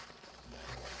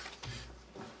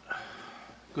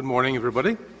Good morning,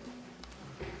 everybody.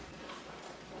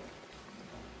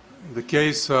 The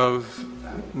case of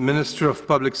Minister of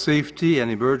Public Safety and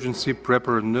Emergency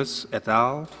Preparedness et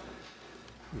al.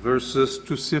 Versus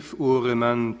Toussif Ur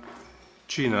Rehman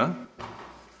China.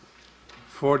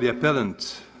 For the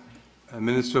appellant,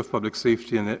 Minister of Public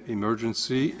Safety and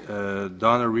Emergency,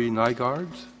 Donnery Nygaard,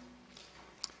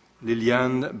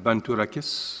 Liliane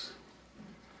Bantourakis.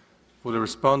 For the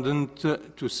respondent,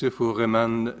 Toussif Ur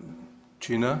Rehman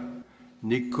China,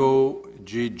 Nico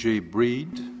G.J.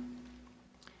 Breed,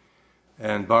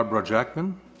 and Barbara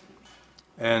Jackman,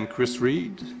 and Chris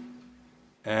Reed,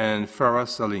 and Farah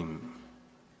Salim.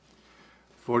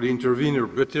 For the intervener,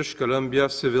 British Columbia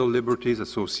Civil Liberties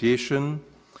Association,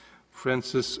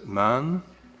 Francis Mann.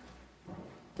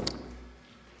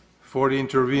 For the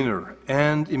intervener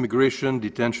and Immigration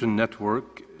Detention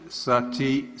Network,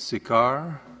 Sati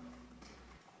Sikar,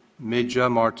 Meja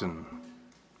Martin.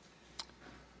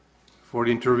 For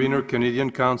the intervener,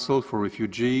 Canadian Council for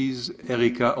Refugees,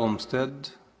 Erika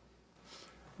Olmsted,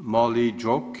 Molly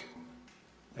Joke,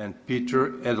 and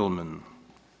Peter Edelman.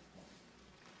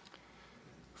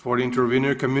 For the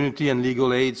intervener, Community and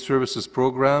Legal Aid Services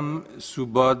Program,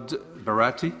 Subodh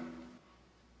Bharati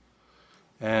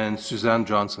and Suzanne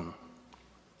Johnson.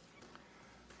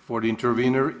 For the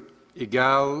intervener,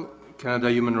 EGAL Canada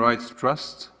Human Rights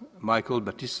Trust, Michael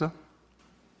Batissa,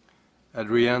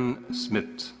 Adrienne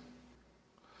Smith.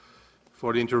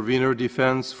 For the intervener,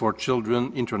 Defense for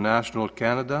Children International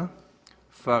Canada,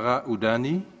 Farah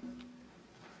Udani,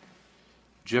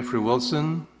 Jeffrey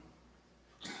Wilson,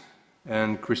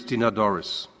 and Christina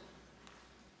Doris.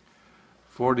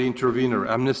 For the intervener,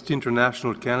 Amnesty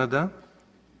International Canada,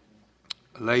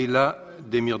 Leila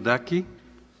Demirdaki,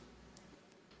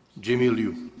 Jimmy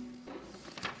Liu.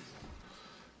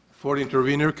 For the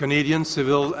intervener, Canadian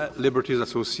Civil Liberties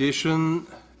Association,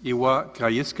 Iwa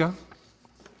Krajiska,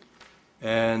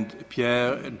 and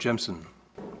Pierre Jemson.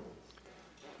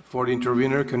 For the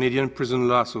intervener, Canadian Prison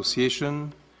Law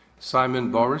Association,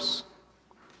 Simon Boris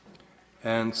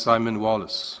and Simon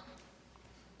Wallace.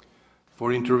 For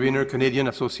the intervener, Canadian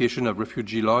Association of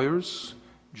Refugee Lawyers,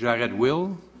 Jared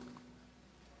Will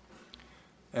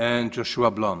and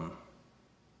Joshua Blum,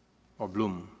 or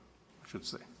Bloom, I should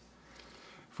say.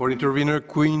 For the intervener,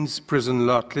 Queen's Prison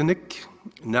Law Clinic,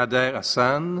 Nader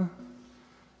Hassan,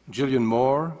 Gillian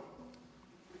Moore,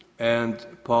 and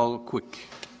Paul Quick.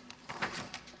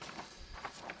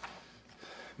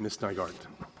 Ms. Nygaard.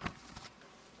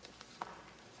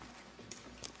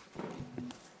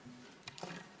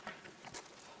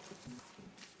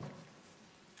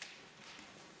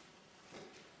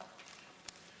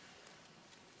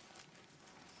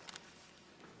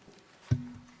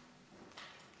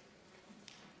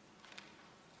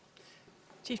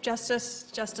 Chief Justice,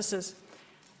 Justices,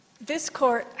 this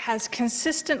court has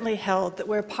consistently held that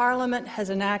where Parliament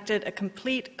has enacted a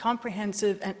complete,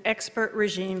 comprehensive and expert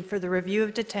regime for the review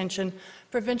of detention,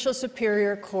 provincial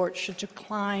superior courts should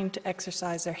decline to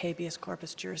exercise their habeas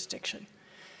corpus jurisdiction.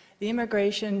 The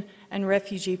Immigration and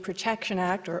Refugee Protection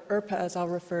Act, or IRPA as I'll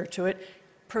refer to it,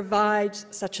 provides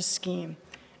such a scheme,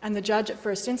 and the judge at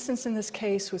first instance in this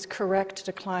case was correct to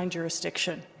decline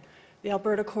jurisdiction. The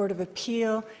Alberta Court of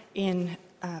Appeal, in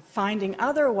finding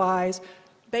otherwise,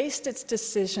 based its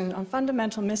decision on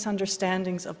fundamental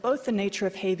misunderstandings of both the nature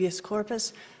of habeas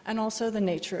corpus and also the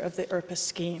nature of the IRPA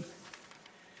scheme.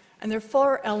 And there are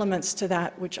four elements to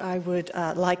that which I would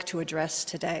like to address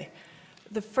today.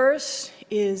 The first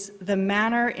is the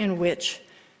manner in which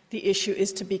the issue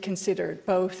is to be considered,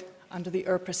 both under the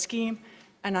IRPA scheme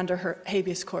and under her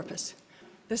habeas corpus.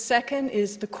 The second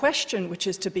is the question which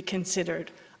is to be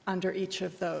considered under each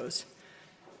of those.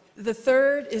 The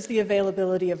third is the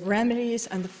availability of remedies,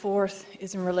 and the fourth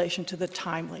is in relation to the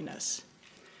timeliness.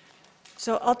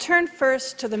 So I'll turn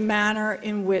first to the manner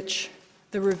in which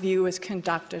the review is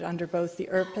conducted under both the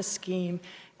IRPA scheme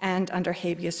and under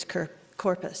habeas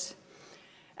corpus.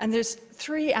 And there's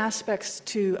three aspects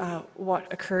to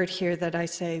what occurred here that I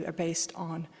say are based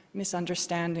on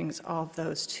misunderstandings of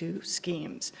those two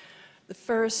schemes. The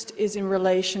first is in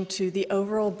relation to the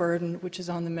overall burden which is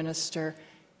on the minister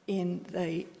in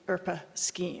the IRPA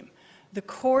scheme. The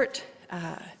court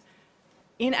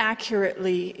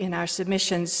inaccurately in our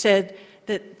submission said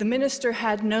that the minister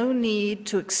had no need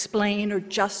to explain or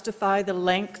justify the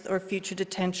length or future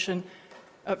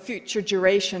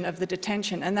duration of the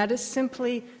detention, and that is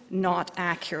simply not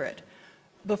accurate.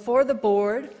 Before the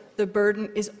board, the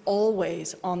burden is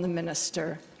always on the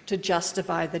minister to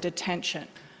justify the detention.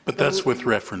 But that's with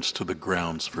reference to the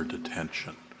grounds for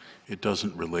detention. It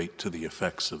doesn't relate to the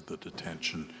effects of the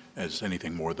detention as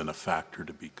anything more than a factor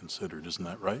to be considered. Isn't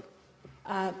that right?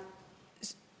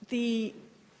 The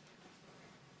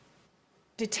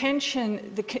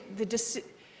detention,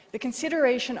 the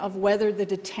consideration of whether the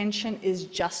detention is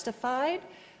justified,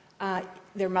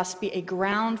 there must be a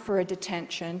ground for a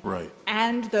detention, right,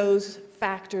 and those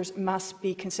factors must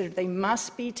be considered. They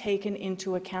must be taken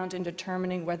into account in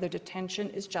determining whether detention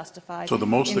is justified. So the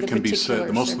most that can be said,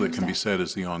 the most circumstance. that can be said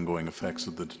is the ongoing effects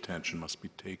of the detention must be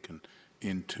taken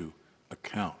into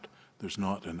account. There's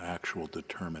not an actual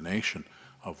determination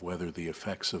of whether the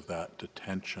effects of that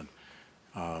detention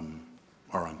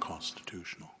are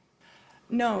unconstitutional.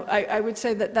 No, I would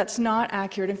say that that's not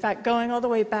accurate. In fact, going all the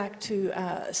way back to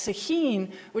Sahin,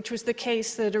 which was the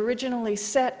case that originally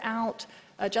set out,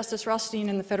 Justice Rothstein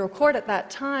in the federal court at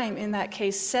that time, in that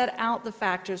case, set out the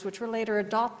factors which were later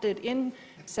adopted in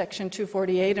Section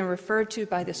 248 and referred to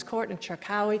by this court in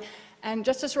Charkawi. And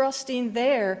Justice Rothstein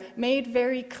there made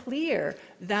very clear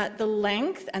that the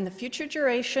length and the future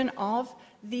duration of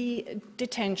the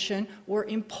detention were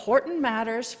important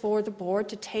matters for the board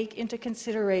to take into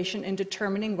consideration in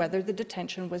determining whether the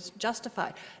detention was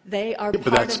justified. They are part of the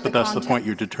context. But that's the point.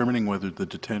 You're determining whether the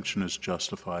detention is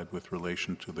justified with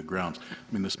relation to the grounds.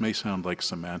 I mean, this may sound like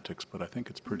semantics, but I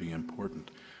think it's pretty important.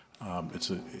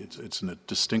 It's a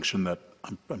distinction that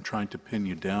I'm trying to pin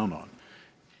you down on.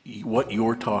 What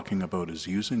you're talking about is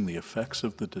using the effects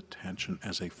of the detention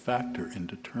as a factor in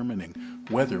determining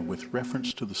whether, with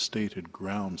reference to the stated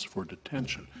grounds for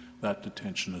detention, that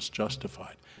detention is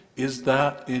justified. Is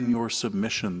that in your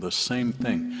submission the same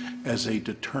thing as a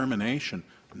determination,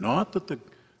 not that the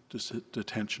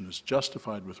detention is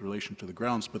justified with relation to the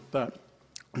grounds, but that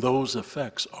those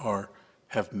effects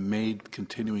have made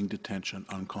continuing detention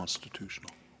unconstitutional?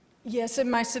 Yes,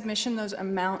 in my submission, those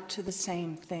amount to the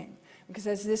same thing. Because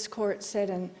as this court said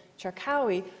in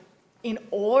Charkawi, in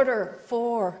order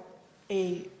for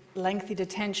a lengthy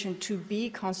detention to be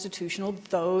constitutional,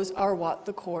 those are what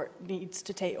the court needs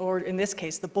to take, or in this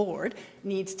case, the board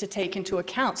needs to take into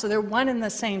account. So they're one and the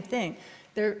same thing.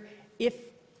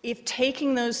 If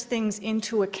taking those things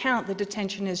into account, the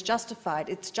detention is justified,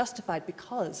 it's justified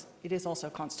because it is also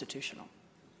constitutional.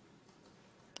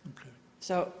 Okay.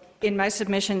 So in my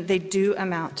submission, they do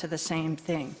amount to the same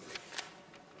thing.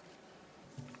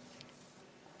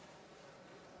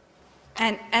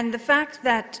 And the fact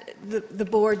that the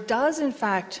board does, in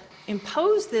fact,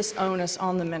 impose this onus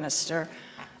on the minister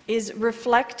is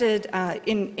reflected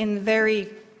in the very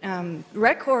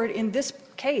record in this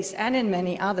case and in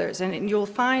many others. And you'll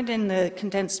find in the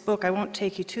condensed book, I won't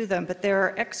take you to them, but there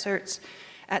are excerpts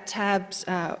at tabs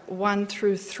 1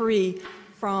 through 3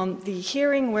 from the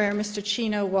hearing where Mr.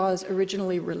 Chino was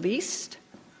originally released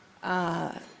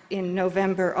in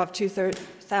November of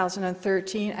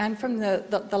 2013, and from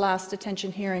the last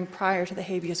detention hearing prior to the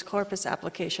habeas corpus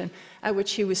application, at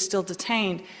which he was still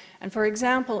detained. And for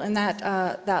example, in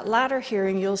that latter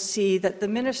hearing, you'll see that the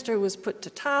minister was put to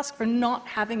task for not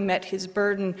having met his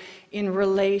burden in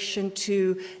relation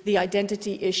to the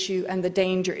identity issue and the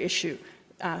danger issue.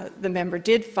 The member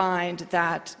did find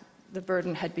that the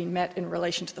burden had been met in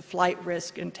relation to the flight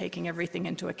risk, and taking everything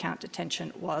into account,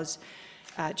 detention was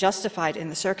justified in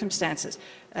the circumstances.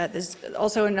 There's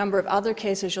also a number of other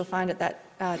cases you'll find at that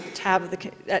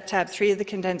tab 3 of the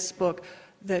condensed book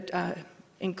that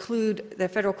include the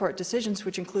federal court decisions,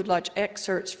 which include large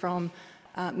excerpts from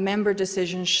member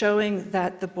decisions showing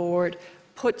that the board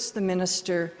puts the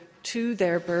minister to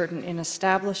their burden in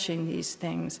establishing these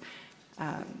things,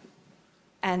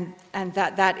 and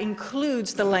that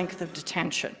includes the length of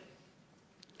detention.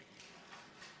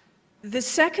 The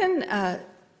second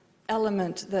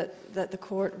element that the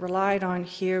court relied on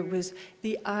here was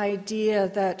the idea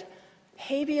that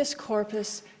habeas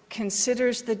corpus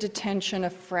considers the detention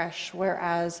afresh,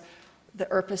 whereas the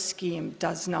IRPA scheme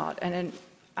does not. And in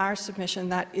our submission,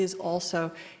 that is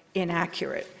also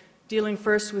inaccurate. Dealing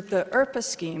first with the IRPA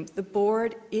scheme, the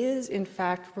board is in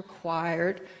fact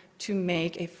required to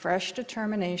make a fresh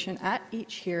determination at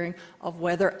each hearing of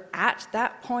whether at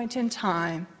that point in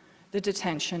time the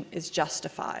detention is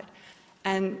justified.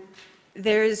 And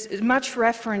there's much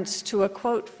reference to a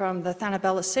quote from the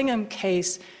Thanabela Singham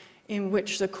case in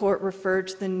which the court referred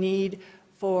to the need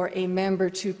for a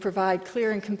member to provide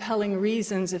clear and compelling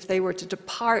reasons if they were to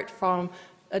depart from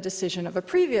a decision of a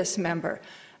previous member.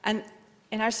 And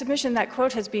in our submission, that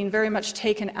quote has been very much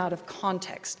taken out of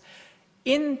context.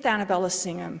 In Thanabela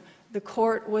Singham, the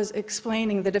court was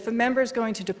explaining that if a member is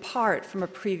going to depart from a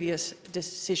previous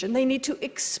decision, they need to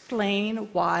explain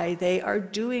why they are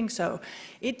doing so.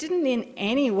 It didn't in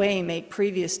any way make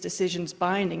previous decisions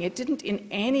binding. It didn't in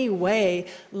any way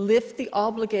lift the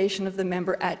obligation of the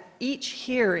member at each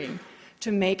hearing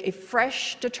to make a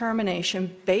fresh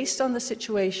determination based on the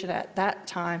situation at that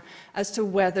time as to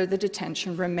whether the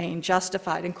detention remained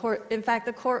justified. In fact,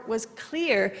 the court was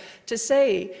clear to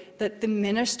say that the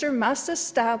minister must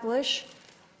establish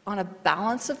on a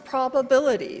balance of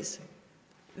probabilities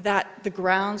that the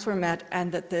grounds were met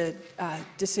and that the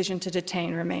decision to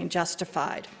detain remained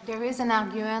justified. There is an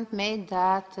argument made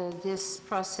that this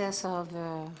process of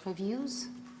reviews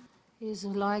is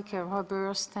like a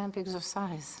rubber stamp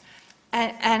exercise.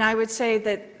 And I would say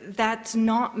that that's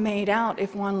not made out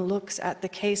if one looks at the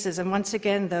cases. And once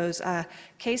again, those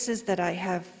cases that I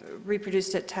have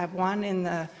reproduced at tab 1 in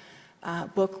the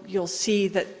book, you'll see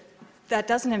that that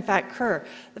doesn't in fact occur.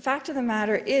 The fact of the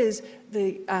matter is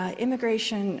the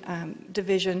Immigration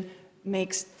Division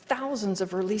makes thousands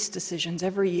of release decisions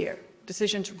every year,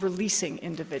 decisions releasing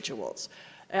individuals.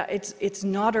 It's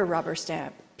not a rubber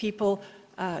stamp. People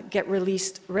get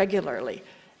released regularly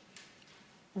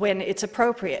when it's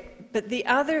appropriate. But the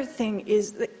other thing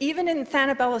is that even in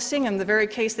Thanabela Singham, the very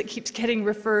case that keeps getting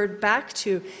referred back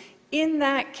to, in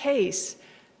that case,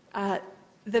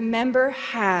 the member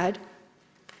had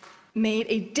made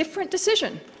a different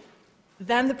decision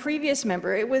than the previous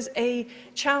member. It was a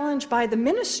challenge by the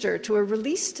minister to a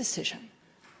release decision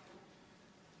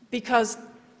because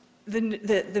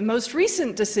the most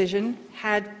recent decision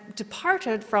had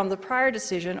departed from the prior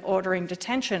decision ordering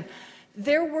detention.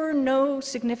 There were no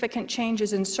significant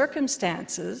changes in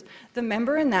circumstances. The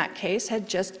member in that case had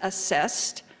just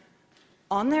assessed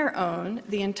on their own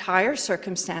the entire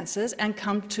circumstances and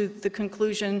come to the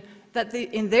conclusion that,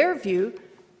 in their view,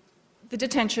 the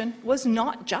detention was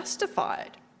not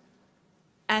justified.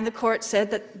 And the court said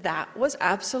that that was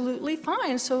absolutely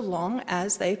fine so long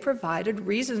as they provided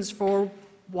reasons for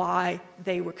why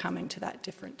they were coming to that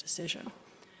different decision.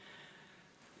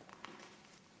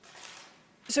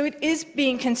 So it is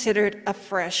being considered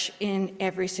afresh in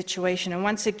every situation. And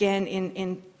once again,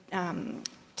 in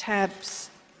tabs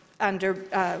under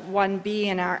 1B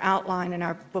in our outline in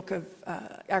our book of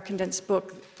our condensed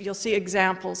book, you'll see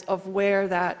examples of where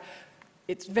that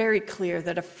it's very clear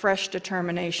that a fresh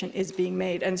determination is being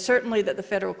made, and certainly that the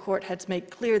federal court has made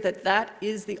clear that that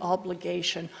is the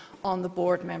obligation on the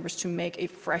board members to make a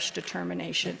fresh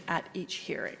determination at each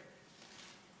hearing.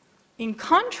 In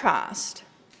contrast,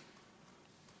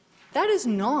 that is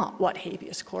not what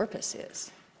habeas corpus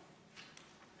is.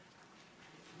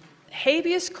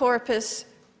 Habeas corpus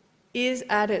is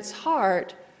at its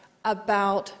heart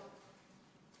about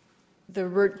the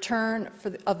return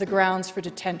of the grounds for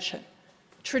detention.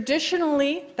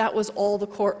 Traditionally, that was all the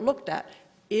court looked at.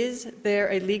 Is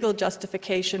there a legal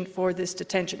justification for this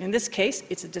detention? In this case,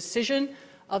 it's a decision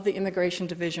of the Immigration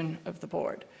Division of the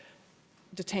board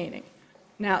detaining.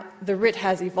 Now, the writ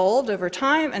has evolved over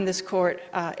time, and this court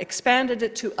expanded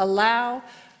it to allow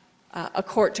a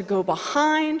court to go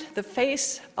behind the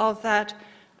face of that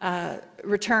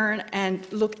return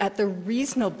and look at the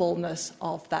reasonableness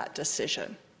of that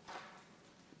decision.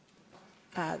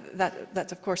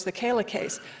 That's, of course, the Kayla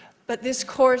case. But this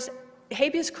court's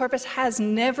habeas corpus has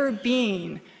never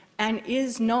been and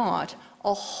is not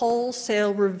a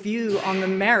wholesale review on the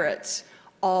merits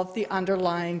of the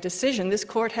underlying decision. This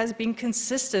court has been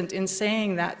consistent in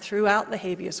saying that throughout the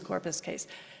habeas corpus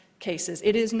cases.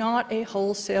 It is not a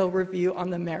wholesale review on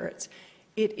the merits.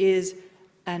 It is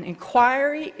an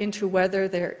inquiry into whether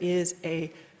there is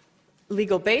a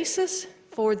legal basis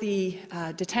for the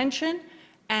detention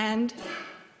and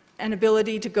an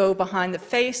ability to go behind the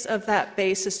face of that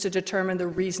basis to determine the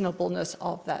reasonableness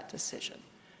of that decision.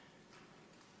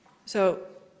 So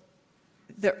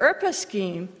the IRPA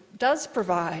scheme does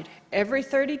provide every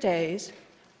 30 days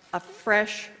a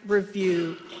fresh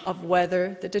review of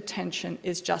whether the detention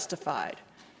is justified.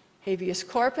 Habeas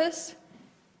corpus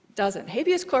doesn't.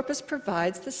 Habeas corpus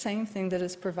provides the same thing that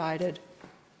is provided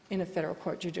in a federal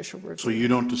court judicial review. So you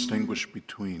don't distinguish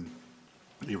between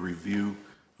a review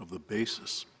of the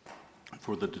basis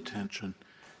for the detention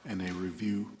and a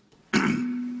review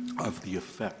of the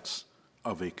effects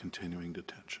of a continuing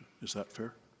detention. Is that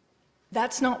fair?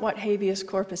 That's not what habeas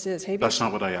corpus is. That's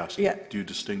not what I asked. Yeah. Do you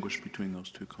distinguish between those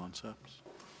two concepts?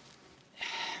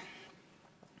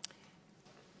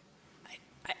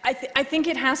 I think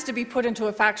it has to be put into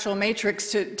a factual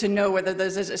matrix to know whether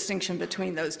there's a distinction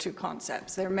between those two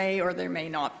concepts. There may or there may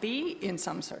not be in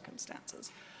some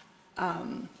circumstances.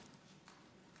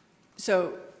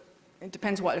 So it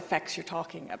depends what effects you're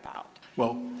talking about.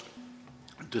 Well,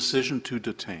 decision to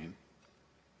detain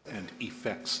and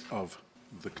effects of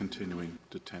the continuing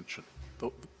detention.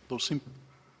 Those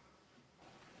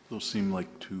seem like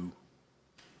two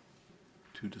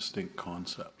distinct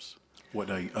concepts. What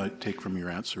I take from your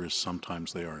answer is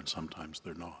sometimes they are and sometimes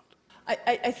they're not.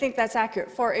 I think that's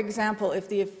accurate. For example, if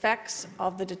the effects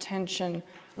of the detention,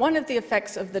 one of the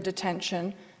effects of the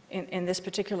detention in this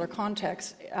particular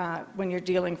context, when you're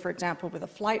dealing, for example, with a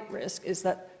flight risk, is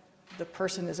that the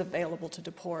person is available to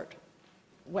deport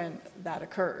when that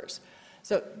occurs.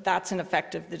 So that's an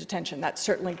effect of the detention. That's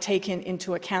certainly taken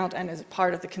into account and is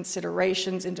part of the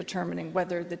considerations in determining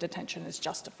whether the detention is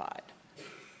justified.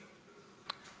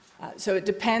 So it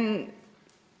depends,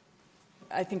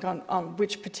 I think, on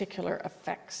which particular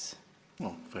effects.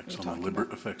 Well, effects on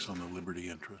the liberty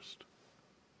interest.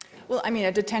 Well, I mean,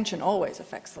 a detention always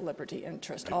affects the liberty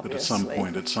interest, Right, obviously.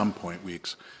 but at some point, do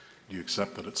you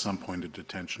accept that at some point a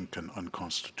detention can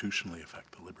unconstitutionally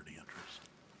affect the liberty interest?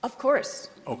 Of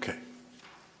course. Okay.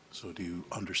 So do you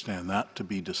understand that to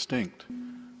be distinct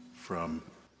from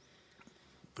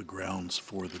the grounds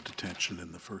for the detention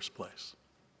in the first place?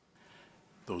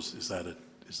 Is that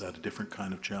a different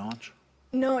kind of challenge?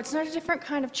 No, it's not a different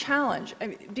kind of challenge,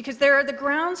 because there are the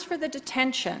grounds for the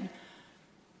detention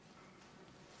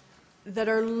that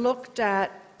are looked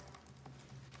at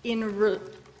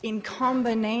in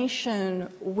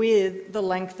combination with the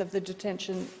length of the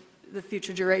detention, the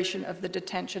future duration of the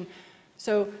detention.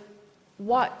 So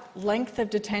what length of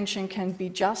detention can be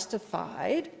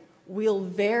justified will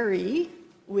vary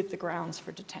with the grounds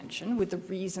for detention, with the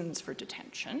reasons for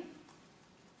detention.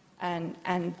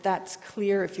 And that's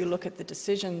clear if you look at the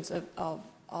decisions of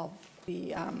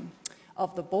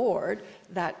the board,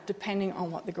 that depending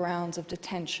on what the grounds of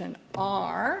detention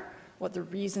are, what the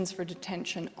reasons for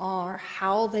detention are,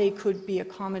 how they could be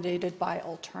accommodated by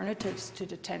alternatives to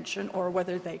detention, or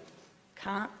whether they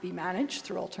can't be managed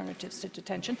through alternatives to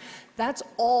detention, that's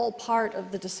all part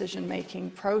of the decision-making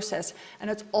process,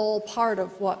 and it's all part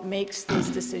of what makes these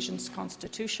decisions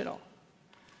constitutional.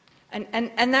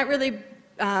 And that really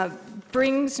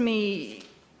brings me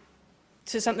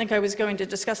to something I was going to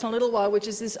discuss in a little while, which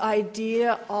is this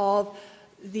idea of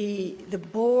the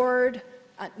board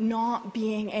not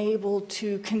being able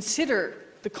to consider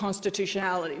the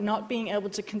constitutionality, not being able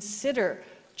to consider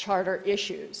charter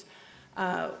issues,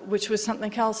 which was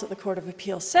something else that the Court of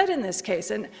Appeal said in this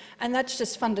case. And that's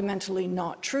just fundamentally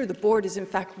not true. The board is in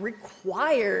fact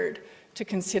required to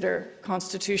consider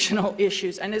constitutional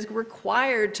issues and is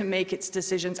required to make its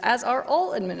decisions, as are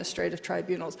all administrative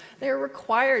tribunals. They are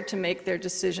required to make their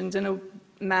decisions in a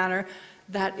manner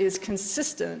that is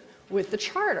consistent with the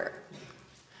Charter.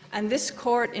 And this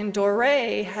court in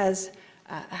Doré has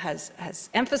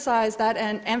emphasized that,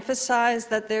 and emphasized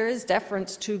that there is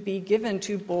deference to be given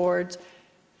to boards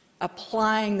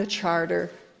applying the Charter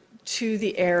to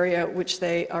the area which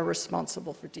they are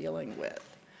responsible for dealing with.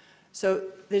 So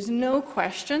there's no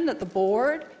question that the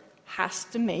board has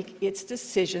to make its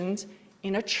decisions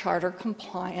in a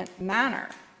charter-compliant manner.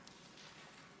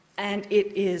 And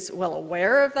it is well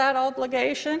aware of that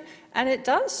obligation, and it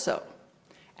does so.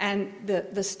 And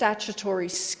the statutory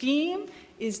scheme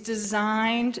is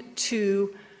designed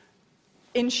to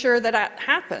ensure that that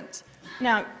happens.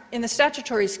 Now, in the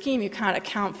statutory scheme, you can't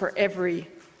account for every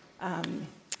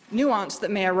nuance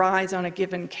that may arise on a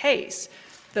given case.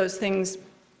 Those things,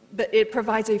 but it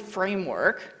provides a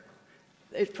framework.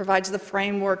 It provides the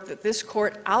framework that this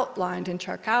court outlined in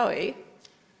Charkaoui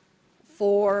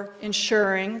for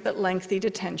ensuring that lengthy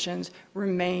detentions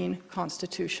remain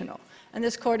constitutional. And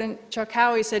this court in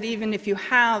Charkaoui said even if you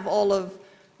have all of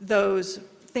those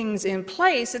things in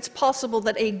place, it's possible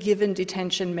that a given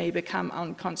detention may become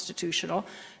unconstitutional.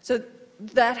 So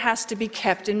that has to be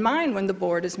kept in mind when the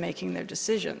board is making their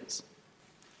decisions.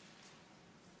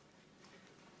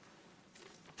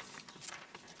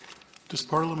 Does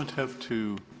Parliament have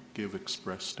to give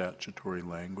express statutory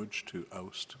language to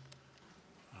oust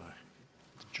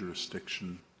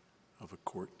jurisdiction of a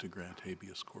court to grant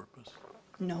habeas corpus?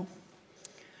 No.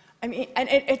 I mean, and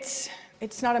it's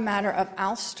not a matter of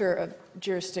ouster of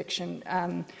jurisdiction.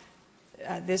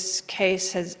 This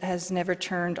case has never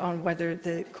turned on whether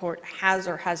the court has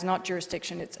or has not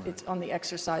jurisdiction. It's on the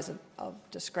exercise of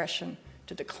discretion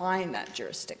to decline that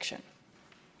jurisdiction.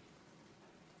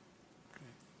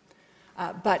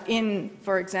 But in,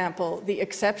 for example, the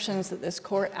exceptions that this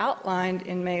court outlined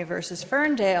in May versus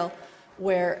Ferndale,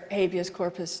 where habeas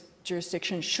corpus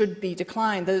jurisdiction should be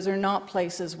declined, those are not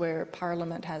places where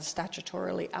Parliament has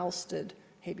statutorily ousted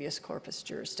habeas corpus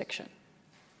jurisdiction.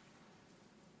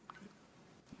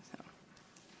 So.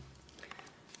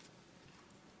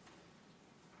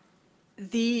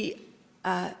 The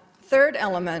third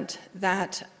element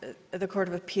that the Court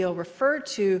of Appeal referred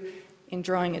to in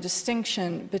drawing a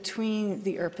distinction between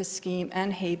the URPA scheme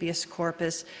and habeas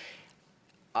corpus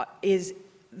is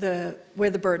where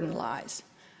the burden lies.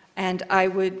 And I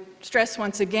would stress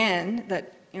once again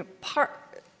that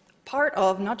part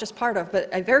of, not just part of, but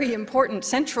a very important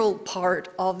central part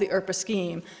of the IRPA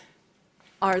scheme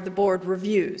are the board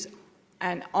reviews.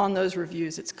 And on those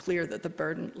reviews, it's clear that the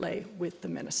burden lay with the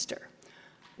minister.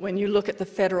 When you look at the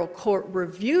federal court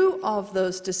review of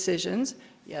those decisions,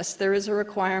 yes, there is a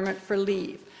requirement for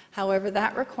leave. However,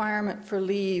 that requirement for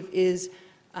leave is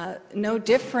no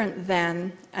different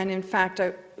than, and in fact,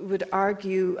 I would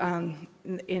argue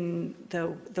in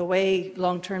the way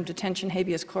long-term detention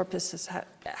habeas corpus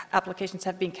applications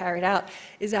have been carried out,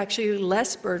 is actually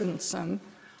less burdensome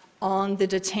on the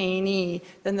detainee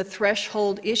than the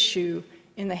threshold issue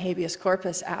in the habeas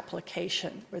corpus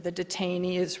application, where the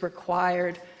detainee is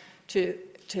required to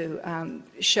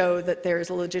show that there is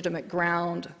a legitimate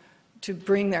ground to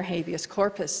bring their habeas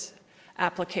corpus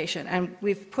application. And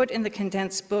we've put in the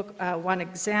condensed book one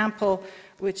example,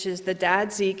 which is the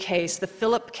Dadsey case. The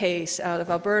Phillip case out of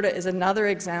Alberta is another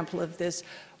example of this,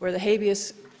 where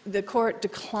the court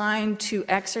declined to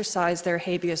exercise their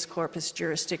habeas corpus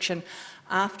jurisdiction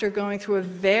after going through a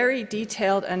very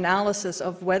detailed analysis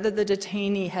of whether the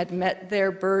detainee had met their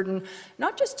burden,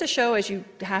 not just to show, as you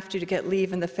have to get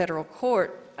leave in the federal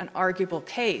court, an arguable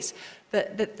case,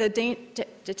 but that the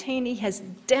detainee has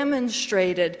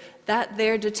demonstrated that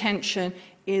their detention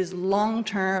is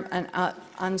long-term and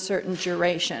uncertain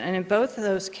duration. And in both of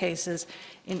those cases,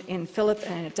 in Phillip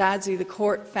and in Dadsey, the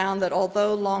court found that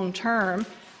although long-term,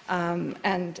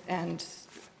 and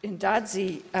in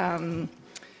Dadsey,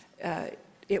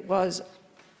 it was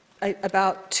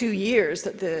about 2 years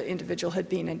that the individual had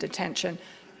been in detention,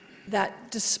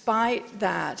 that despite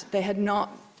that, they had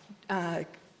not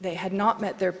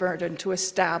met their burden to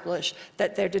establish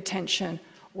that their detention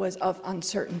was of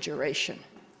uncertain duration,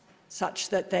 such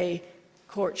that the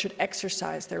court should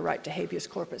exercise their right to habeas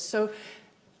corpus. So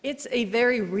it's a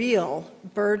very real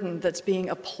burden that's being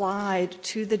applied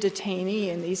to the detainee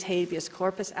in these habeas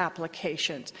corpus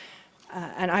applications.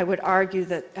 And I would argue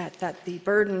that the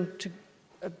burden to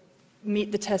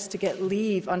meet the test to get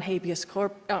leave on habeas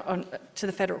to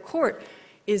the federal court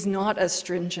is not as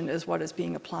stringent as what is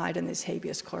being applied in these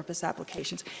habeas corpus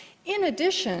applications. In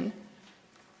addition,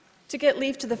 to get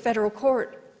leave to the federal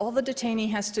court, all the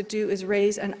detainee has to do is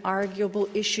raise an arguable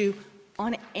issue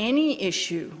on any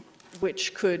issue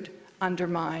which could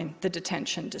undermine the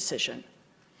detention decision.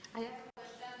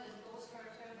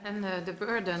 And the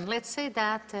burden. Let's say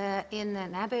that in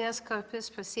an habeas corpus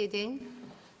proceeding,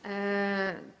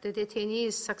 the detainee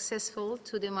is successful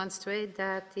to demonstrate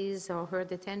that his or her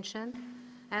detention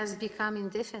has become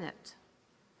indefinite.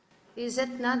 Is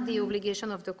it not the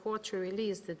obligation of the court to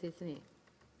release the detainee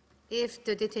if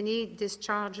the detainee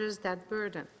discharges that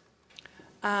burden?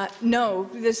 No,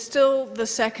 there's still the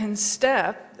second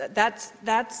step.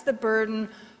 That's the burden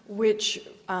which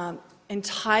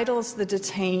entitles the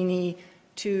detainee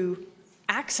to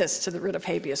access to the writ of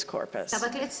habeas corpus. Yeah,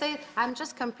 but let's say, I'm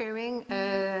just comparing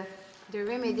the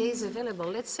remedies available.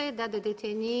 Let's say that the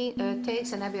detainee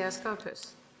takes an habeas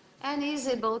corpus and is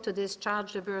able to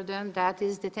discharge the burden that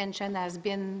his detention has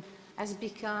become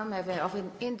of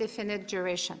an indefinite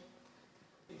duration.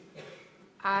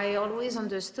 I always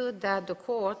understood that the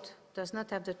court does not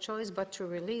have the choice but to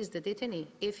release the detainee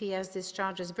if he has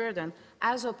discharged his burden,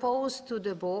 as opposed to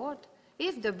the board.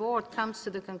 If the board comes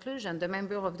to the conclusion, the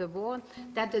member of the board,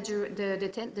 that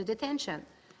the detention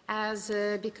has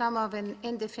become of an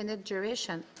indefinite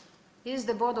duration, is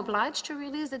the board obliged to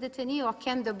release the detainee, or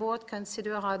can the board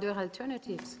consider other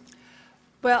alternatives?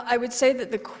 Well, I would say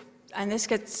that and this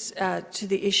gets to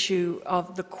the issue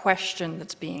of the question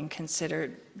that's being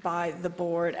considered by the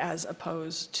board as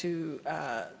opposed to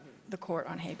the court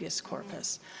on habeas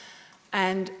corpus.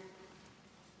 And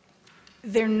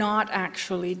they're not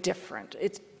actually different.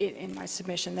 In my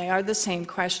submission, they are the same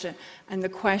question. And the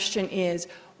question is,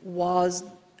 was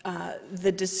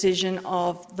the decision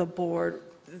of the board,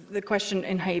 the question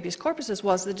in habeas corpus is,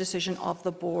 was the decision of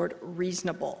the board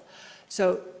reasonable?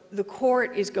 So the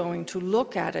court is going to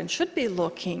look at, and should be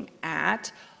looking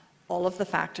at, all of the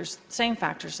factors, same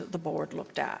factors that the board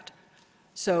looked at.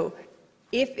 So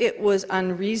if it was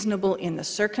unreasonable in the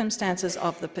circumstances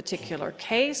of the particular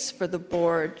case for the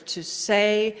board to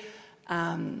say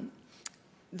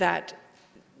that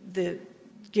the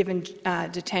given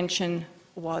detention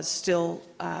was still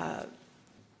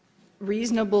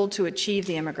reasonable to achieve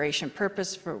the immigration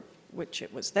purpose for which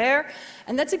it was there,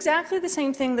 and that's exactly the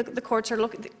same thing that the courts are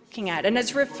looking at, and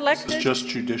it's reflected. It's just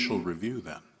judicial review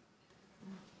then,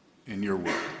 in your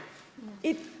work.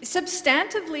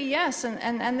 Substantively, yes,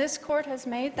 and this court has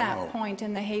made that point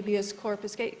in the habeas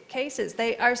corpus cases.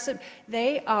 They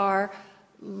are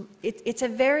it's a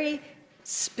very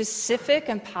specific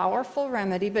and powerful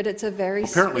remedy, but it's a very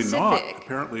Apparently specific not.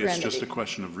 Apparently it's just a remedy.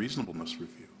 question of reasonableness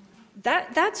review.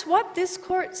 That's what this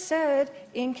court said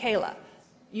in Kayla.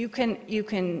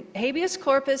 Habeas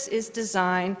corpus is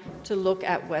designed to look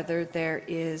at whether there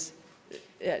is,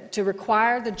 to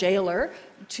require the jailer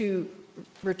to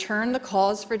return the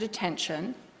cause for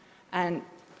detention, and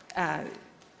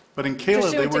But in Kayla,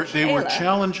 pursuant to they were Kayla-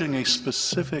 challenging a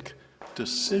specific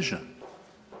decision.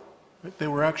 Right? They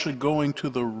were actually going to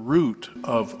the root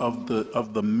of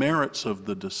the merits of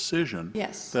the decision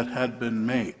Yes. that had been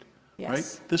made. Yes.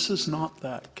 Right? This is not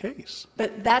that case.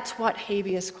 but that's what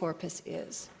habeas corpus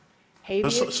is.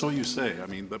 Habeas, So you say. I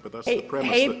mean, but that's the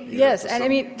premise. Hey, that you yes, have to and I sell.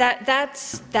 mean,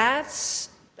 that's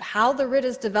how the writ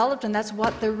is developed, and that's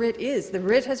what the writ is. The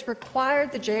writ has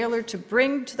required the jailer to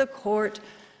bring to the court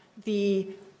the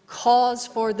cause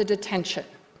for the detention.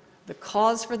 The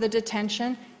cause for the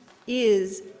detention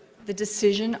is the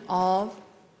decision of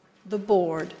the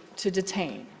board to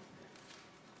detain.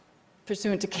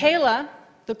 Pursuant to Kayla,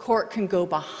 the court can go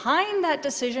behind that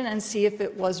decision and see if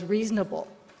it was reasonable.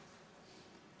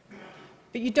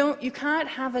 But you can't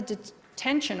have a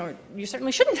detention, or you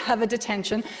certainly shouldn't have a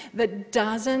detention that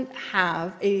doesn't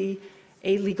have a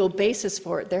legal basis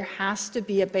for it. There has to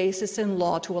be a basis in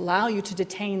law to allow you to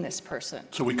detain this person.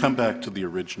 So we come back to the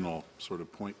original sort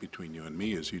of point between you and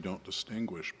me, is you don't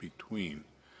distinguish between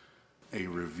a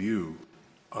review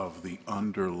of the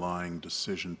underlying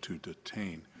decision to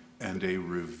detain and a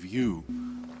review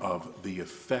of the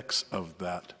effects of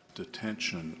that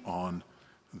detention on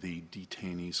the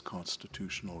detainee's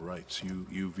constitutional rights.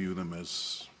 You view them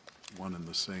as one and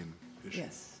the same issue?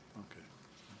 Yes.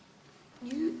 Okay.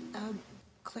 Can you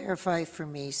clarify for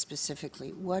me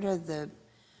specifically, what are the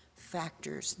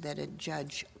factors that a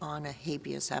judge on a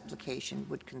habeas application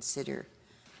would consider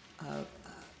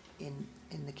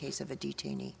in the case of a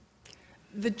detainee?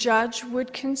 The judge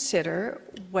would consider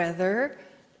whether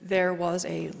there was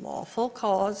a lawful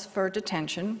cause for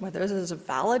detention, whether there's a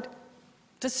valid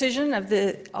decision of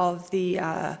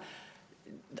the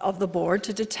board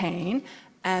to detain,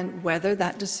 and whether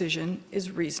that decision is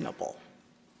reasonable.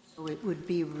 So it would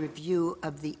be a review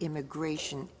of the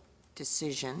immigration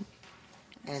decision,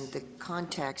 and the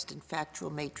context and factual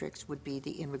matrix would be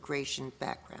the immigration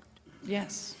background.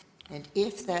 Yes. And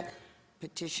if that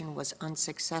petition was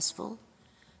unsuccessful,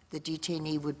 the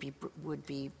detainee would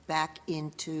be back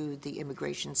into the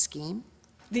immigration scheme?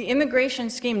 The immigration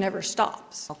scheme never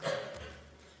stops. Okay.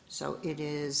 So it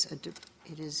is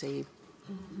a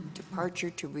departure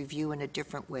to review in a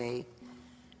different way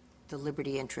the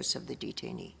liberty interests of the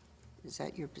detainee. Is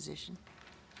that your position?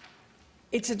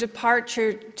 It's a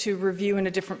departure to review in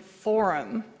a different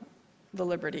forum the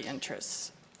liberty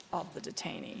interests of the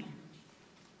detainee.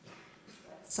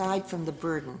 Aside from the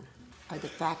burden, are the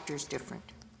factors different?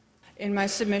 In my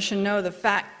submission, no. The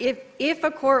fact, if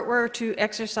a court were to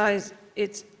exercise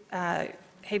its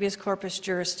habeas corpus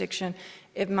jurisdiction,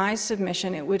 in my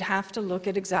submission, it would have to look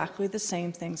at exactly the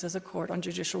same things as a court on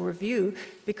judicial review,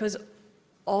 because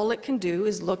all it can do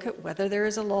is look at whether there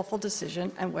is a lawful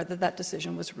decision and whether that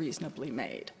decision was reasonably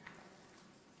made.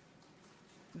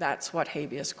 That's what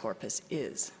habeas corpus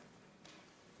is.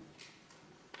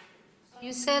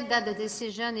 You said that the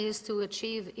decision is to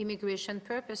achieve immigration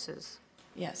purposes.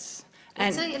 Yes.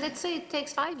 Let's say it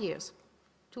takes 5 years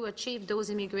to achieve those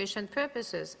immigration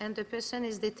purposes, and the person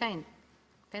is detained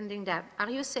pending that. Are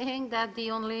you saying that the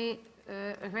only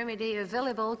remedy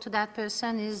available to that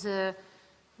person is the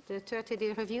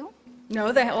 30-day review?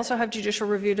 No, they also have judicial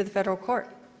review to the federal court.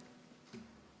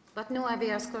 But no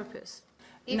habeas corpus?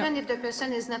 Even if the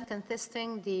person is not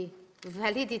contesting the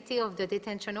validity of the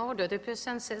detention order, the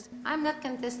person says, I'm not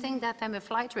contesting that I'm a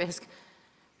flight risk.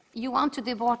 You want to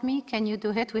deport me? Can you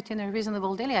do it within a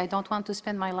reasonable delay? I don't want to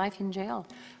spend my life in jail.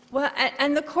 Well,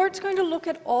 and the court's going to look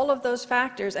at all of those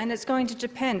factors, and it's going to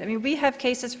depend. I mean, we have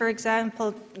cases, for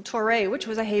example, Torre, which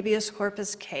was a habeas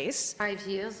corpus case. 5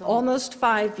 years? Or... Almost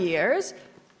 5 years.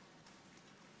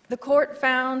 The court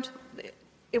found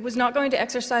it was not going to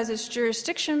exercise its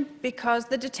jurisdiction because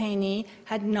the detainee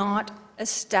had not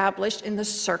established in the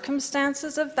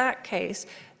circumstances of that case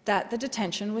that the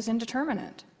detention was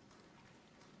indeterminate.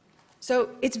 So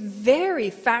it's very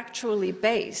factually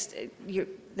based.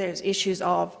 There's issues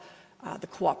of the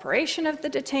cooperation of the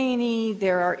detainee,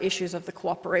 there are issues of the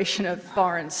cooperation of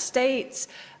foreign states,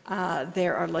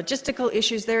 there are logistical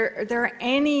issues, there are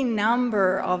any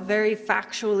number of very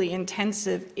factually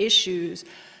intensive issues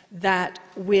that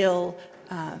will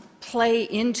play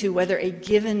into whether a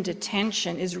given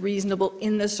detention is reasonable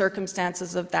in the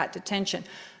circumstances of that detention.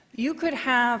 You could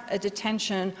have a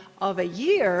detention of a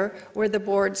year where the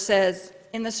board says,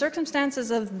 in the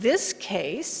circumstances of this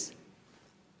case,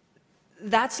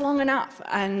 that's long enough,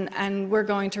 and we're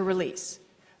going to release.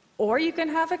 Or you can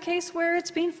have a case where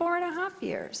it's been 4.5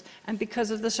 years, and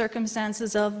because of the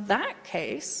circumstances of that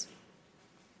case,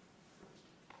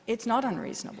 it's not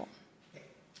unreasonable.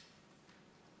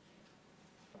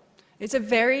 It's a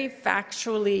very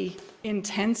factually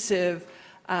intensive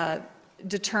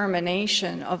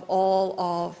determination of all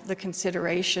of the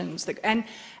considerations. And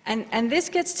this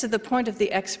gets to the point of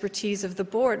the expertise of the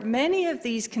board. Many of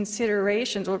these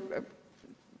considerations, or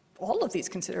all of these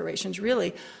considerations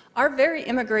really, are very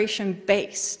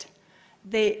immigration-based.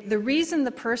 The reason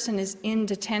the person is in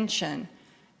detention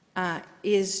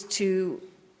is to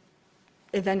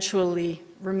eventually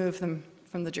remove them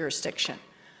from the jurisdiction.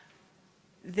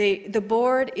 The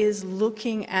board is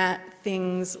looking at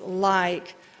things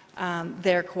like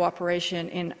their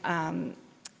cooperation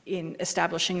in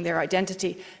establishing their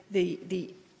identity,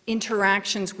 the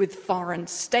interactions with foreign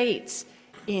states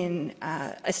in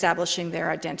establishing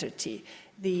their identity,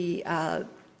 the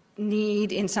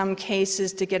need in some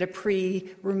cases to get a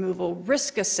pre-removal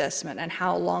risk assessment and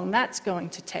how long that's going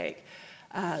to take,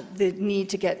 the need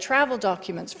to get travel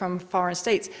documents from foreign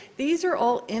states. These are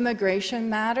all immigration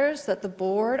matters that the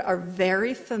board are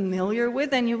very familiar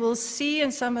with, and you will see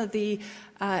in some of the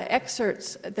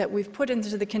excerpts that we've put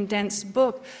into the condensed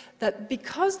book that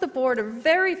because the board are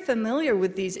very familiar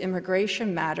with these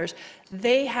immigration matters,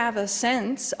 they have a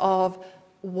sense of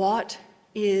what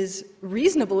is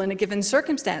reasonable in a given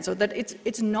circumstance, or that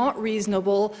it's not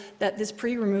reasonable that this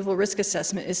pre-removal risk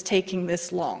assessment is taking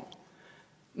this long.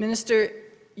 Minister,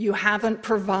 you haven't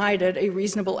provided a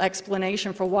reasonable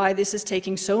explanation for why this is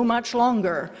taking so much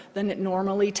longer than it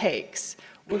normally takes.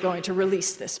 We're going to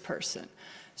release this person.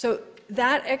 So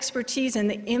that expertise and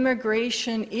the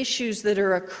immigration issues that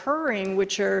are occurring,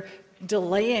 which are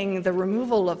delaying the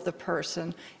removal of the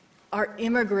person, are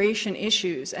immigration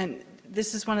issues. And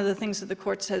this is one of the things that the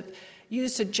courts have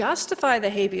used to justify the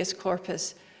habeas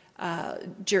corpus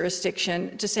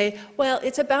jurisdiction, to say, well,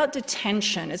 it's about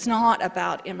detention, it's not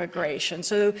about immigration,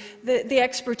 so the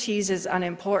expertise is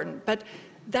unimportant. But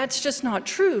that's just not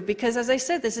true, because as I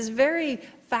said, this is very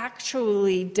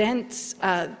factually dense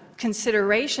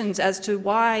considerations as to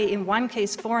why in one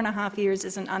case 4.5 years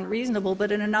isn't unreasonable,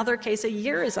 but in another case a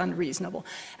year is unreasonable.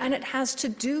 And it has to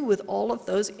do with all of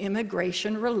those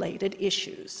immigration-related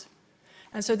issues.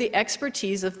 And so the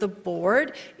expertise of the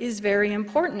board is very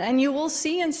important. And you will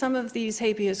see in some of these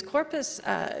habeas corpus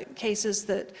cases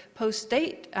that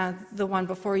post-date the one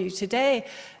before you today,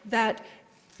 that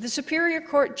the Superior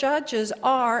Court judges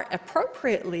are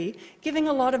appropriately giving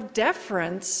a lot of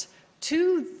deference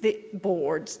to the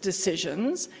board's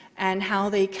decisions and how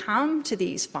they come to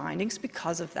these findings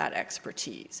because of that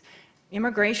expertise.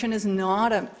 Immigration is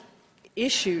not an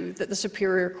issue that the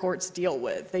superior courts deal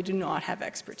with. They do not have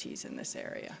expertise in this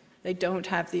area. They don't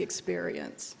have the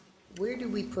experience. Where do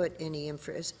we put any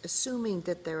inference, assuming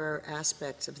that there are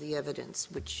aspects of the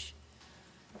evidence which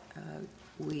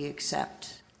we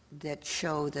accept that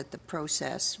show that the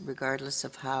process, regardless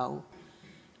of how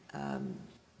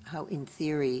in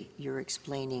theory you're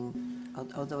explaining,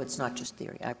 although it's not just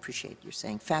theory, I appreciate you're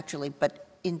saying factually, but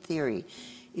in theory,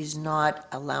 is not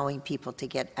allowing people to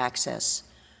get access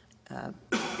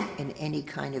in any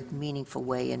kind of meaningful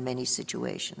way in many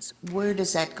situations. Where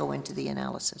does that go into the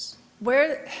analysis?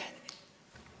 Where,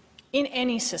 in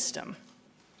any system,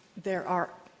 there are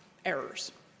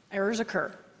errors. Errors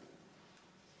occur.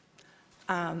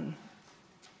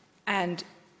 And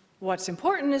what's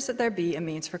important is that there be a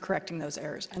means for correcting those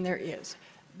errors, and there is.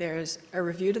 There's a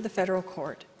review to the federal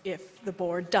court if the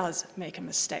board does make a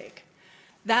mistake.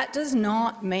 That does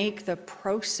not make the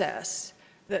process,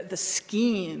 the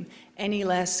scheme, any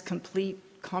less complete,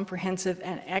 comprehensive,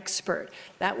 and expert.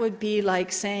 That would be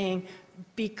like saying,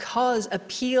 because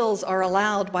appeals are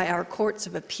allowed by our courts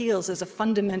of appeals, there's a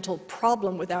fundamental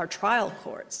problem with our trial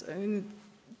courts. I mean,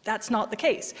 that's not the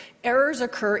case. Errors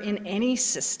occur in any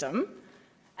system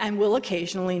and will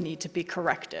occasionally need to be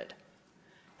corrected.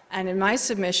 And in my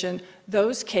submission,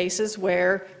 those cases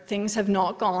where things have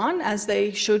not gone as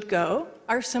they should go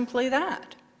are simply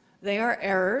that. They are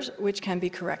errors which can be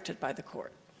corrected by the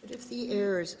court. But if the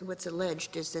errors, what's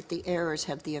alleged is that the errors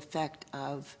have the effect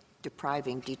of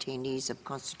depriving detainees of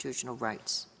constitutional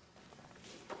rights.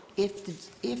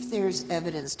 If there's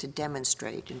evidence to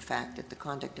demonstrate, in fact, that the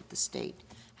conduct of the state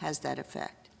has that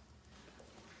effect,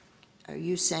 are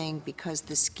you saying because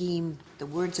the scheme, the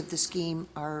words of the scheme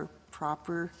are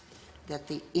proper, that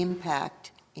the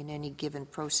impact in any given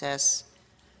process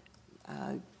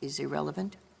is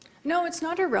irrelevant? No, it's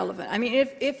not irrelevant. I mean,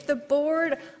 if the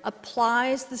board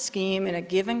applies the scheme in a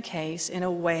given case in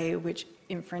a way which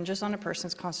infringes on a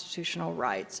person's constitutional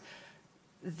rights,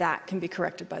 that can be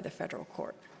corrected by the federal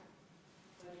court.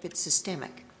 If it's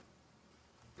systemic,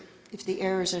 if the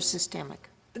errors are systemic.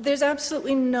 There's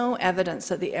absolutely no evidence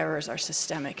that the errors are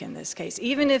systemic in this case,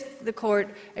 even if the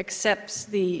court accepts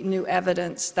the new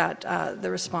evidence that the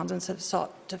respondents have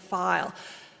sought to file.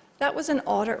 That was an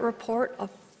audit report of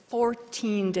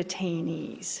 14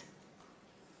 detainees.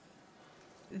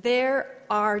 There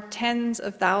are tens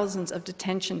of thousands of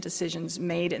detention decisions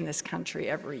made in this country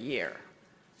every year,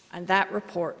 and that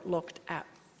report looked at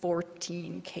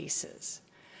 14 cases.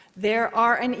 There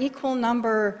are an equal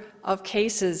number of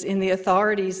cases in the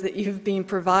authorities that you've been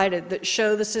provided that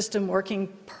show the system working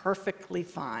perfectly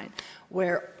fine,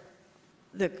 where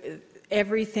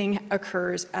everything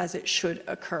occurs as it should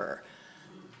occur.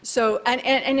 So, and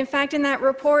in fact, in that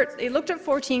report, they looked at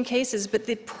 14 cases, but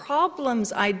the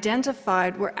problems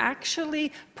identified were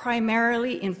actually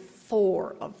primarily in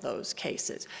 4 of those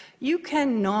cases. You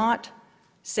cannot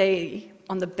say,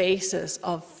 on the basis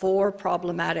of 4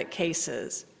 problematic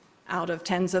cases out of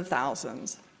tens of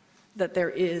thousands, that there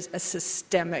is a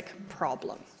systemic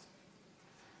problem.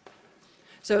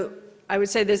 So I would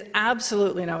say there's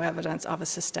absolutely no evidence of a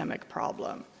systemic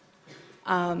problem.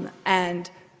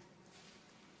 And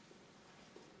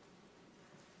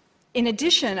in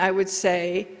addition, I would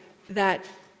say that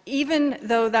even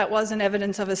though that wasn't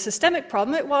evidence of a systemic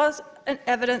problem, it was an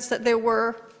evidence that there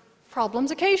were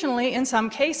problems occasionally in some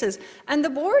cases. And the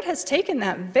board has taken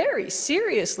that very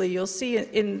seriously. You'll see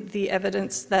in the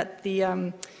evidence that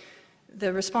the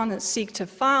respondents seek to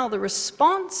file, the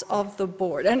response of the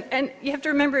board. And you have to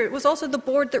remember, it was also the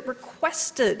board that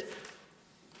requested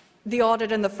the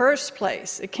audit in the first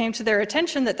place. It came to their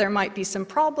attention that there might be some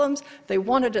problems. They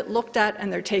wanted it looked at,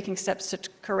 and they're taking steps to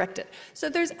correct it. So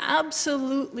there's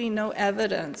absolutely no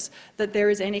evidence that there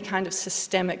is any kind of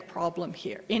systemic problem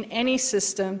here. In any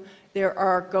system, there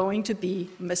are going to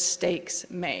be mistakes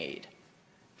made,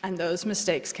 and those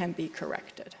mistakes can be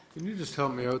corrected. Can you just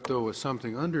help me out, though, with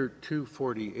something under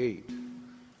 248?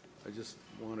 I just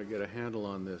want to get a handle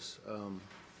on this.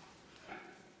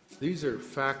 These are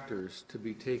factors to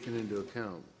be taken into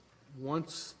account.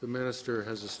 Once the minister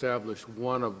has established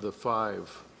one of the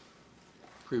 5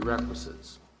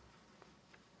 prerequisites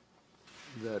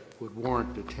that would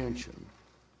warrant detention,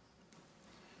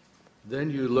 then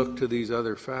you look to these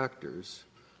other factors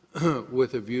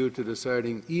with a view to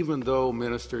deciding, even though,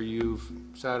 Minister, you've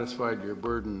satisfied your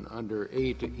burden under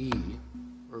A to E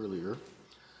earlier,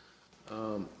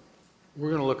 we're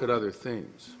going to look at other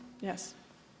things. Yes.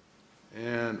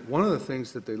 And one of the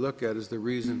things that they look at is the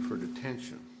reason for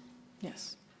detention.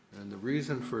 Yes. And the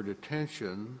reason for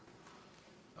detention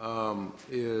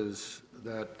is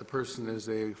that the person is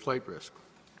a flight risk.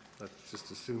 Let's just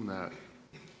assume that.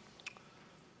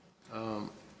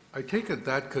 I take it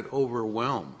that could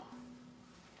overwhelm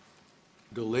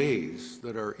delays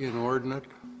that are inordinate,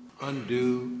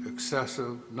 undue,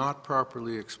 excessive, not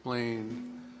properly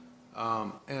explained.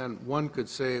 And one could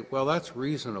say, well, that's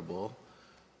reasonable,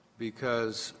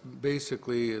 because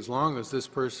basically, as long as this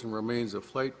person remains a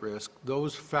flight risk,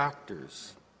 those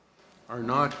factors are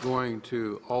not going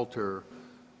to alter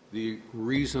the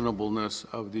reasonableness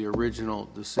of the original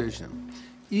decision.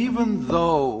 Even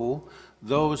though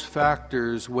those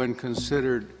factors, when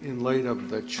considered in light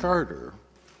of the Charter,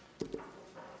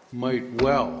 might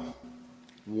well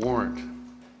warrant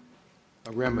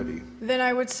a remedy. Then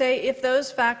I would say if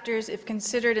those factors, if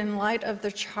considered in light of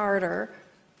the Charter,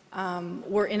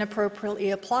 were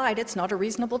inappropriately applied, it's not a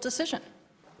reasonable decision.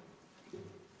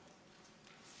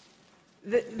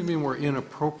 You mean we're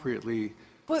inappropriately,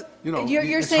 Well, you know,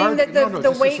 you're it's saying hard- that no, no, the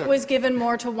just a weight second. was given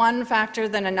more to one factor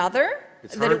than another?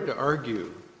 it's That hard to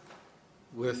argue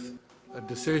with a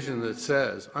decision that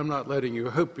says, I'm not letting you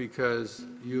out because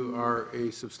you are a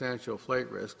substantial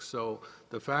flight risk. So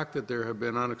the fact that there have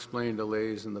been unexplained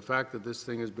delays, and the fact that this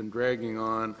thing has been dragging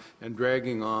on and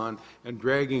dragging on and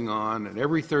dragging on, and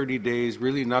every 30 days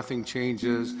really nothing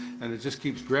changes, and it just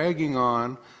keeps dragging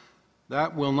on,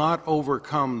 that will not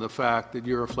overcome the fact that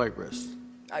you're a flight risk.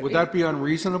 Would that be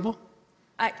unreasonable?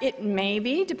 It may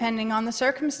be, depending on the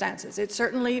circumstances. It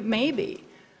certainly may be.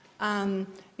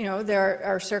 You know, there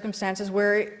are circumstances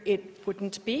where it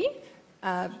wouldn't be,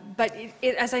 but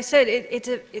as I said,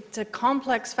 it's a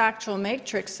complex factual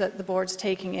matrix that the board's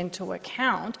taking into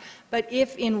account. But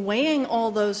if in weighing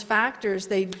all those factors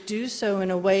they do so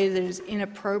in a way that is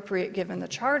inappropriate given the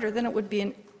Charter, then it would be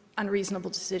an unreasonable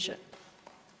decision.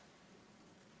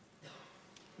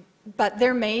 But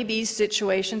there may be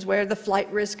situations where the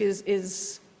flight risk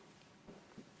is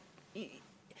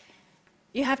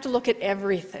You have to look at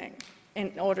everything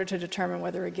in order to determine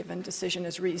whether a given decision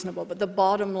is reasonable. But the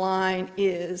bottom line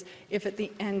is, if at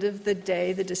the end of the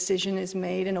day the decision is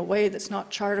made in a way that's not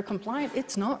charter compliant,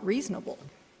 it's not reasonable.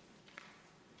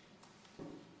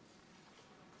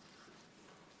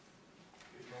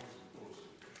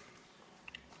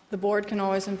 The board can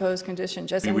always impose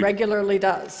conditions, yes, and regularly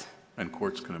does. And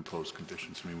courts can impose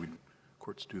conditions. I mean,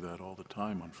 courts do that all the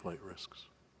time on flight risks.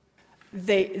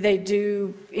 They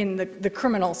do in the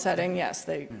criminal setting, yes.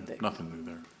 Nothing new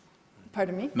there.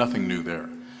 Pardon me? Nothing new there.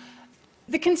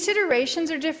 The considerations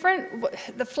are different.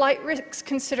 The flight risks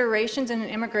considerations in an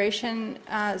immigration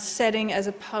setting as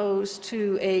opposed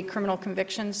to a criminal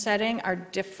conviction setting are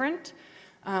different.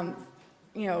 You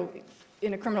know,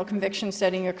 in a criminal conviction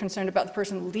setting, you're concerned about the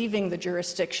person leaving the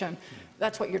jurisdiction.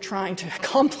 That's what you're trying to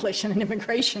accomplish in an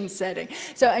immigration setting.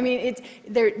 So, I mean,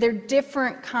 they're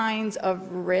different kinds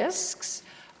of risks.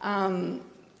 But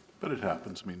it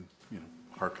happens. I mean, you know,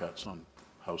 Harkat's on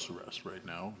house arrest right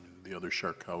now. I mean, the other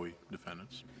Sharkawi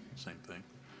defendants, same thing.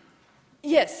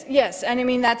 Yes, yes, and I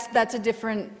mean that's a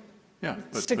different. Yeah,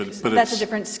 but that's a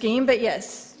different scheme. But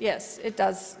yes, it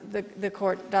does. The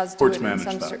court does do it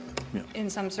in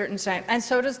some certain sense, and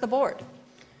so does the board.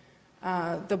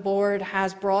 The board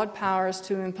has broad powers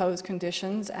to impose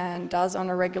conditions and does on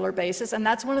a regular basis, and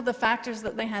that's one of the factors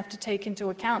that they have to take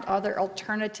into account. Are there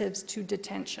alternatives to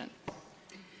detention?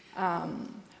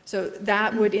 So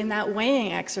that would, in that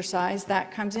weighing exercise,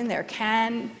 that comes in there.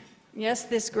 Yes,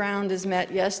 this ground is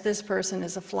met. Yes, this person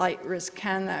is a flight risk.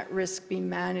 Can that risk be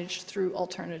managed through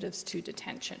alternatives to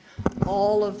detention?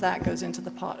 All of that goes into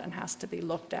the pot and has to be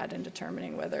looked at in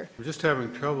determining whether. We're just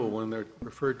having trouble when they're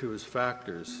referred to as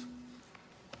factors,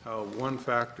 how one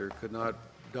factor could not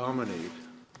dominate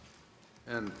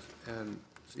and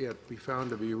yet be found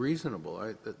to be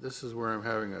reasonable. This is where I'm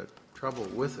having trouble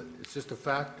with it. It's just a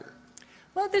factor.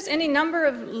 Well, there's any number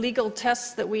of legal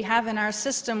tests that we have in our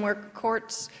system where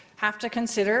courts have to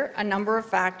consider a number of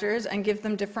factors and give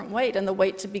them different weight, and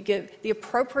the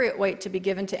appropriate weight to be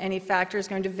given to any factor is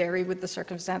going to vary with the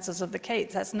circumstances of the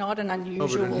case. That's not an unusual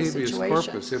situation. But in habeas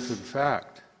corpus, if in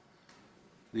fact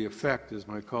the effect, as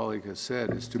my colleague has said,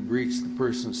 is to breach the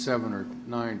person's 7 or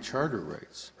 9 charter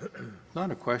rights, it's not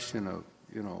a question of,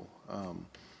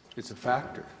 it's a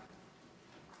factor.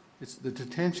 It's the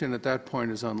detention at that point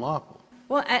is unlawful.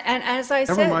 Well, and as I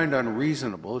said, never mind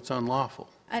unreasonable, it's unlawful.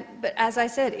 But as I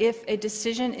said, if a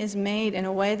decision is made in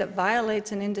a way that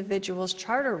violates an individual's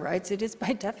charter rights, it is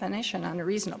by definition an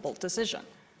unreasonable decision.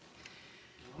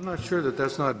 I'm not sure that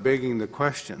that's not begging the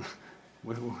question.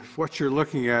 If what you're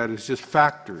looking at is just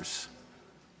factors,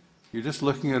 you're just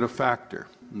looking at a factor.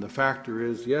 And the factor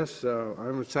is, yes,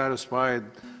 I'm satisfied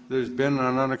there's been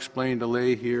an unexplained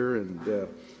delay here and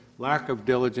lack of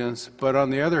diligence. But on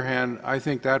the other hand, I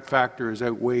think that factor is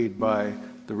outweighed by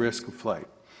the risk of flight.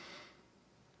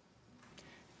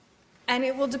 And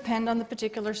it will depend on the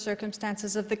particular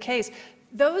circumstances of the case.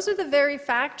 Those are the very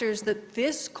factors that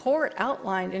this court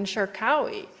outlined in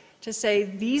Sharkawi to say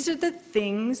these are the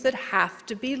things that have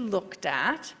to be looked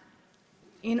at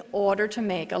in order to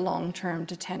make a long-term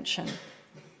detention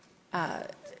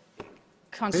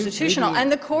constitutional. And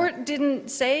the court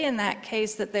didn't say in that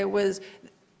case that they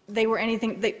were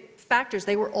anything, factors,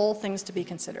 they were all things to be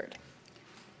considered.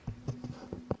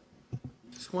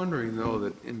 Just wondering, though,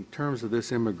 that in terms of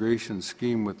this immigration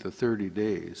scheme with the 30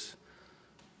 days,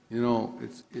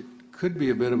 it could be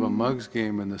a bit of a mug's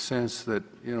game in the sense that,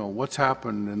 what's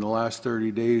happened in the last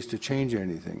 30 days to change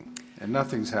anything? And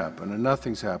nothing's happened, and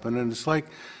nothing's happened. And it's like,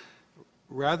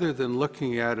 rather than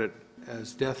looking at it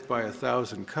as death by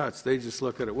 1,000 cuts, they just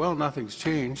look at it, well, nothing's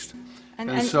changed.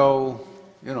 And so,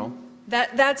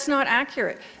 That's not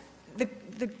accurate.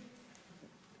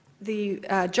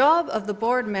 The job of the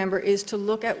board member is to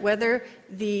look at whether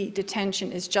the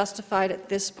detention is justified at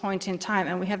this point in time.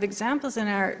 And we have examples in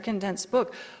our condensed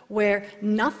book where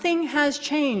nothing has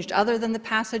changed other than the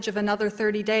passage of another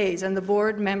 30 days. And the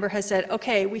board member has said,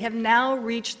 okay, we have now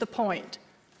reached the point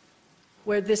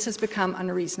where this has become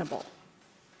unreasonable.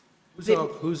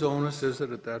 Whose onus is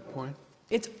it at that point?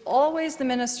 It's always the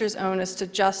minister's onus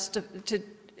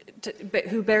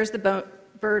who bears the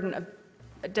burden of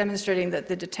demonstrating that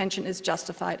the detention is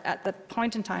justified at the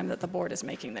point in time that the board is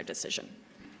making their decision.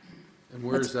 And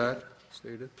where is that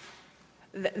stated?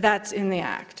 That's in the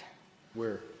Act.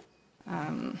 Where?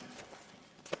 Remember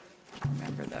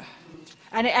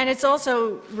and it's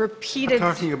also repeated.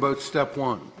 I'm talking about step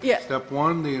 1. Yeah. Step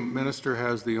 1, the minister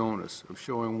has the onus of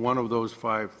showing one of those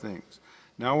 5 things.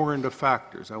 Now we're into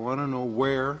factors. I want to know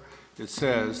where it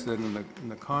says that in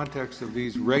the context of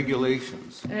these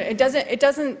regulations. It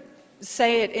doesn't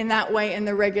say it in that way in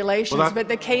the regulations, Well, but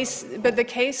the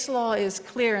case law is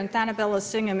clear, and Thanabella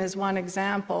Singham is one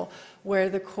example where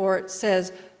the court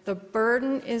says the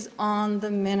burden is on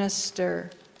the minister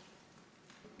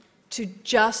to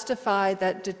justify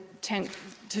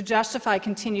to justify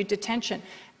continued detention.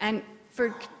 And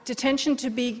for detention to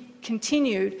be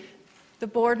continued, the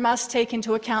board must take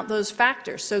into account those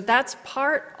factors. So that's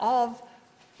part of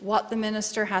what the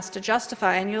minister has to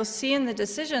justify. And you'll see in the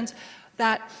decisions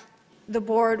that the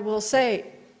board will say,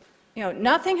 you know,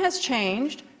 nothing has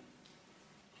changed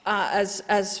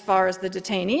as far as the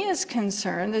detainee is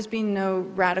concerned. There's been no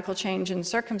radical change in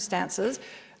circumstances.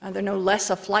 They're no less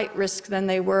a flight risk than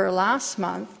they were last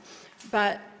month.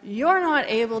 But you're not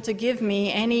able to give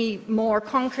me any more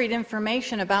concrete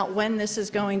information about when this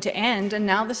is going to end, and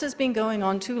now this has been going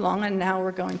on too long, and now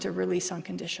we're going to release on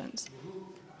conditions.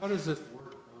 How does it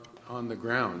work on the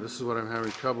ground? This is what I'm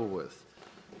having trouble with.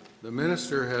 The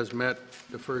minister has met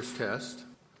the first test,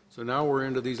 so now we're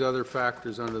into these other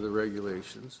factors under the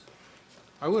regulations.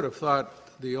 I would have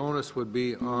thought the onus would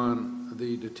be on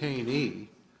the detainee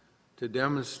to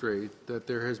demonstrate that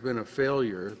there has been a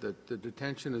failure, that the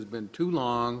detention has been too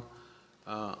long,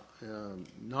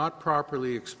 not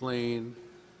properly explained,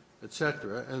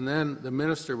 etc. And then the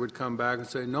minister would come back and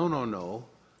say, no, no, no,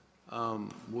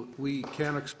 we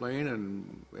can't explain,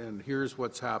 and here's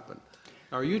what's happened.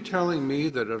 Are you telling me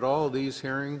that at all these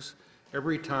hearings,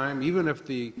 every time, even if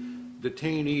the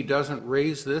detainee doesn't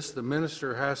raise this, the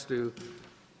minister has to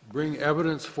bring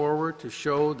evidence forward to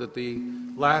show that the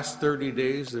last 30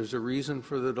 days there's a reason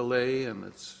for the delay and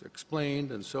it's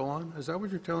explained and so on? Is that what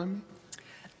you're telling me?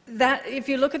 That, if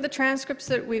you look at the transcripts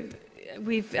that we've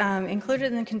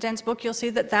included in the condensed book, you'll see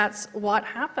that that's what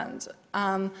happens.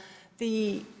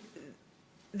 The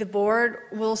board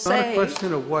will say... It's not a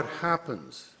question of what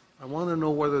happens. I want to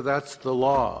know whether that's the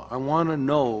law. I want to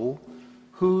know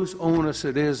whose onus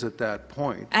it is at that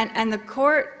point. And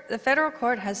the federal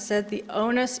court has said the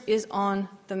onus is on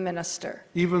the minister.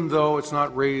 Even though it's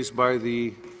not raised by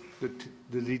the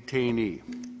detainee.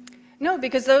 No,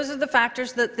 because those are the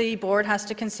factors that the board has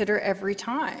to consider every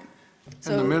time.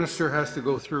 And the minister has to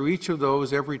go through each of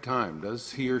those every time,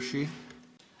 does he or she?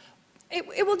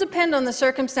 It will depend on the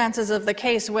circumstances of the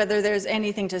case whether there's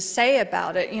anything to say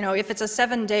about it. You know, if it's a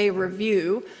 7-day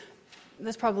review,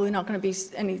 there's probably not going to be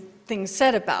anything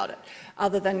said about it,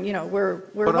 other than, you know, we're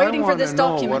waiting for this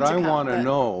document to come. What I want to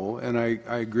know, and I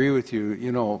agree with you,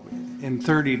 you know, in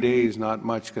 30 days not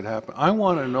much could happen. I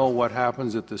want to know what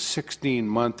happens at the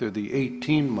 16-month or the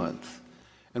 18-month,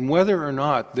 and whether or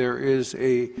not there is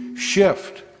a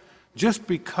shift just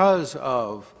because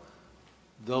of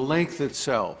the length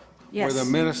itself. Yes. Where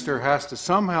the minister has to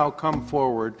somehow come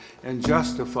forward and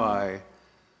justify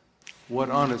what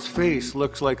on its face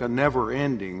looks like a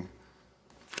never-ending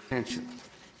detention.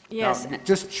 Yes. Now,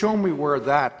 just show me where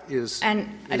that is. And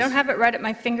I don't have it right at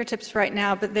my fingertips right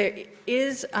now, but there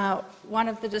is one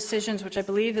of the decisions, which I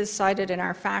believe is cited in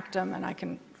our factum, and I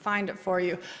can find it for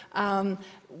you,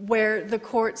 where the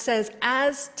court says,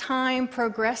 as time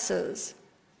progresses,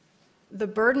 the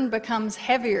burden becomes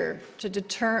heavier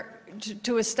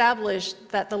to establish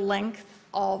that the length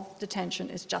of detention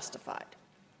is justified,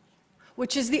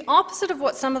 which is the opposite of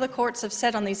what some of the courts have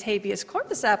said on these habeas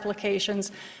corpus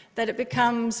applications, that it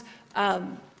becomes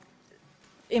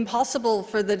impossible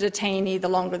for the detainee the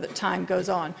longer the time goes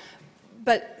on.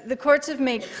 But the courts have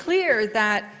made clear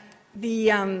that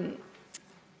the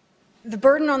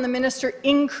burden on the minister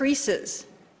increases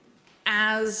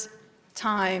as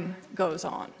time goes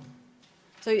on.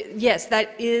 So yes,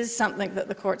 that is something that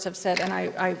the courts have said, and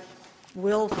I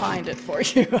will find it for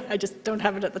you. I just don't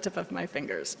have it at the tip of my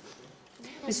fingers.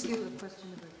 Ask you a question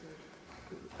about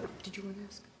did you want to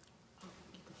ask? Oh,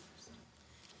 you go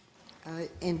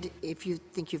first. And if you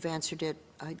think you've answered it,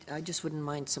 I just wouldn't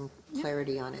mind some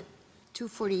clarity on it.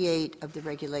 248 of the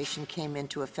regulation came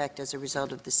into effect as a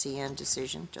result of the CN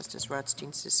decision, Justice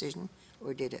Rothstein's decision,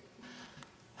 or did it?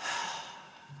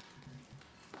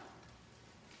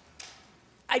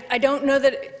 I don't know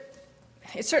that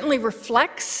it certainly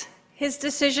reflects his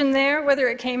decision there. Whether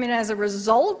it came in as a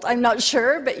result, I'm not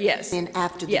sure, but yes. And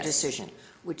after the Yes. decision,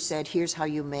 which said, here's how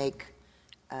you make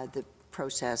the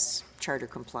process charter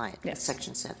compliant, Yes.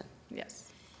 Section 7.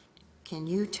 Yes. Can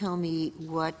you tell me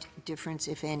what difference,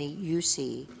 if any, you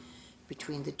see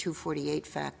between the 248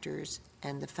 factors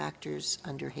and the factors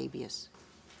under habeas,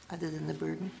 other than the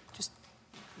burden? Just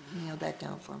nail that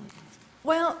down for me.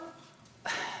 Well,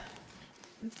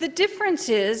 the difference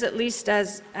is, at least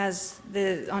as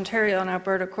the Ontario and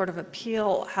Alberta Court of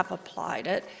Appeal have applied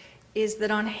it, is that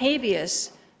on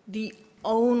habeas, the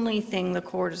only thing the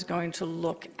court is going to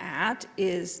look at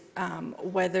is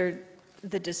whether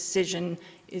the decision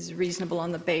is reasonable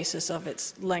on the basis of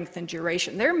its length and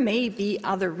duration. There may be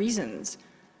other reasons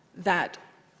that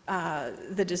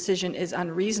the decision is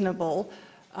unreasonable,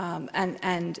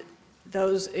 and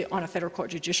those, on a federal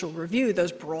court judicial review,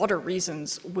 those broader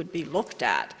reasons would be looked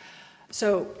at.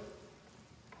 So,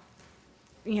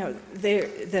 you know,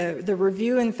 the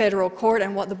review in federal court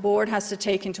and what the board has to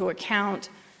take into account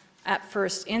at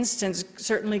first instance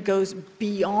certainly goes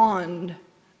beyond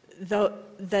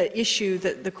the issue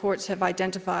that the courts have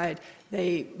identified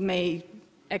they may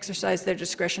exercise their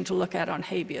discretion to look at on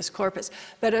habeas corpus.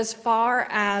 But as far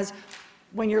as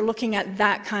when you're looking at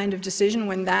that kind of decision,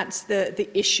 when that's the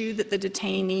issue that the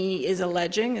detainee is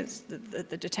alleging, it's that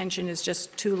the detention is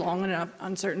just too long and of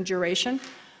uncertain duration,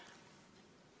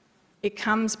 it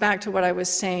comes back to what I was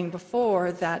saying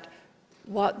before, that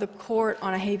what the court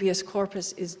on a habeas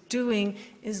corpus is doing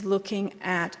is looking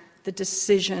at the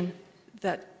decision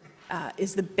that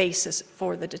is the basis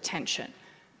for the detention,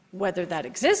 whether that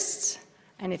exists,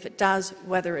 and if it does,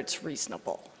 whether it's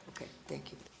reasonable. Okay,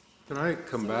 thank you. Can I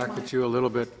come back at you a little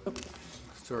bit?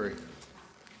 Sorry.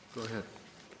 Go ahead.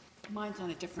 Mine's on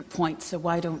a different point, so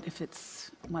why don't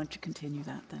you continue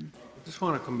that then? I just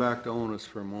want to come back to onus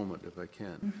for a moment, if I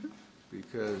can,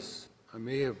 because I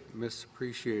may have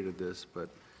misappreciated this, but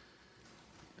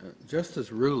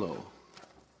Justice Rouleau,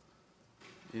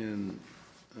 in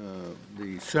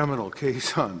the seminal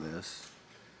case on this,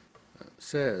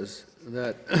 says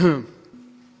that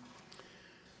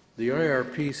the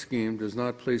IRP scheme does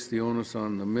not place the onus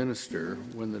on the minister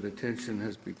when the detention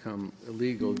has become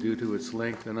illegal due to its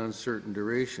length and uncertain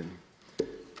duration.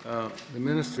 The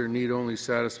minister need only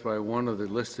satisfy one of the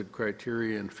listed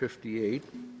criteria in 58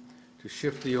 to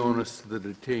shift the onus to the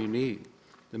detainee.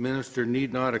 The minister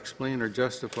need not explain or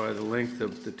justify the length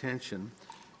of detention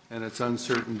and its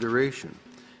uncertain duration.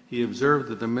 He observed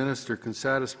that the minister can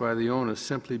satisfy the onus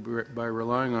simply by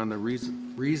relying on the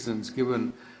reasons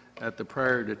given at the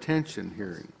prior detention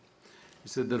hearing. He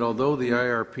said that although the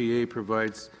IRPA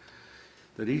provides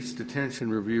that each detention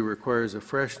review requires a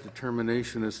fresh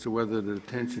determination as to whether the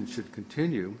detention should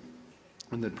continue,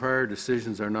 and that prior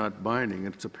decisions are not binding,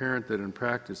 it's apparent that in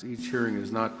practice each hearing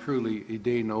is not truly a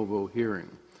de novo hearing.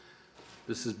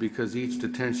 This is because each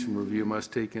detention review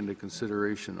must take into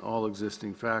consideration all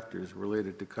existing factors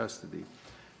related to custody,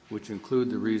 which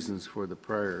include the reasons for the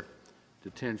prior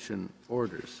detention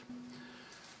orders.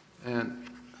 And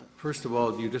first of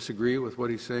all, do you disagree with what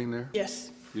he's saying there?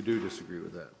 Yes. You do disagree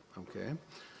with that, okay.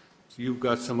 So you've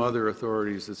got some other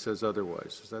authorities that says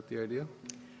otherwise. Is that the idea?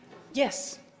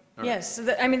 Yes. All Yes.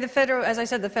 I mean, the federal, as I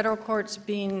said, the federal court's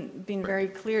been very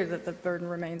clear that the burden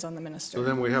remains on the minister. So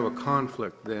then we have a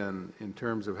conflict then in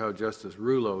terms of how Justice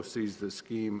Rouleau sees this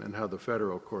scheme and how the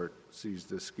federal court sees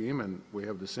this scheme, and we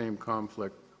have the same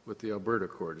conflict with the Alberta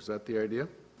court. Is that the idea?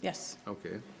 Yes.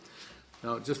 Okay.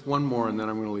 Now, just one more, and then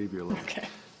I'm going to leave you alone. Okay.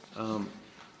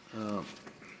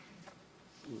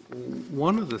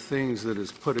 One of the things that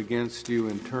is put against you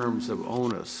in terms of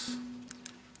onus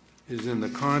is in the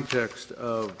context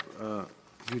of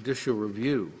judicial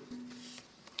review,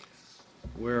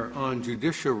 where on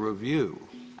judicial review,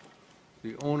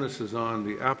 the onus is on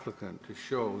the applicant to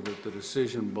show that the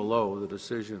decision below, the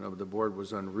decision of the board,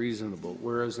 was unreasonable,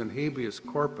 whereas in habeas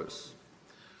corpus,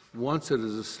 once it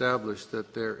is established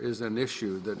that there is an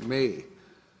issue that may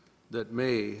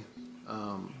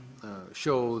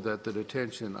show that the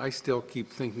detention, I still keep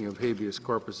thinking of habeas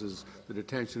corpus as the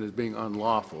detention as being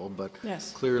unlawful, but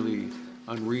Yes. clearly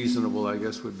unreasonable, I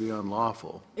guess, would be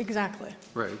unlawful. Exactly.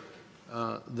 Right.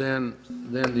 Then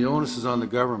the onus is on the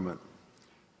government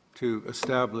to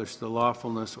establish the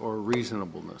lawfulness or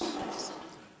reasonableness.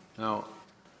 Now,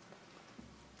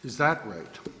 is that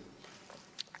right?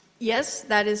 Yes,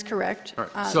 that is correct. All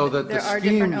right. So that the there are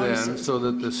scheme different then, onuses. so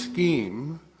that the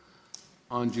scheme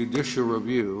on judicial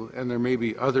review, and there may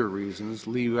be other reasons,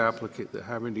 leave applicant,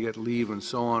 having to get leave and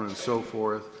so on and so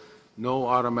forth, no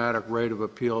automatic right of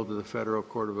appeal to the Federal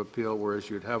Court of Appeal,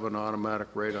 whereas you'd have an automatic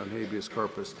right on habeas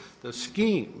corpus. The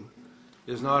scheme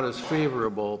is not as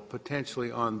favorable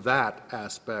potentially on that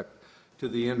aspect to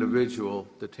the individual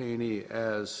detainee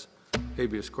as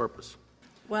habeas corpus.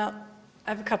 Well, I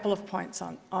have a couple of points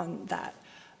on that.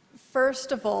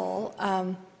 First of all,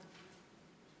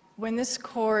 when this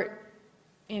court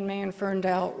in May and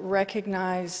Ferndale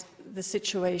recognized the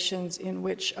situations in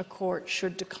which a court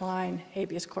should decline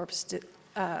habeas corpus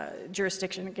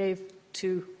jurisdiction, it gave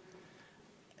two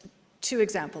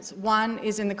examples. One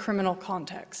is in the criminal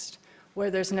context,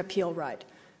 where there's an appeal right.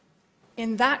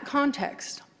 In that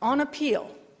context, on appeal,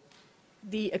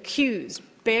 the accused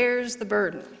bears the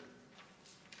burden.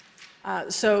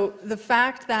 So the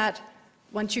fact that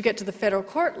once you get to the federal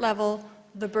court level,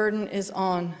 the burden is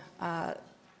on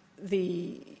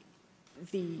the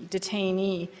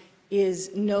detainee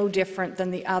is no different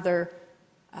than the other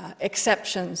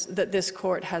exceptions that this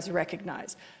court has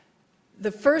recognized.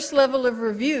 The first level of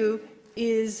review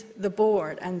is the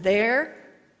board, and there,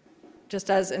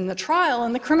 just as in the trial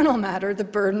in the criminal matter, the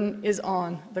burden is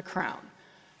on the Crown.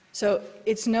 So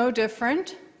it's no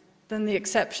different than the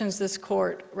exceptions this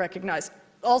court recognized.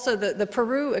 Also, the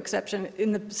Peru exception,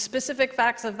 in the specific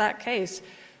facts of that case,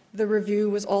 the review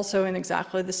was also in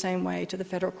exactly the same way to the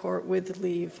federal court with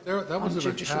leave That on was an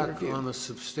judicial attack review. on the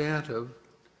substantive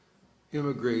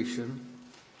immigration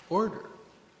order.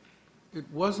 It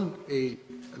wasn't an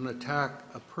attack,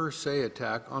 a per se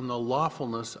attack, on the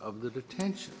lawfulness of the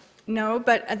detention. No,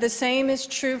 but the same is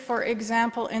true, for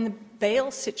example, in the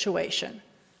bail situation.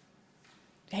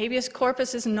 Habeas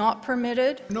corpus is not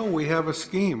permitted. No, we have a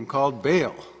scheme called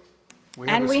bail. We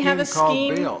And we have a called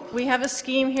scheme. bail. We have a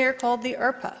scheme here called the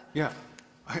IRPA. Yeah,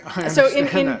 I So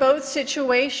understand in that. both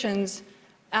situations,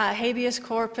 habeas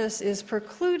corpus is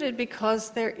precluded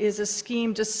because there is a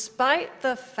scheme, despite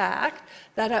the fact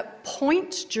that at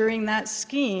points during that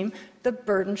scheme, the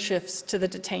burden shifts to the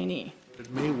detainee.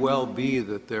 It may well be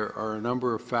that there are a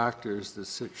number of factors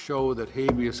that show that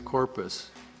habeas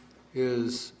corpus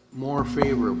is more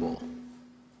favorable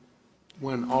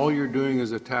when all you're doing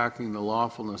is attacking the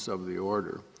lawfulness of the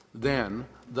order than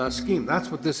the scheme.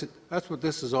 That's what this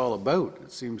is all about,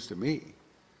 it seems to me.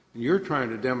 And you're trying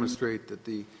to demonstrate that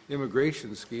the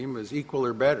immigration scheme is equal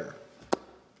or better.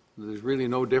 There's really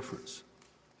no difference.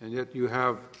 And yet you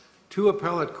have two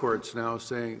appellate courts now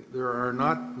saying there are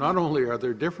not only are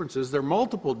there differences, there are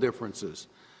multiple differences.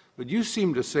 But you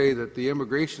seem to say that the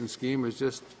immigration scheme is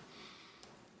just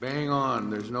bang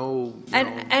on. There's no.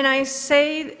 And I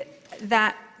say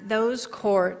that those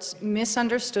courts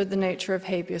misunderstood the nature of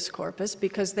habeas corpus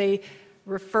because they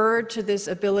referred to this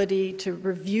ability to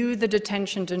review the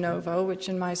detention de novo, which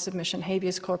in my submission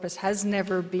habeas corpus has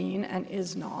never been and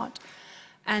is not.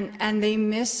 And they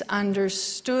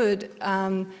misunderstood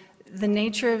the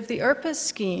nature of the IRPA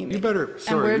scheme and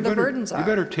where the burdens are. You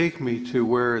better take me to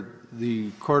where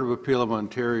the Court of Appeal of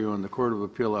Ontario and the Court of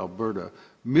Appeal Alberta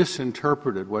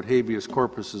misinterpreted what habeas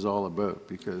corpus is all about,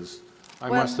 because I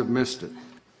must have missed it.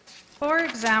 For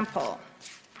example,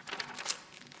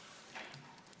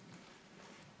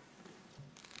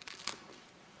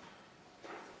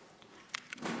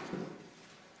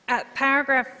 at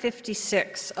paragraph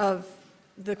 56 of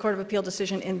the Court of Appeal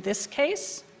decision in this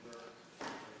case,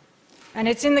 and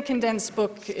it's in the condensed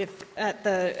book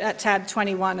at tab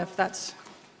 21, if that's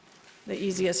the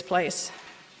easiest place.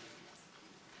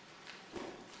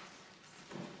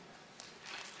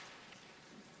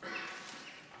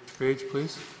 Page,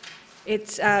 please.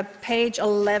 It's page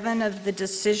 11 of the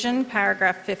decision,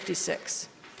 paragraph 56.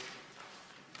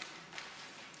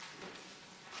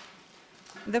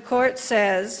 The court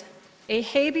says, a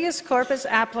habeas corpus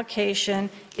application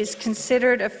is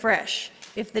considered afresh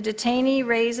if the detainee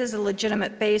raises a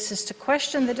legitimate basis to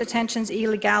question the detention's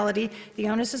illegality. The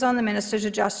onus is on the minister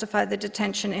to justify the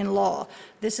detention in law.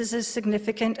 This is a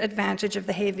significant advantage of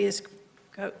the habeas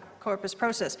corpus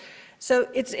process. So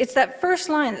it's that first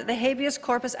line, that the habeas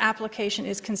corpus application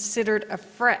is considered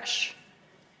afresh.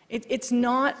 It's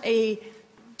not a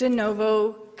de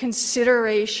novo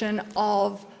consideration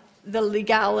of the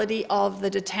legality of the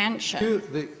detention.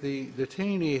 The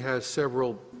detainee has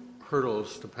several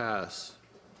hurdles to pass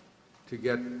to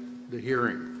get the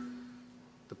hearing.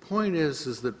 The point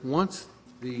is that once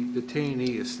the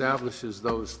detainee establishes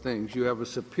those things, you have a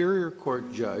Superior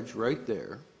Court judge right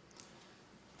there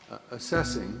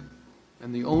assessing,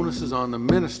 and the onus is on the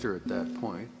minister at that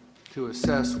point to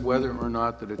assess whether or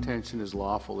not the detention is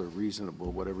lawful or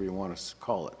reasonable, whatever you want to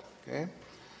call it, okay?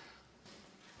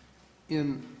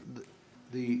 In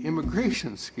the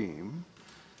immigration scheme,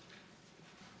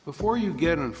 before you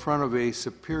get in front of a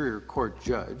Superior Court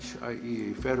judge,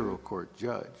 i.e. a federal court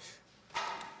judge,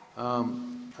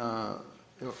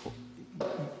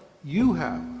 you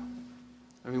have,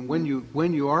 I mean,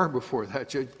 when you are before that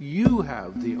judge, you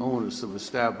have the onus of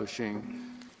establishing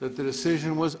that the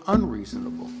decision was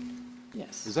unreasonable.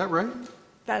 Yes. Is that right?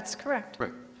 That's correct.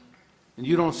 Right. And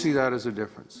you don't see that as a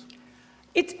difference?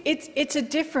 It's a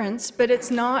difference, but it's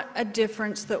not a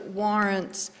difference that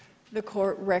warrants the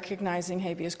court recognizing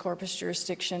habeas corpus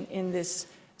jurisdiction in this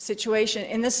situation.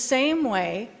 In the same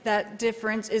way, that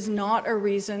difference is not a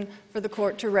reason for the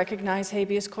court to recognize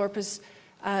habeas corpus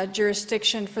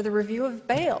jurisdiction for the review of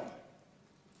bail.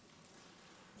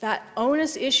 That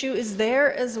onus issue is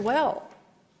there as well.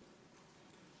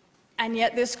 And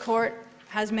yet this court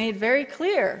has made very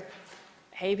clear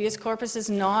habeas corpus is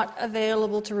not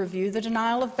available to review the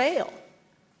denial of bail.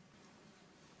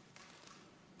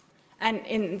 And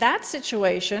in that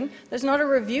situation, there's not a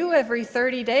review every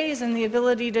 30 days and the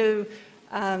ability to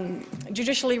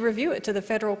judicially review it to the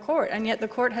federal court. And yet the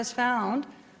court has found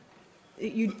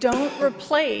that you don't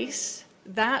replace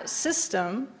that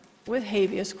system with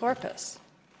habeas corpus.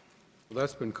 Well,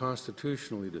 that's been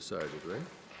constitutionally decided, right?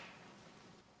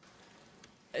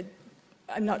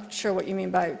 I'm not sure what you mean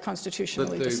by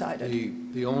constitutionally That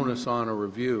decided. the onus on a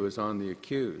review is on the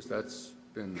accused. That's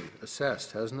been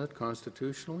assessed, hasn't it,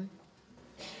 constitutionally?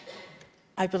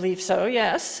 I believe so,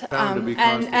 yes. Found to be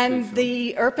And constitutional.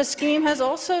 the IRPA scheme has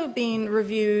also been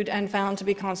reviewed and found to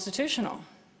be constitutional.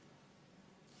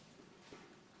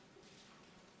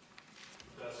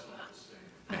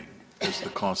 Is the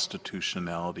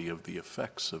constitutionality of the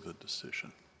effects of a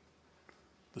decision.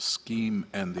 The scheme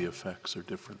and the effects are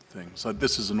different things.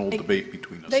 This is an old debate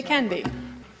between us. They now, can but- be,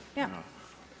 yeah.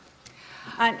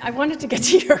 And I wanted to get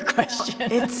to your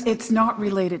question. It's not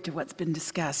related to what's been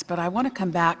discussed, but I want to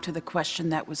come back to the question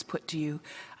that was put to you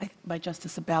by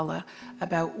Justice Abella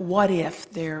about what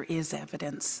if there is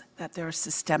evidence that there are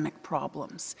systemic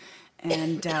problems.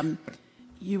 And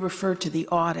you referred to the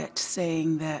audit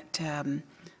saying that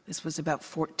this was about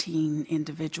 14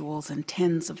 individuals and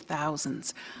tens of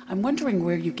thousands. I'm wondering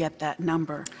where you get that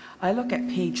number. I look at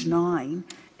page 9,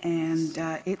 and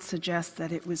it suggests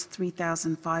that it was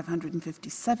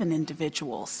 3,557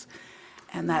 individuals,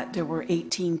 and that there were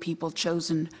 18 people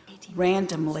chosen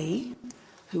randomly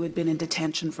who had been in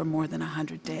detention for more than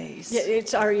 100 days. Yeah,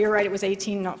 you're right, it was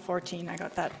 18, not 14. I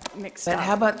got that mixed up. But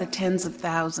how about the tens of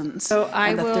thousands So I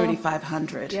and the will-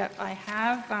 3,500? Yep, I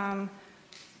have,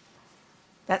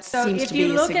 That so seems if to be you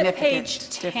a look at significant page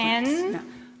difference. 10 Yeah.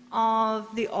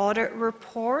 of the audit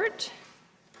report,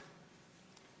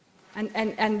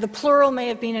 and the plural may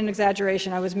have been an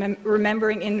exaggeration, I was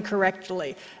remembering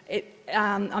incorrectly.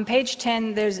 On page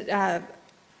 10,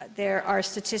 there are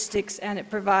statistics, and it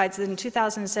provides that in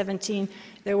 2017,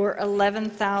 there were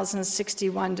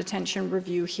 11,061 detention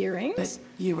review hearings. But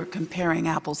you were comparing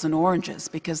apples and oranges,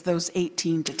 because those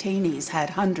 18 detainees had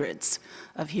hundreds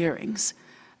of hearings.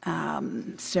 Well,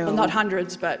 not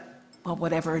hundreds, but Well,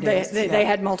 whatever it they is. they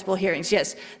had multiple hearings,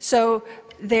 yes. So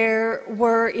there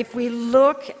were, if we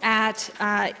look at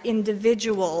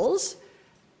individuals,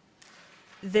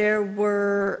 there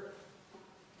were,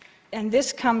 and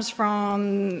this comes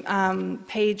from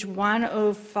page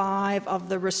 105 of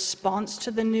the response to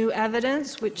the new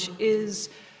evidence, which is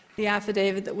the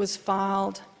affidavit that was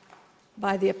filed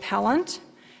by the appellant.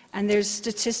 And there's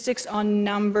statistics on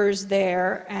numbers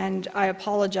there, and I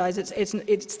apologize,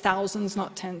 it's thousands,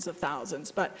 not tens of thousands,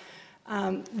 but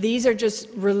these are just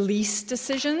release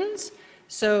decisions.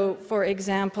 So, for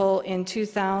example, in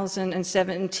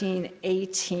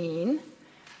 2017-18,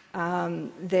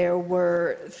 there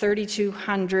were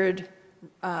 3,200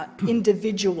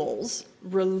 individuals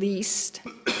released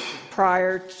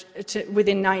prior to,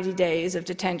 within 90 days of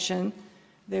detention.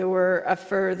 There were a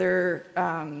further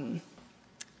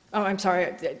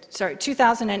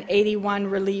 2,081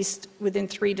 released within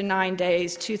 3 to 9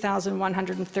 days,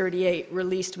 2,138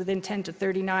 released within 10 to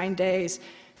 39 days,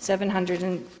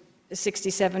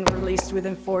 767 released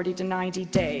within 40 to 90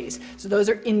 days. So those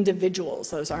are individuals,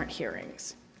 those aren't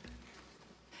hearings.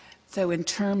 So in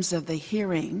terms of the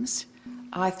hearings,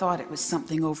 I thought it was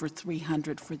something over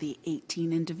 300 for the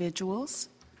 18 individuals.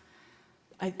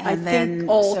 I And think then,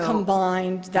 all so-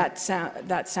 combined, that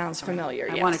sounds familiar,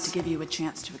 yes. I wanted to give you a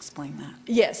chance to explain that.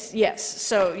 Yes, yes.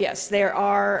 So, yes, there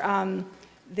are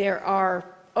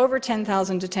over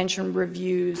 10,000 detention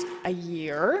reviews a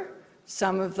year.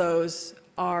 Some of those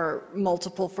are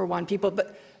multiple for one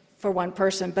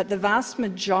person, but the vast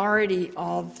majority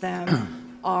of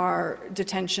them are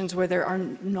detentions where there are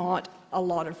not a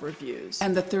lot of reviews.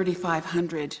 And the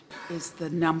 3,500 is the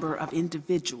number of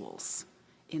individuals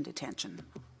in detention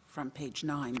from page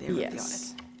 9 there of the audit.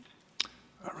 Yes.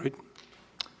 All right.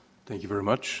 Thank you very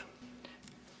much.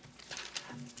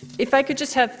 If I could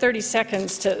just have 30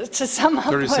 seconds to sum up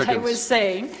 30 what I seconds. was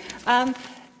saying.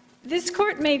 This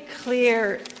court made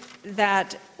clear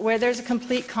that where there's a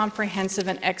complete, comprehensive,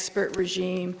 and expert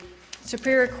regime,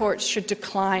 superior courts should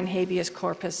decline habeas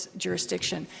corpus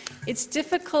jurisdiction. It's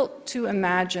difficult to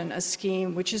imagine a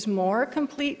scheme which is more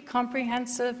complete,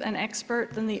 comprehensive, and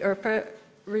expert than the IRPA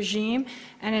regime.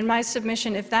 And in my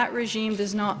submission, if that regime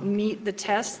does not meet the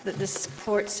test that this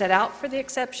court set out for the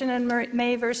exception in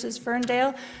May versus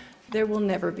Ferndale, there will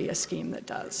never be a scheme that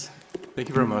does. Thank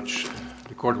you very much.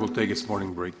 The court will take its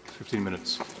morning break, 15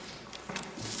 minutes.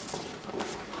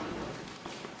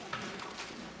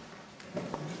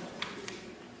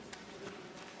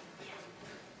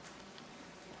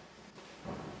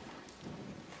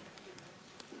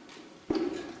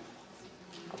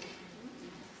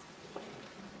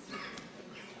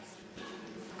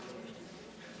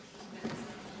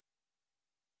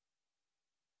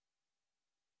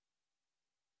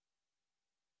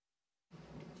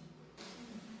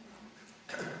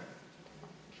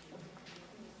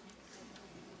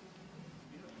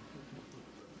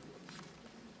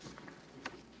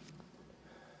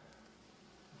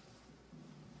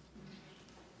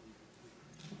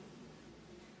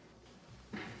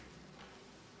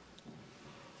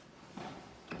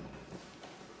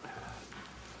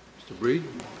 Mr. Breed?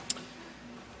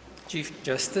 Chief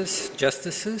Justice,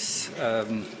 Justices,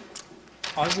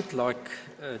 I would like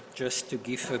just to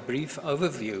give a brief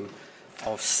overview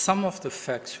of some of the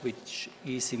facts which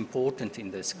is important in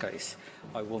this case.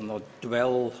 I will not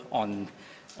dwell on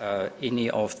any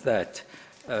of that.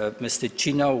 Mr.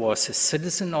 Jinnah was a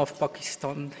citizen of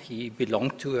Pakistan. He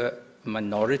belonged to a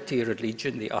minority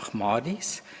religion, the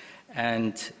Ahmadis,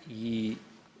 and he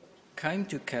came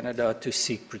to Canada to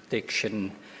seek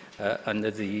protection under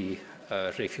the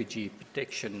refugee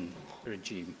protection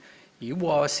regime. He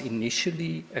was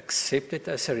initially accepted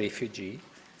as a refugee.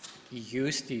 He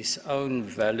used his own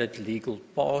valid legal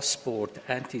passport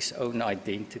and his own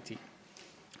identity.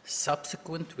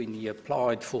 Subsequent, when he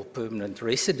applied for permanent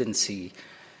residency,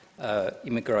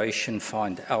 immigration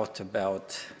found out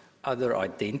about other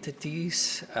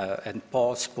identities and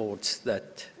passports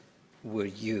that were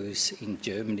used in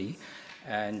Germany,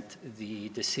 and the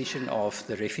decision of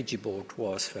the Refugee Board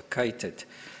was vacated.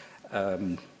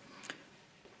 Mr.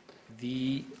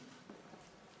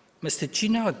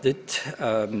 Jinnah did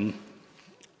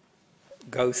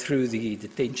go through the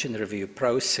detention review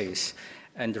process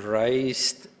and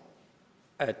raised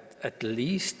at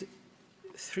least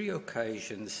 3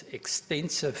 occasions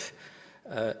extensive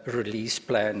release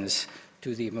plans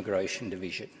to the Immigration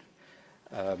Division.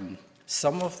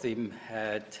 Some of them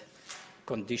had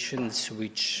conditions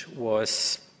which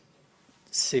was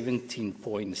 17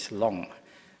 points long.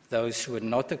 Those were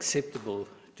not acceptable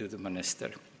to the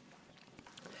Minister.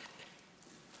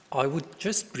 I would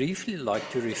just briefly like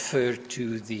to refer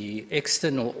to the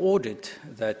external audit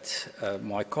that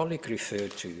my colleague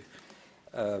referred to.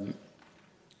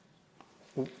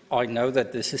 I know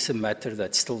that this is a matter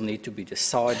that still needs to be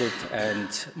decided, and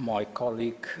my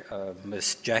colleague,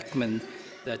 Ms. Jackman,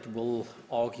 that will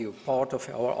argue part of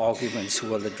our arguments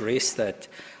will address that.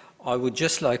 I would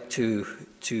just like to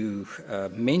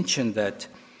mention that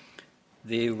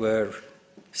there were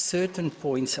certain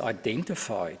points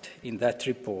identified in that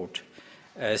report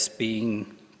as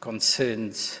being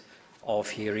concerns of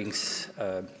hearings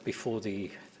before the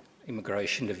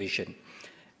Immigration Division.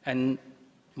 And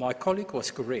my colleague was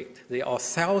correct. There are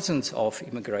thousands of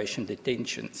immigration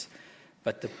detentions,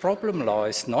 but the problem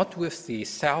lies not with the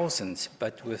thousands,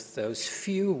 but with those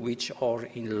few which are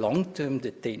in long-term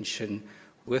detention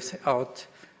without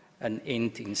an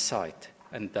end in sight.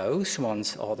 And those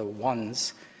ones are the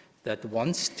ones that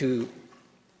wants to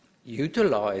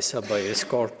utilize habeas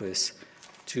corpus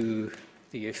to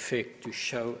the effect to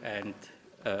show and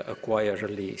acquire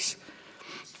release.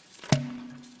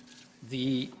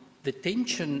 The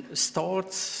detention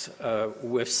starts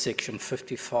with Section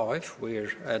 55, where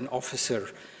an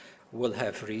officer will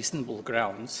have reasonable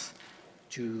grounds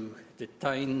to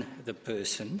detain the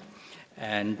person,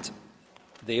 and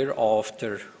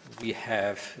thereafter we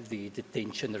have the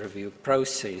detention review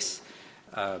process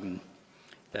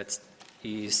that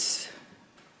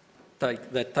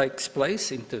takes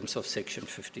place in terms of Section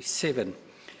 57.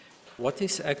 What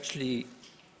is actually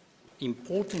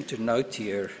important to note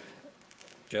here,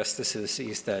 Justices,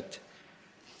 is that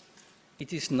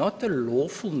it is not the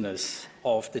lawfulness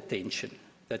of detention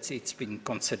that it's been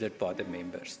considered by the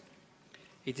members.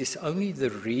 It is only the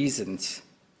reasons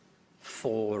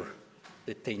for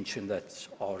detention that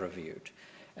are reviewed.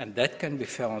 And that can be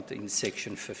found in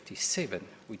Section 57,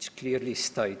 which clearly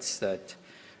states that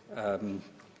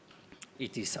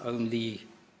it is only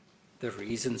the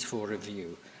reasons for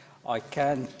review. I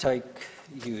can take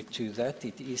you to that.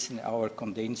 It is in our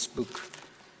condensed book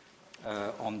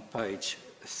on page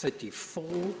 34,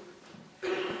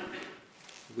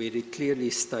 where it clearly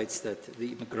states that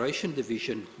the Immigration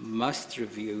Division must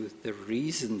review the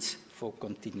reasons for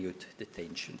continued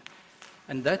detention.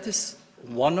 And that is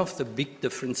one of the big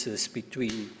differences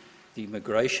between the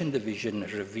Immigration Division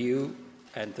review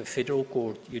and the Federal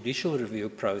Court judicial review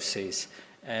process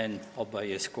and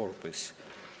habeas corpus.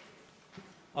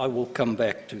 I will come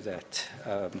back to that.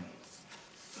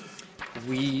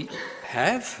 We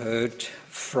have heard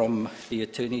from the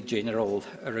Attorney General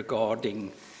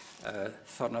regarding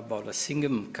Thana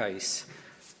Balasingham case,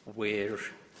 where,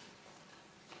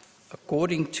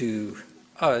 according to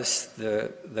us,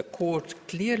 the court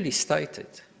clearly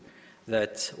stated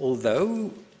that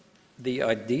although the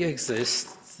idea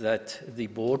exists that the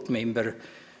board member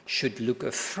should look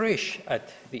afresh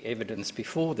at the evidence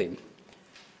before them,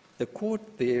 the court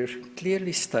there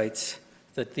clearly states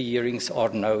that the hearings are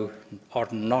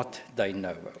not de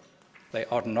novo. They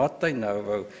are not de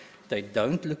novo. They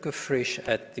don't look afresh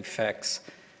at the facts.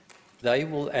 They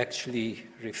will actually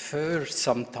refer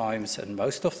sometimes, and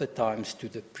most of the times, to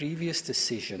the previous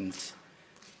decisions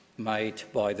made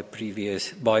by the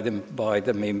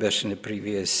members in the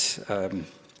previous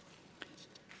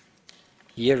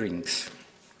hearings.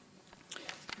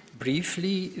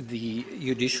 Briefly, the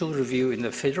judicial review in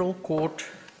the federal court,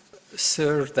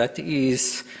 sir, that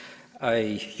is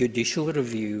a judicial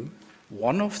review.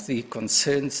 One of the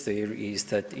concerns there is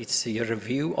that it's a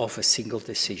review of a single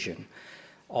decision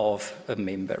of a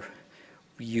member.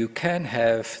 You can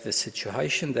have the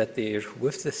situation that there,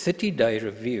 with the 30-day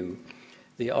review,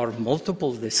 there are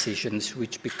multiple decisions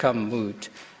which become moot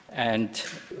and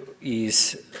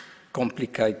is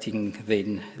complicating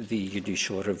then the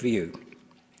judicial review.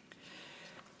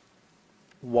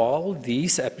 While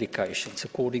these applications,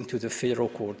 according to the Federal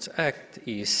Courts Act,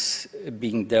 is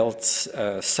being dealt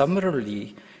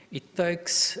summarily, it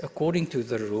takes, according to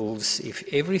the rules, if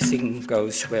everything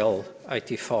goes well,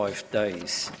 85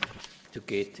 days to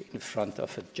get in front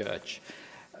of a judge.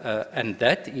 And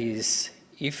that is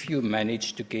if you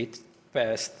manage to get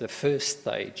past the first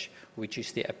stage, which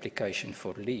is the application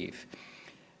for leave.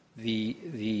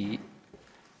 The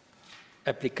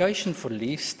application for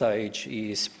leave stage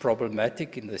is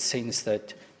problematic in the sense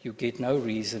that you get no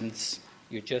reasons,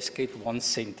 you just get one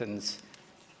sentence,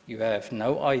 you have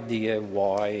no idea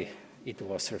why it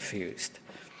was refused.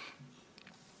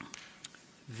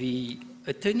 The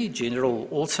Attorney General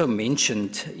also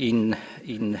mentioned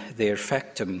in their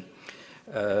factum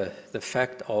the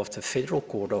fact of the Federal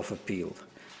Court of Appeal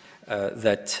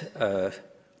that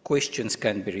questions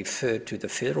can be referred to the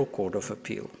Federal Court of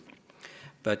Appeal.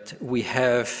 But we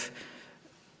have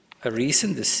a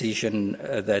recent decision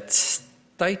that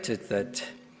stated that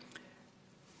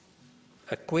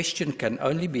a question can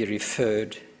only be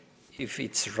referred if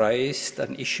it's raised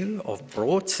an issue of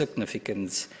broad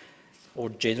significance or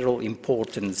general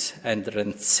importance and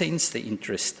transcends the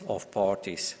interest of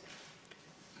parties.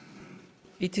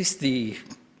 It is the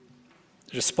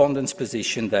respondent's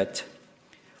position that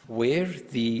where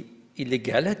the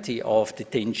illegality of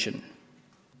detention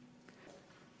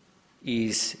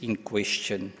is in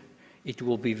question, it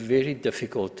will be very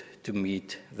difficult to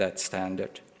meet that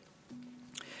standard.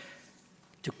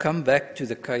 To come back to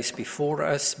the case before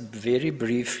us very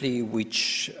briefly,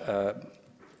 which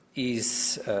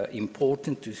is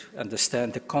important to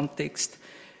understand the context,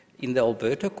 in the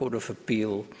Alberta Court of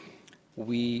Appeal,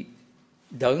 we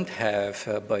don't have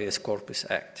a Habeas Corpus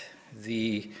Act.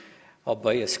 The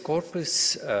Habeas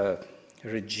Corpus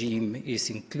regime is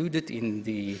included in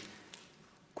the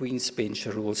Queen's Bench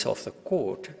rules of the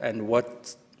court, and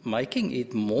what making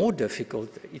it more difficult,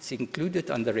 it's included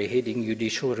under a heading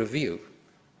judicial review.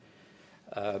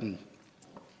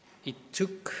 It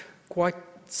took quite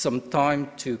some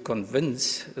time to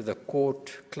convince the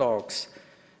court clerks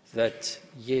that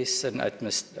yes, an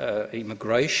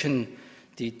immigration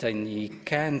detainee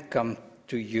can come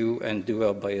to you and do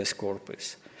a habeas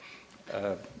corpus.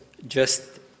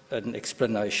 Just an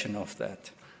explanation of that.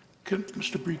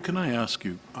 Mr. Breed, can I ask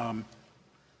you,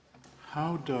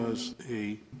 how does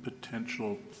a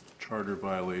potential charter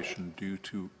violation due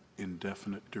to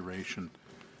indefinite duration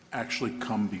actually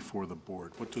come before the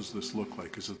board? What does this look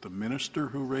like? Is it the minister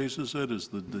who raises it? Is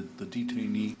the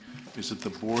detainee? Is it the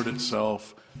board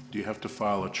itself? Do you have to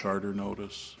file a charter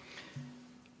notice?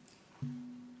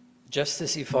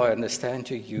 Justice, if I understand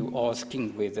you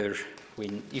asking whether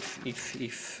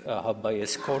if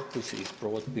habeas corpus is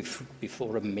brought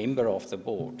before a member of the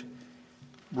board.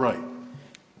 Right.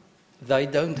 They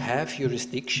don't have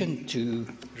jurisdiction to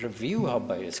review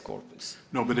habeas corpus.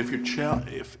 No, but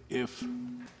if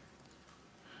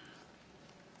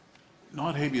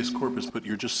not habeas corpus, but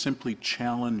you're just simply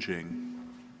challenging,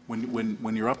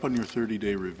 when you're up on your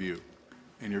 30-day review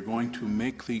and you're going to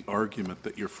make the argument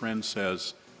that your friend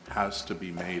says has to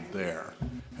be made there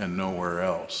and nowhere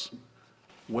else,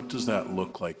 what does that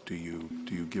look like? Do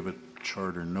you give a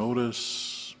charter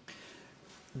notice?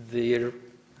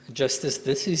 Justice,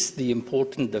 this is the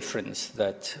important difference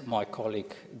that my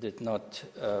colleague did not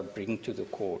bring to the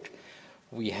court.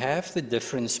 We have the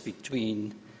difference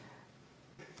between,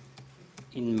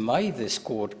 in May, this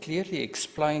court clearly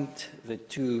explained the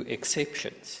two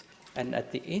exceptions. And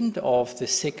at the end of the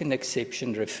second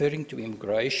exception referring to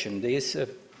immigration, there's a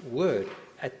word,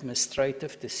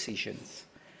 administrative decisions.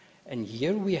 And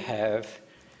here we have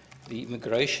the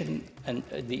Immigration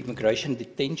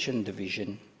Detention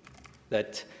Division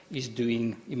that is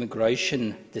doing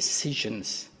immigration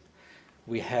decisions.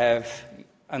 We have,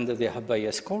 under the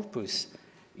habeas corpus,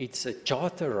 it's a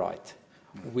charter right,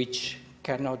 which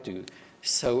cannot do.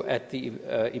 So at the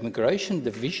immigration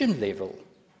division level,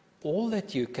 all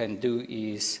that you can do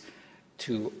is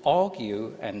to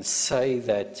argue and say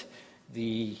that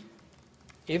the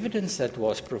evidence that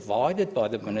was provided by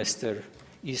the minister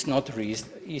is not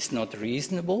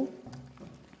reasonable,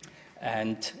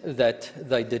 and that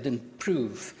they didn't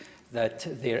prove that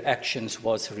their actions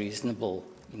was reasonable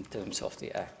in terms of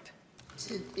the Act.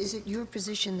 Is it your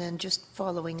position then, just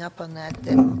following up on that,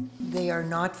 that they are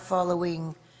not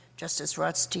following Justice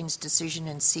Rothstein's decision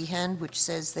in Seahan, which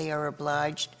says they are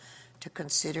obliged to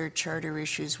consider charter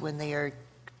issues when they are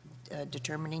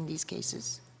determining these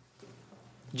cases?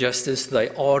 Justice, they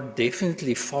are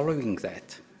definitely following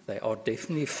that. They are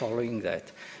definitely following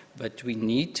that. But we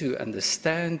need to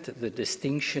understand the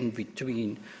distinction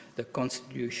between the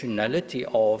constitutionality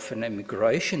of an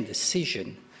immigration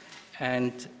decision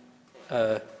and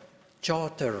a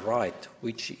charter right,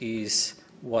 which is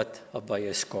what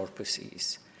habeas corpus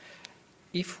is.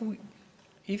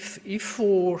 If,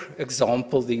 for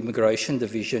example, the Immigration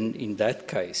Division in that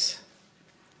case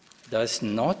does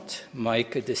not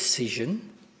make a decision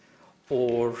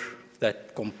or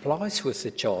that complies with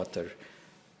the charter,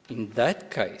 in that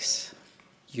case,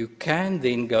 you can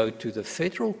then go to the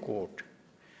federal court,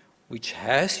 which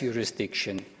has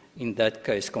jurisdiction, in that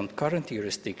case concurrent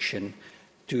jurisdiction,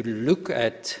 to look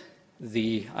at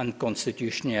the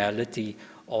unconstitutionality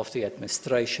of the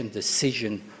administration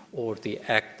decision or the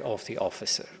act of the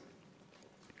officer.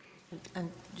 I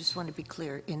just want to be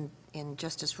clear, in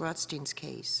Justice Rothstein's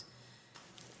case,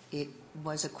 it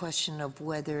was a question of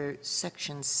whether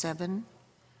Section 7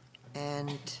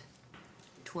 and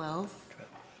 12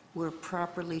 were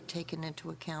properly taken into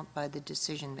account by the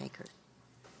decision maker.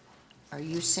 Are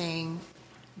you saying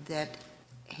that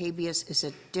habeas is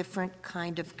a different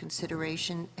kind of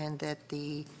consideration and that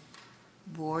the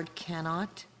board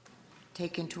cannot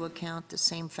take into account the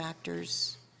same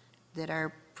factors that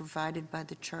are provided by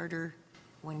the charter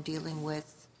when dealing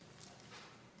with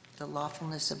the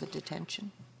lawfulness of a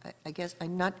detention? I guess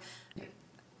I'm not.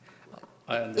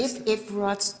 I understand.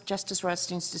 If Justice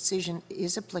Rothstein's decision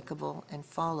is applicable and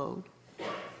followed,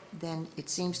 then it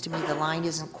seems to me the line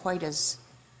isn't quite as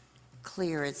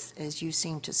clear as you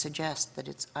seem to suggest, that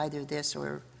it's either this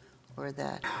or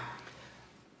that.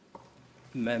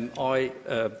 Ma'am,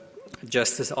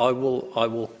 Justice, I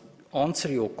will answer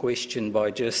your question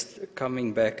by just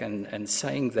coming back and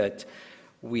saying that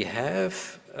we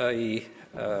have a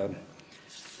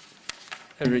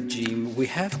regime, we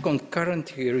have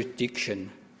concurrent jurisdiction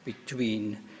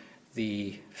between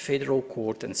the federal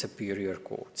court and superior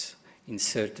courts in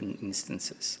certain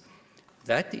instances.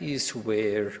 That is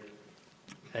where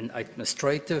an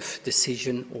administrative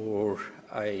decision or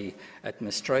an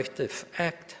administrative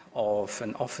act of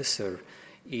an officer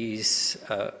is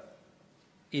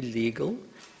illegal.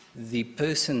 The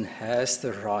person has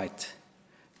the right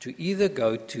to either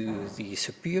go to the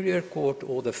superior court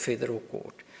or the federal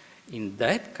court. In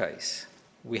that case,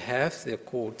 we have the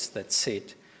courts that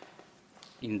said,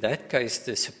 in that case,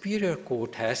 the superior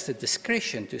court has the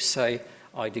discretion to say,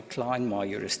 I decline my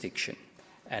jurisdiction,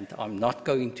 and I'm not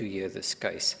going to hear this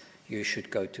case. You should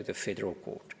go to the federal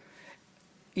court.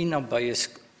 In a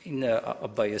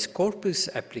habeas corpus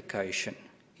application,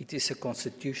 it is a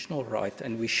constitutional right,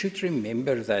 and we should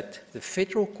remember that the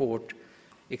federal court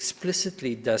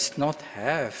explicitly does not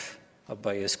have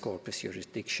habeas corpus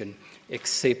jurisdiction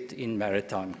except in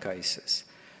maritime cases.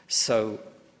 So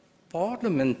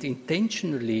Parliament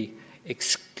intentionally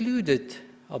excluded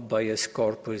habeas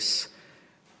corpus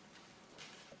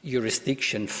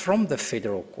jurisdiction from the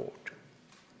federal court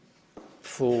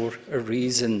for a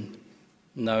reason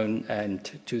known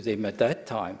and to them at that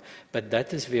time. But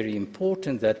that is very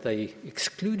important that they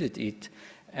excluded it,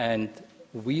 and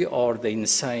we are then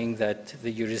saying that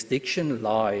the jurisdiction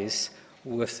lies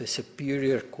with the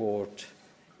Superior Court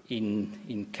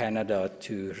in Canada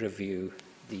to review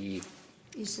the...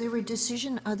 Is there a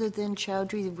decision other than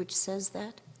Chowdhury which says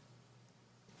that?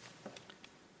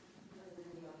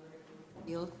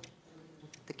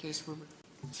 The case we're...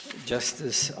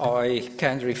 Justice, I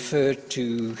can refer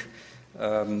to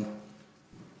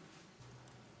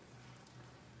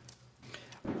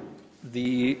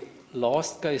the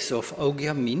last case of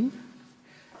Ogiamin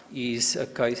is a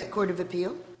case... Court of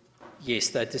Appeal? Yes,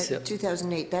 that is...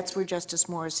 2008, that's where Justice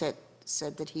Morris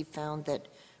said that he found that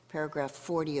paragraph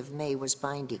 40 of May was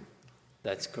binding.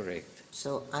 That's correct.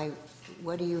 So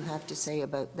what do you have to say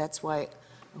about, that's why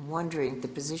I'm wondering, the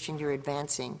position you're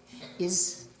advancing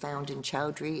is found in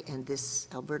Chowdhury and this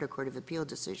Alberta Court of Appeal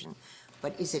decision,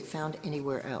 but is it found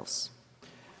anywhere else?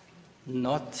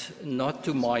 Not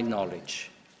to my knowledge.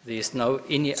 There's no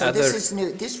any so other... So this is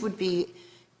new. This would be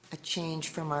a change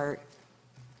from our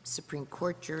Supreme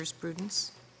Court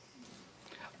jurisprudence?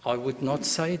 I would not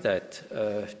say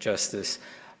that, Justice.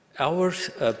 our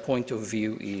point of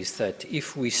view is that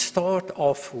if we start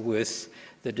off with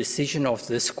the decision of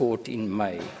this court in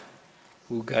May,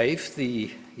 who gave the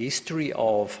history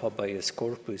of habeas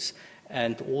corpus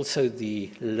and also the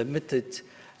limited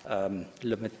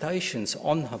limitations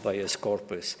on habeas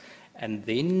corpus, and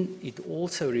then it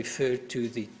also referred to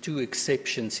the 2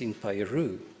 exceptions in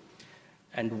Peru.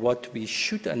 And what we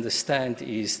should understand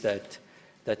is that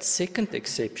that second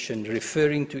exception,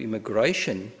 referring to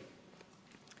immigration,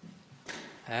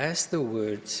 have the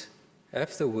words,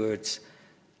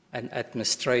 an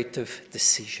administrative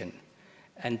decision.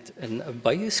 And an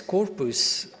habeas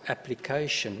corpus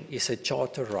application is a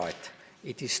charter right.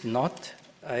 It is not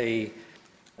an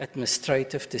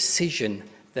administrative decision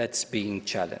that's being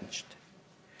challenged.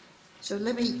 So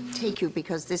let me take you,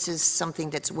 because this is something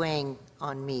that's weighing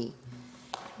on me.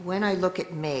 When I look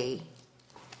at May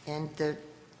and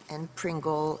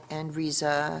Pringle and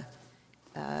Riza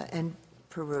and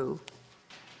Peru,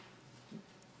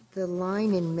 the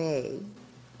line in May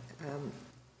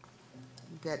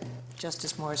that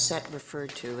Justice Morissette referred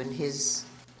to in his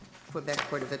Quebec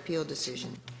Court of Appeal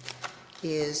decision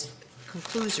is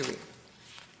conclusory.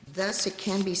 Thus, it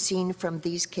can be seen from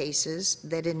these cases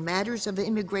that in matters of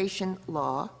immigration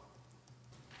law,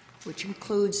 which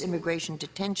includes immigration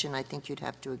detention, I think you'd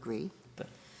have to agree,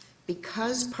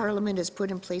 because Parliament has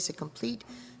put in place a complete,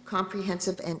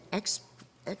 comprehensive, and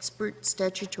expert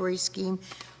statutory scheme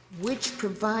which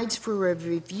provides for a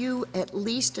review at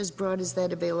least as broad as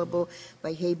that available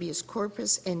by habeas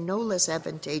corpus and no less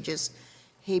advantageous,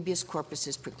 habeas corpus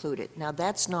is precluded. Now,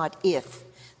 that's not if.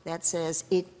 That says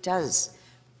it does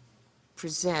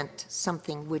present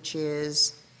something which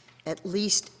is at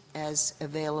least as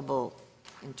available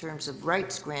in terms of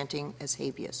rights granting as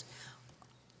habeas.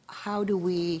 What do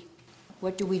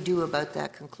we do about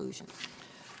that conclusion?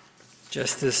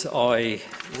 Justice, I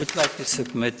would like to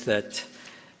submit that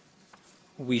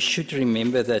we should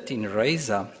remember that in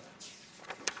Reza,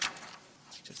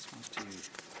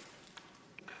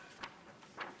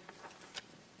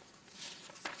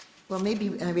 Well, maybe,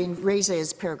 Reza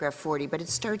is paragraph 40, but it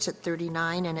starts at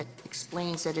 39 and it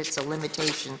explains that it's a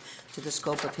limitation to the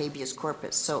scope of habeas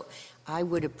corpus. So I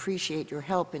would appreciate your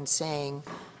help in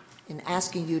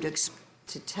asking you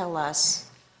to tell us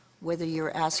whether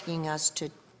you're asking us to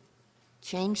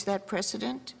change that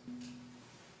precedent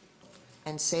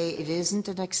and say it isn't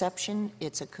an exception,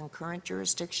 it's a concurrent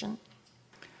jurisdiction?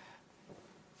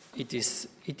 it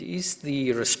is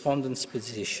the respondent's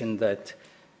position that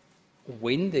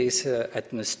when there's an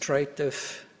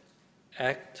administrative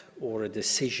act or a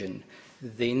decision,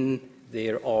 then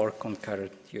there are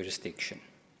concurrent jurisdiction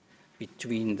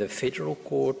between the federal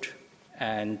court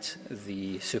and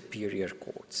the superior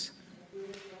courts.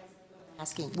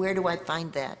 Asking, where do I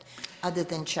find that, other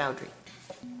than Chowdhury?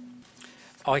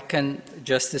 I can,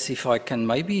 Justice, if I can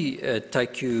maybe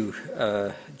take you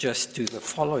just to the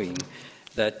following,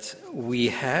 that we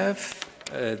have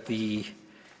the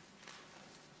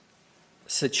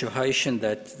situation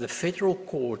that the federal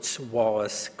courts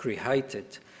was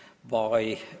created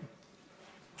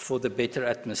for the better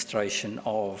administration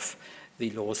of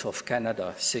the laws of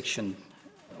Canada, Section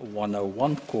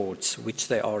 101 courts, which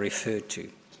they are referred to.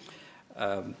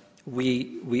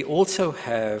 We also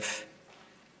have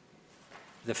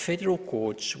the federal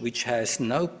courts, which has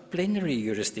no plenary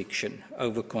jurisdiction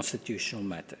over constitutional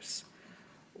matters.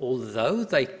 Although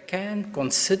they can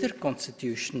consider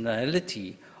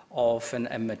constitutionality of an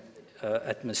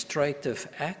administrative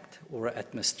act or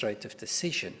administrative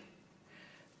decision,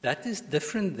 that is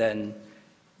different than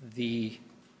the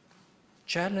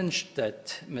challenge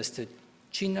that Mr.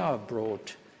 China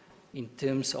brought in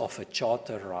terms of a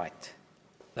charter right.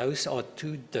 Those are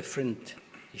two different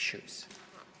issues.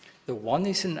 The one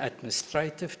is an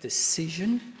administrative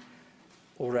decision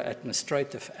or an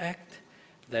administrative act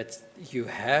that you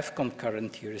have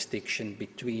concurrent jurisdiction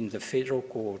between the federal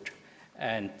court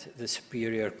and the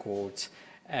superior courts,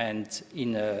 and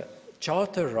in a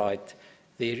charter right,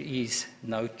 there is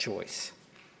no choice.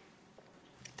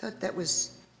 I thought that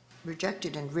was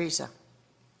rejected in Reza.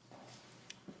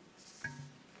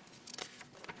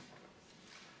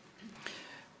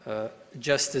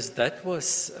 Justice, that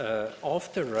was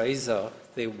after Reza,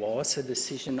 there was a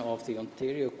decision of the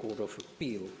Ontario Court of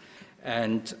Appeal,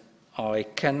 and I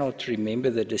cannot remember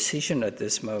the decision at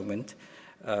this moment,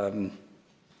 and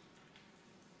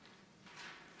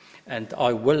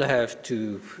I will have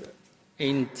to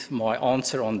end my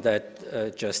answer on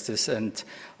that, Justice, and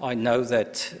I know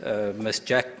that Ms.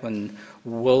 Jackman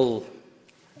will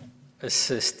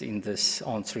assist in this,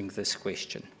 answering this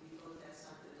question.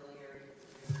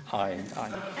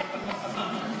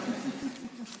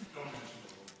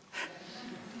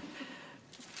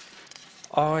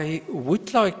 I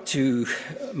would like to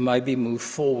maybe move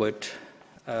forward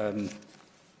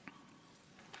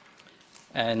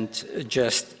and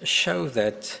just show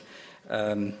that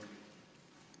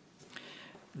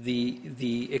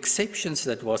the exceptions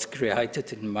that was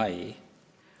created in May,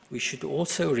 we should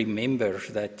also remember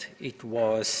that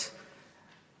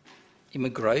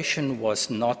immigration was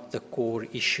not the core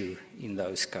issue in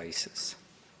those cases.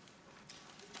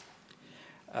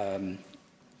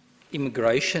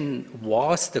 Immigration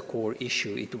was the core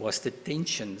issue. It was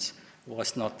detentions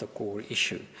was not the core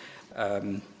issue.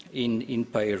 In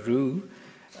Peru,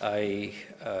 a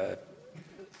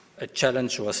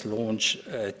challenge was launched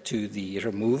to the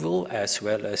removal as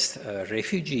well as a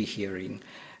refugee hearing,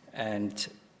 and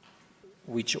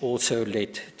which also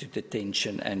led to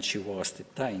detention, and she was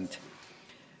detained.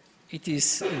 It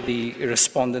is the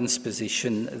respondent's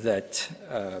position that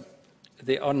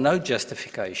there are no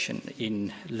justification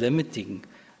in limiting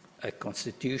a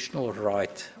constitutional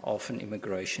right of an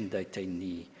immigration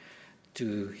detainee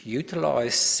to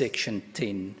utilize Section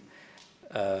 10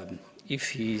 if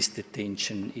his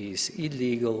detention is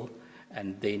illegal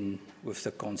and then with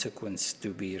the consequence to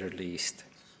be released.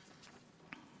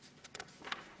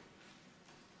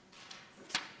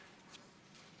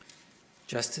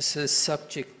 Justices,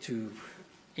 subject to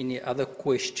any other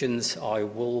questions, I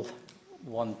will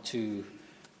want to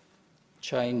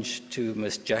change to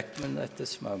Ms. Jackman at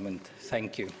this moment.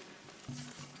 Thank you.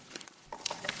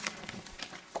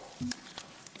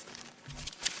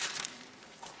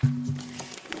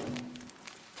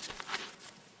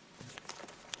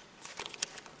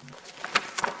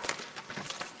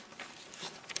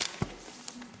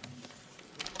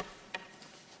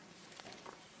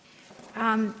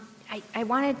 I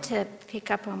wanted to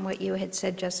pick up on what you had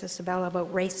said, Justice Abella,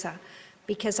 about RESA,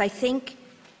 because I think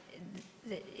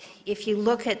if you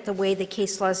look at the way the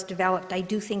case law is developed, I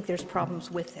do think there's problems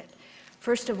with it.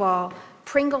 First of all,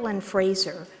 Pringle and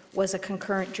Fraser was a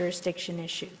concurrent jurisdiction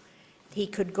issue. He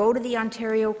could go to the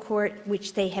Ontario court,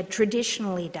 which they had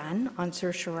traditionally done on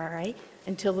certiorari,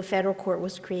 until the federal court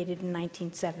was created in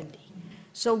 1970.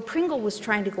 So Pringle was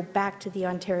trying to go back to the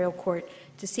Ontario court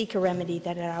to seek a remedy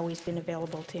that had always been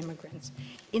available to immigrants.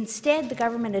 Instead, the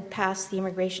government had passed the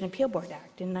Immigration Appeal Board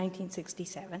Act in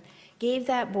 1967, gave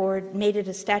that board, made it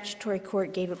a statutory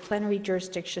court, gave it plenary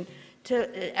jurisdiction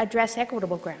to address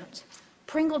equitable grounds.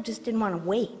 Pringle just didn't want to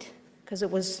wait because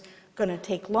it was going to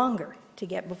take longer to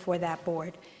get before that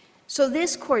board. So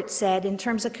this court said, in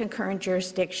terms of concurrent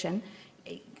jurisdiction,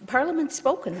 Parliament's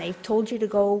spoken. They've told you to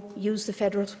go use the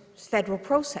federal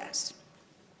process.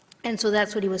 And so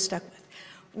that's what he was stuck with.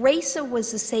 RESA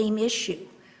was the same issue.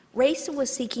 RESA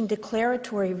was seeking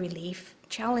declaratory relief,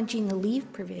 challenging the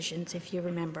leave provisions, if you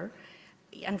remember.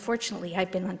 Unfortunately,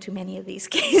 I've been on too many of these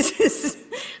cases.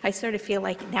 I sort of feel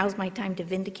like now's my time to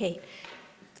vindicate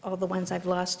all the ones I've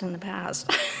lost in the past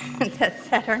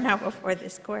that are now before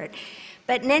this court.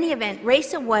 But in any event,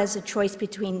 RESA was a choice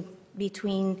between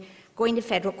going to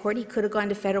federal court. He could have gone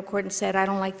to federal court and said, I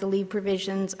don't like the leave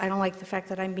provisions, I don't like the fact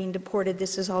that I'm being deported,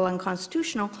 this is all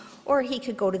unconstitutional, or he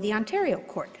could go to the Ontario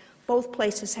court. Both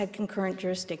places had concurrent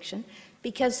jurisdiction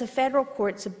because the federal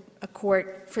court's a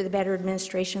court for the better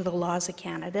administration of the laws of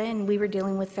Canada, and we were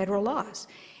dealing with federal laws.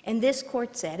 And this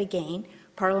court said, again,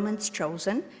 Parliament's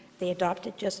chosen. They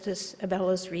adopted Justice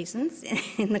Abella's reasons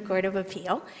in the Court of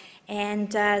Appeal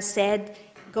and said,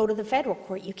 go to the federal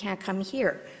court, you can't come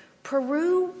here.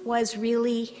 Peru was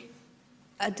really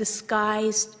a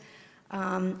disguised,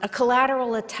 a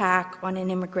collateral attack on an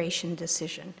immigration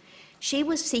decision. She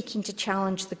was seeking to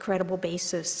challenge the credible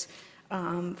basis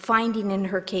finding in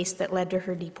her case that led to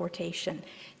her deportation,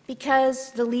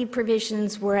 because the leave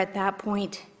provisions were at that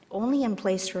point only in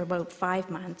place for about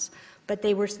 5 months, but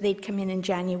they'd come in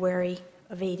January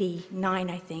of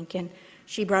 '89, I think, and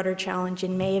she brought her challenge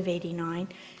in May of '89.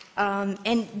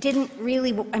 And didn't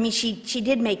really, I mean, she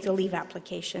did make the leave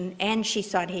application and she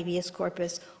sought habeas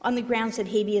corpus on the grounds that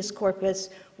habeas corpus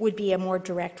would be a more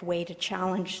direct way to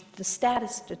challenge the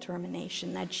status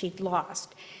determination that she'd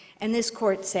lost. And this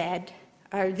court said,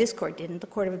 or this court didn't, the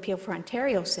Court of Appeal for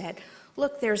Ontario said,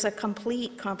 look, there's a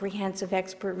complete, comprehensive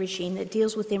expert regime that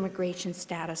deals with immigration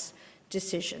status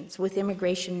decisions, with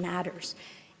immigration matters.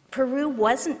 Peru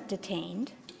wasn't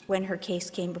detained when her case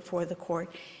came before the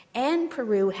court, and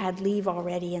Peru had leave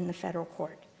already in the federal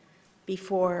court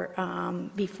before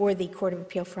the Court of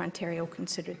Appeal for Ontario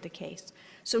considered the case.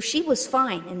 So she was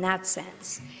fine in that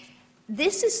sense.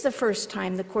 This is the first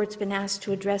time the court's been asked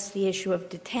to address the issue of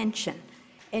detention.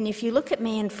 And if you look at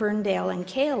May and Ferndale and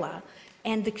Kayla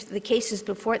and the cases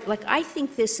before it, like, I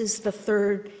think this is the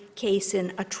third case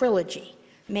in a trilogy.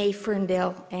 May,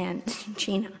 Ferndale, and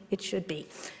Chena, it should be,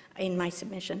 in my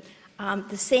submission.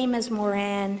 The same as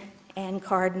Moran and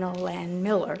Cardinal and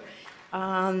Miller.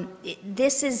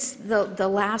 This is the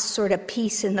last sort of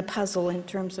piece in the puzzle in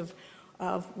terms of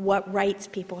what rights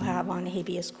people have on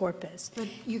habeas corpus. But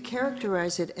you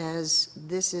characterize it as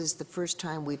this is the first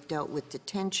time we've dealt with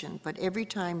detention, but every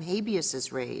time habeas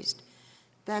is raised,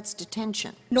 that's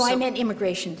detention. No, I So- meant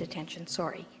immigration detention,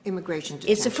 sorry. Immigration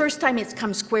detention. It's the first time it's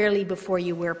come squarely before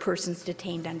you where a person's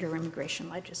detained under immigration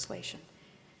legislation.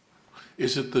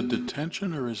 Is it the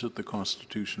detention or is it the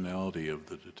constitutionality of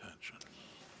the detention?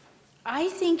 I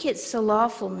think it's the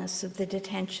lawfulness of the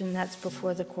detention that's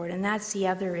before the court, and that's the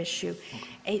other issue.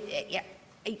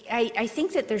 I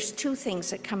think that there's two things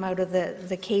that come out of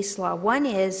the case law. One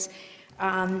is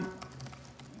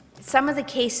some of the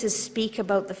cases speak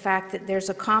about the fact that there's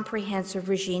a comprehensive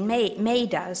regime, May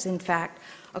does, in fact,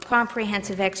 a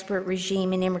comprehensive expert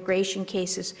regime in immigration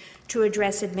cases to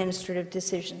address administrative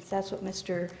decisions. That's what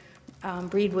Mr.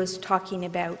 Breed was talking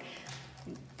about.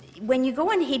 When you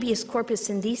go on habeas corpus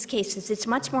in these cases, it's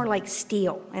much more like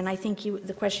Steele, and I think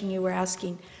the question you were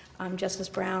asking, Justice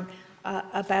Brown,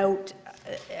 about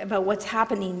what's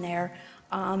happening there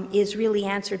is really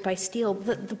answered by Steele.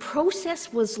 The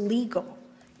process was legal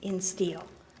in Steele.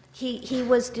 He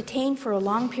was detained for a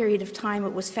long period of time.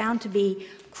 It was found to be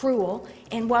cruel,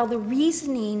 and while the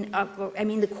reasoning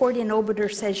the court in Obiter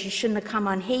says you shouldn't have come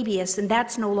on habeas, and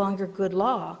that's no longer good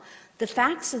law, the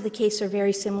facts of the case are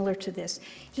very similar to this.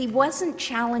 He wasn't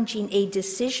challenging a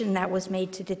decision that was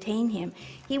made to detain him.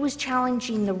 He was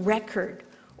challenging the record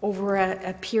over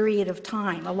a period of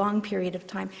time, a long period of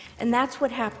time. And that's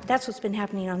what's been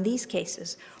happening on these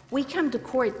cases. We come to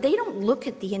court, they don't look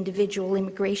at the individual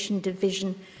immigration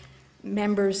division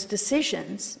members'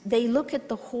 decisions. They look at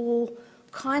the whole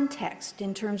context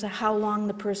in terms of how long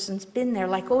the person's been there.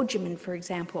 Like Ojiman, for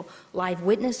example, live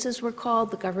witnesses were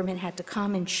called. The government had to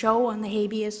come and show on the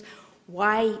habeas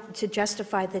why to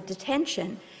justify the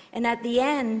detention. And at the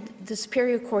end, the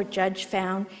Superior Court judge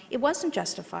found it wasn't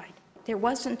justified. There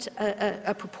wasn't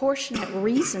a proportionate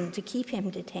reason to keep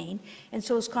him detained, and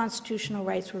so his constitutional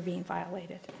rights were being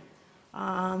violated.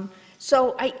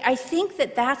 So I think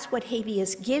that that's what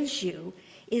habeas gives you,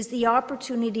 is the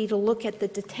opportunity to look at the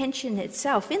detention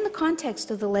itself in the context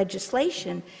of the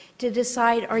legislation to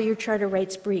decide, are your charter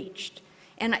rights breached?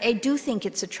 And I do think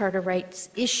it's a charter rights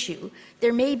issue.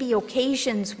 There may be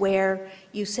occasions where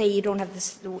you say you don't have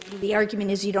this, the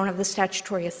argument is you don't have the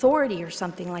statutory authority or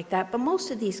something like that, but most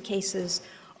of these cases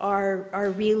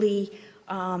are really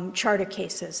charter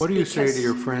cases. What do you say to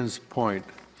your friend's point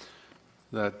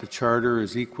that the charter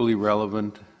is equally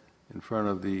relevant in front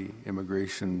of the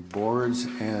immigration boards,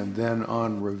 and then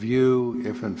on review,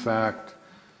 if in fact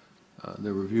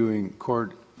the reviewing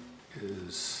court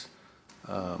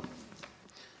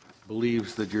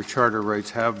believes that your charter rights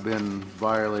have been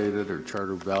violated, or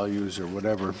charter values, or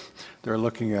whatever they're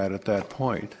looking at that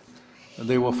point,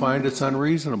 they will find it's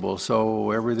unreasonable,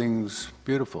 so everything's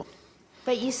beautiful.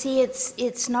 But you see,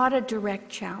 it's not a direct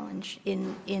challenge.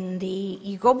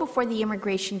 You go before the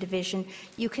immigration division.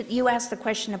 You ask the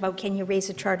question about can you raise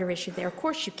a charter issue there? Of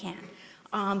course you can.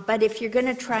 But if you're going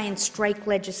to try and strike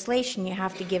legislation, you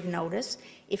have to give notice.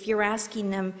 If you're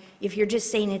asking them, if you're just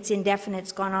saying it's indefinite,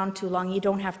 it's gone on too long, you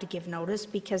don't have to give notice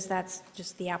because that's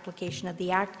just the application of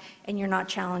the act, and you're not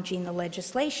challenging the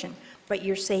legislation. But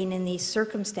you're saying in these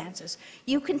circumstances,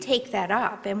 you can take that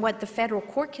up, and what the federal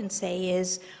court can say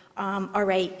is, all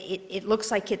right, it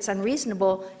looks like it's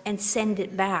unreasonable, and send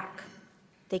it back.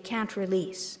 They can't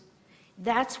release.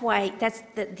 That's why, that's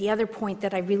the other point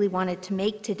that I really wanted to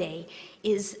make today,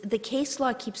 is the case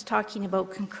law keeps talking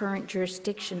about concurrent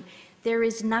jurisdiction. There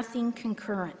is nothing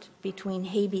concurrent between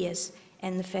habeas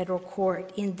and the federal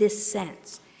court in this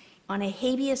sense. On a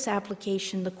habeas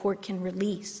application, the court can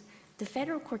release. The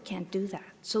federal court can't do that.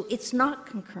 So it's not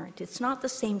concurrent. It's not the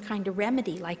same kind of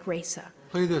remedy like RESA.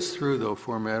 Play this through, though,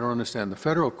 for me. I don't understand. The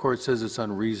federal court says it's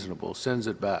unreasonable, sends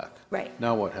it back. Right.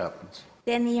 Now what happens?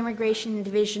 Then the immigration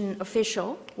division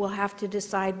official will have to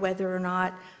decide whether or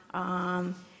not,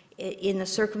 in the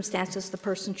circumstances, the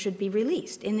person should be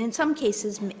released. And in some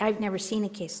cases, I've never seen a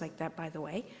case like that, by the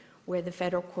way, where the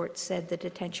federal court said the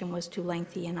detention was too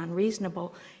lengthy and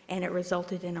unreasonable, and it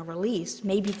resulted in a release.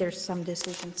 Maybe there's some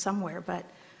decision somewhere, but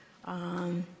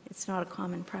it's not a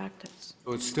common practice.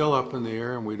 So it's still up in the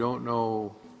air, and we don't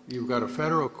know. You've got a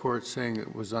federal court saying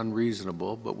it was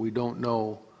unreasonable, but we don't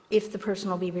know. If the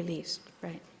person will be released,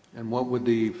 right. And what would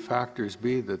the factors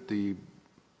be that the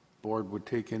board would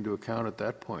take into account at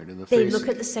that point in the They face? look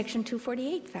at the Section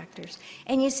 248 factors.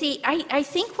 And you see, I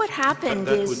think what happened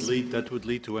That is... would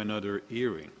lead to another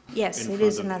hearing. Yes, in it front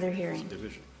is of another hearing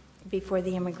division. before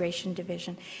the Immigration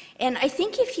Division. And I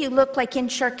think if you look, like in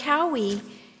Sharkawi,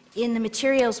 in the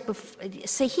materials,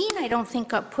 Sahin, I don't think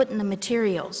got put in the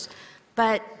materials,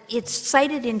 but it's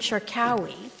cited in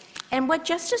Sharkawi. And what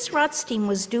Justice Rothstein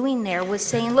was doing there was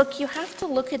saying, look, you have to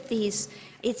look at these.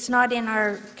 It's not in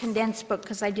our condensed book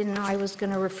because I didn't know I was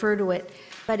going to refer to it,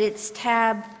 but it's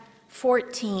tab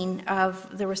 14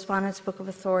 of the Respondent's Book of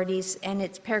Authorities, and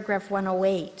it's paragraph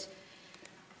 108.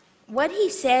 What he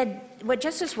said, what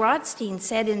Justice Rothstein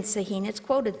said in Sahin, it's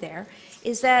quoted there,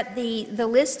 is that the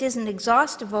list isn't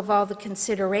exhaustive of all the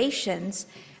considerations,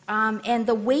 and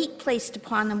the weight placed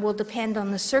upon them will depend on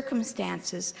the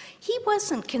circumstances. He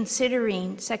wasn't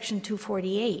considering Section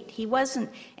 248. He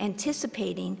wasn't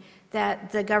anticipating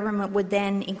that the government would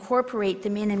then incorporate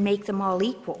them in and make them all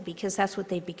equal, because that's what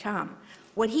they've become.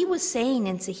 What he was saying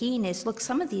in Sahin is, look,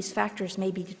 some of these factors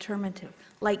may be determinative,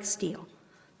 like Steele,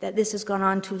 that this has gone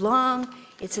on too long,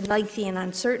 it's a lengthy and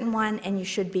uncertain one, and you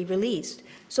should be released.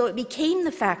 So it became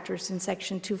the factors in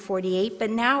Section 248, but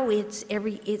now it's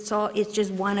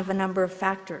just one of a number of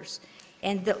factors.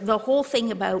 And the whole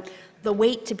thing about the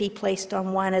weight to be placed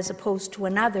on one as opposed to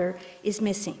another is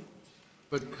missing.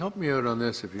 But help me out on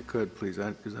this if you could, please,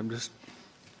 because I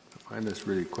find this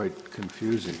really quite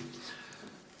confusing.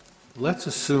 Let's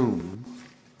assume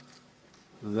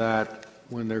that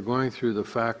when they're going through the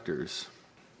factors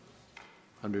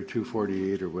under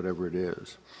 248 or whatever it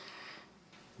is,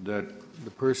 that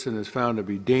the person is found to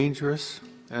be dangerous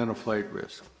and a flight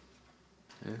risk,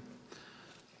 okay?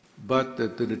 But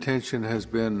that the detention has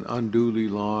been unduly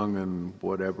long and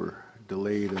whatever,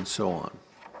 delayed and so on.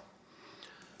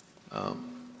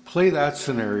 Play that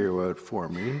scenario out for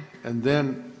me, and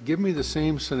then give me the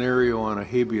same scenario on a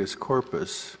habeas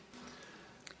corpus,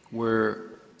 where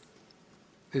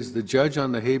is the judge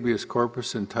on the habeas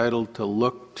corpus entitled to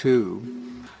look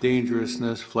to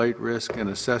dangerousness, flight risk, and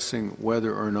assessing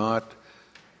whether or not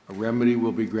a remedy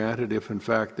will be granted if in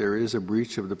fact there is a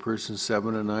breach of the person's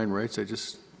 7 and 9 rights? I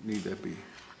just need that be.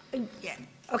 Yeah.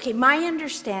 Okay, my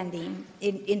understanding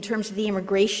in terms of the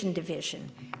Immigration Division,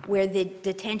 where the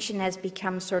detention has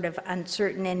become sort of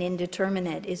uncertain and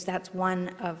indeterminate, is that's one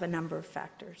of a number of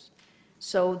factors.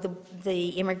 So the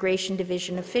Immigration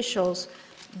Division officials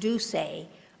do say,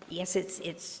 yes,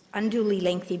 it's unduly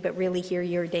lengthy, but really here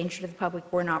you're a danger to the public,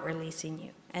 we're not releasing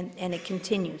you. And it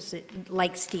continues,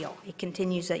 like Steele, it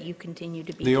continues that you continue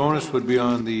to be The onus detained. would be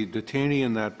on the detainee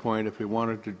in that point if we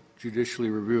wanted to judicially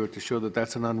review it to show that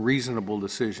that's an unreasonable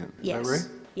decision. Is Yes, that right?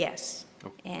 yes,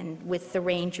 and with the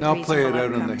range of Now reasonable play it out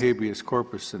in the outcomes. habeas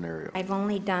corpus scenario. I've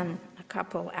only done a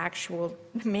couple actual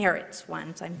merits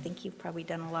ones. I think you've probably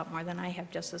done a lot more than I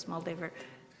have, Justice Moldaver.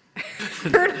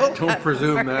 Don't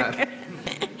presume that.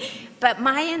 But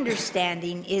my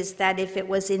understanding is that if it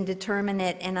was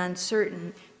indeterminate and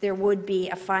uncertain, there would be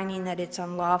a finding that it's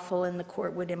unlawful and the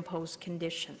court would impose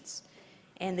conditions.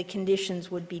 And the conditions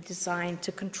would be designed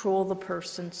to control the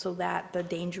person so that the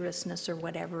dangerousness or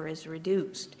whatever is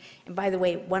reduced. And by the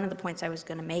way, one of the points I was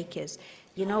going to make is,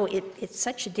 you know, it's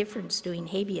such a difference doing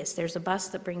habeas. There's a bus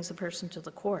that brings the person to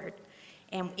the court.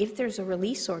 And if there's a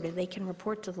release order, they can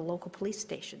report to the local police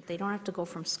station. They don't have to go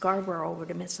from Scarborough over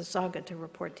to Mississauga to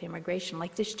report to immigration.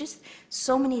 Like, there's just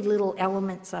so many little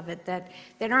elements of it that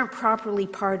aren't properly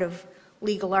part of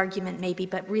legal argument maybe,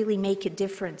 but really make a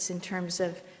difference in terms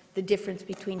of the difference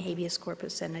between habeas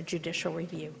corpus and a judicial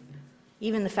review.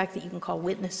 Even the fact that you can call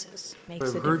witnesses makes a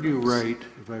If I've heard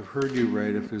you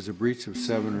right, if there's a breach of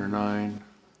 7 or 9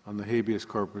 on the habeas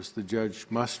corpus, the judge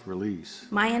must release.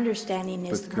 My understanding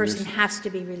is But the person condition- has to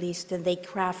be released and they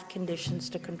craft conditions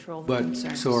to control the But,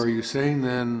 concerns. so are you saying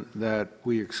then that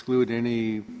we exclude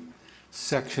any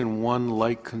Section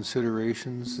 1-like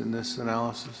considerations in this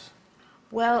analysis?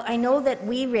 Well, I know that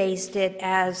we raised it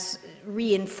as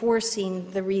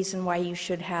reinforcing the reason why you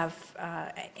should have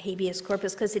habeas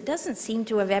corpus, because it doesn't seem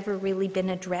to have ever really been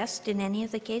addressed in any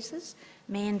of the cases.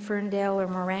 Mahan, Ferndale, or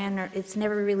Moran, or it's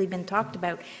never really been talked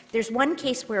about. There's one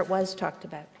case where it was talked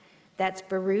about. That's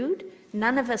Baroud.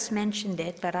 None of us mentioned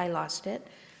it, but I lost it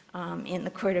in the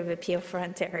Court of Appeal for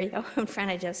Ontario in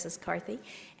front of Justice Carthy.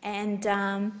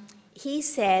 And he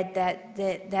said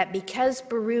that because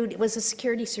Baroud, it was a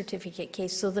security certificate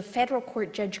case, so the federal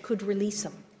court judge could release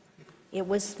him. It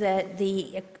was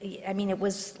it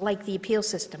was like the appeal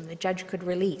system. The judge could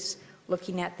release,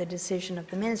 looking at the decision of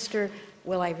the minister,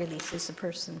 will I release this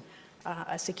person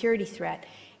a security threat?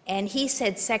 And he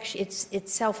said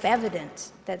it's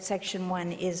self-evident that Section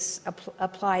 1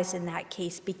 applies in that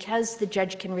case because the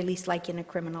judge can release like in a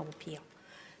criminal appeal.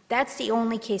 That's the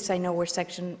only case I know where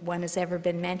Section 1 has ever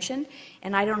been mentioned,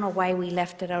 and I don't know why we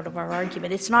left it out of our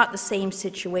argument. It's not the same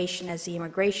situation as the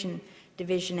Immigration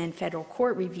Division and Federal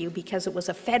Court review because it was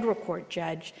a federal court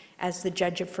judge as the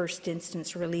judge of first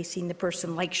instance releasing the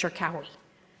person like Sharkawi.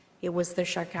 It was the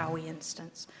Sharkawi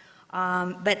instance.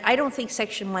 But I don't think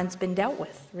Section 1's been dealt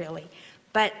with, really.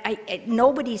 But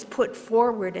nobody's put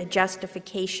forward a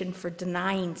justification for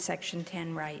denying Section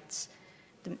 10 rights.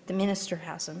 The minister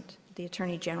hasn't. The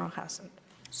Attorney General hasn't.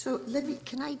 So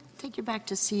can I take you back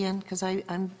to CN? Because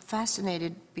I'm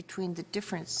fascinated between the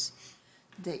difference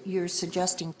that you're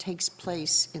suggesting takes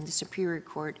place in the Superior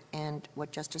Court and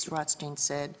what Justice Rothstein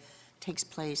said takes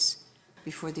place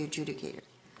before the adjudicator.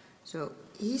 So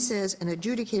he says an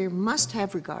adjudicator must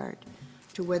have regard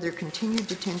to whether continued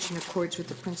detention accords with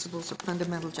the principles of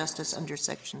fundamental justice under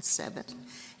Section 7,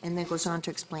 and then goes on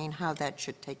to explain how that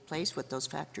should take place, what those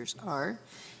factors are.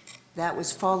 That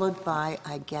was followed by,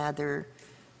 I gather,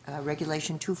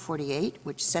 Regulation 248,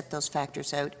 which set those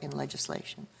factors out in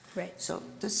legislation. Right. So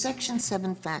the Section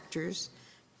 7 factors,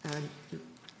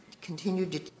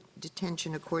 continued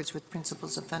detention accords with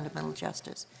principles of fundamental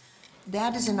justice.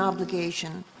 That is an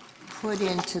obligation put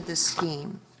into the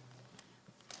scheme,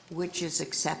 which is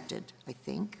accepted, I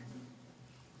think.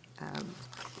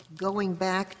 Going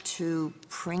back to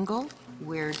Pringle,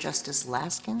 where Justice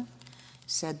Laskin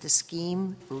said the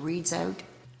scheme reads out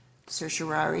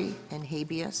certiorari and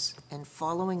habeas, and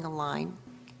following a line,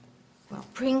 well,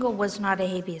 Pringle was not a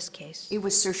habeas case. it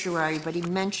was certiorari, but he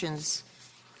mentions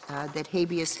that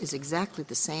habeas is exactly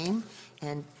the same,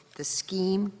 and the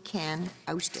scheme can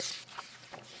oust it.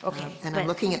 Okay. And I'm but-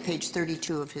 looking at page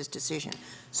 32 of his decision.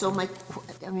 So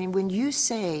when you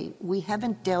say we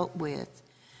haven't dealt with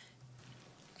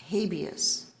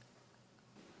habeas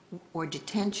or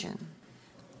detention,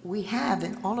 we have,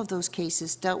 in all of those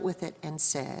cases, dealt with it and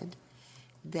said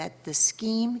that the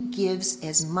scheme gives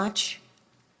as much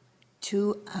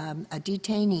to a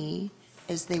detainee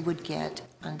as they would get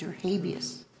under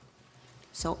habeas.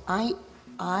 So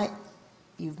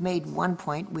you've made one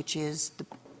point, which is the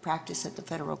practice at the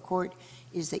federal court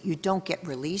is that you don't get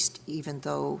released, even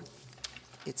though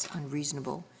it's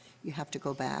unreasonable. You have to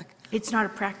go back. It's not a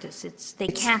practice. They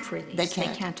can't release. They can't.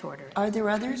 They can't order it. Are there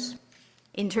others?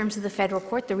 In terms of the federal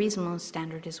court, the reasonableness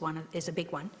standard is a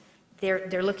big one.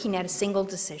 They're looking at a single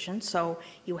decision, so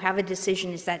you have a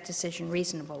decision, is that decision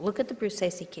reasonable? Look at the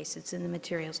Brucesi case, it's in the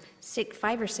materials,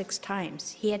 5 or 6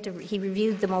 times. He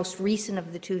reviewed the most recent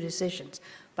of the 2 decisions.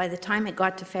 By the time it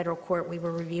got to federal court, we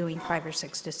were reviewing 5 or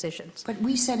 6 decisions. But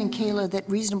we said in Kayla that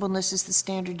reasonableness is the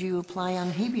standard you apply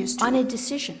on habeas too. On a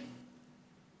decision.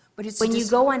 But it's When you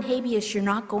go on habeas, you're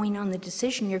not going on the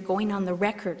decision, you're going on the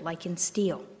record, like in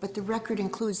Steele. But the record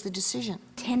includes the decision.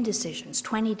 10 decisions,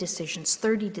 20 decisions,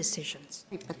 30 decisions.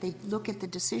 Right, but they look at the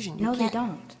decision. You No, they can't-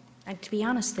 don't. And to be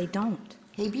honest, they don't.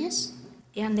 Habeas?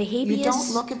 And the habeas... You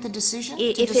don't look at the decision to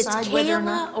If it's decide whether or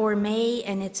not? Kayla or May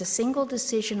and it's a single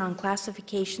decision on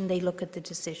classification, they look at the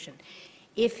decision.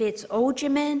 If it's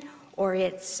Ojiman or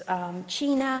it's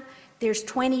China, there's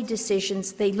 20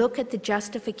 decisions, they look at the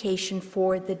justification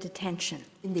for the detention.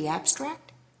 In the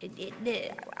abstract? The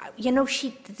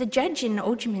judge in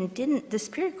Ojiman the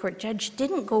Superior Court judge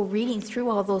didn't go reading through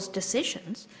all those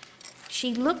decisions.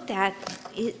 She looked at,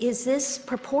 is this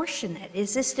proportionate?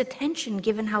 Is this detention,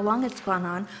 given how long it's gone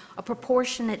on, a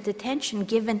proportionate detention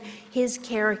given his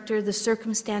character, the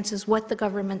circumstances, what the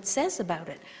government says about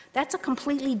it? That's a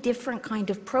completely different kind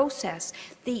of process.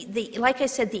 Like I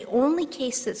said, the only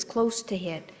case that's close to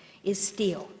it is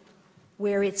Steele,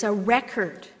 where it's a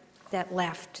record that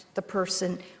left the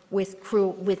person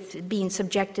with being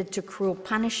subjected to cruel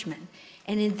punishment.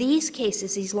 And in these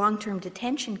cases, these long-term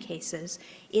detention cases,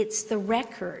 it's the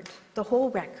record, the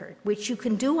whole record, which you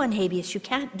can do on habeas. You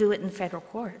can't do it in federal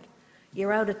court.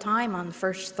 You're out of time on the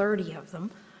first 30 of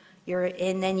them,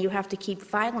 and then you have to keep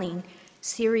filing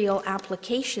serial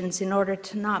applications in order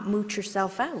to not moot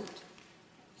yourself out.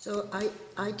 So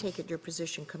I take it your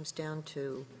position comes down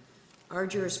to our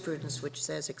jurisprudence, which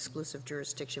says exclusive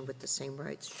jurisdiction with the same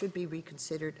rights, should be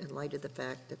reconsidered in light of the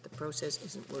fact that the process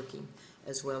isn't working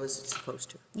as well as it's supposed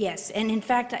to. Yes, and in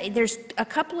fact, there's a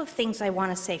couple of things I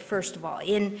want to say. First of all,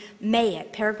 in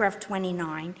Mayett, paragraph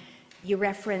 29, you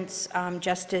reference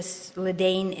Justice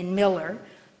Ledane and Miller,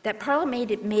 that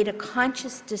Parliament made a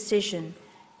conscious decision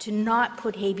to not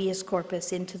put habeas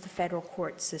corpus into the federal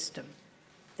court system.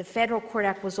 The Federal Court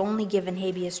Act was only given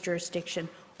habeas jurisdiction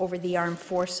over the armed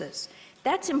forces.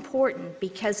 That's important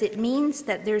because it means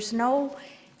that there's no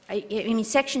I mean,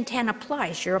 Section 10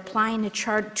 applies. You're applying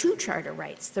two charter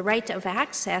rights, the right of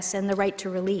access and the right to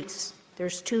release.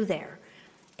 There's two there.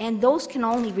 And those can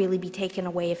only really be taken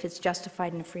away if it's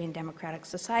justified in a free and democratic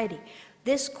society.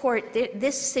 This court,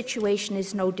 this situation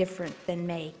is no different than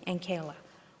May and Kayla,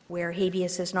 where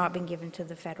habeas has not been given to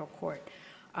the federal court.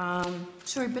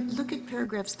 Sorry, but look at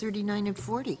paragraphs 39 and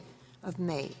 40 of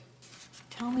May.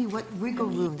 Tell me what wiggle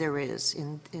room there is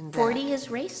in that. 40 is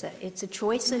RACA. It's a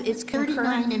choice of, it's 39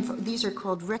 concurrent. and, these are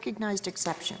called recognized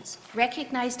exceptions.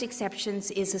 Recognized exceptions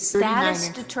is a 39 status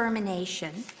and-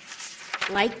 determination,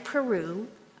 like Peru,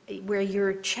 where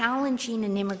you're challenging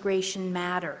an immigration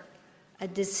matter, a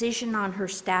decision on her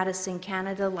status in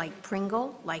Canada, like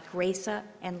Pringle, like RACA,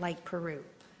 and like Peru.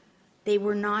 They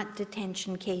were not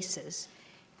detention cases.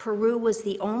 Peru was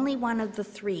the only one of the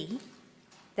three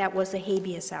that was a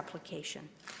habeas application.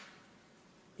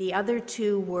 The other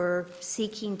two were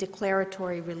seeking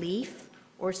declaratory relief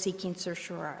or seeking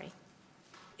certiorari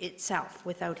itself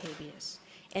without habeas.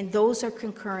 And those are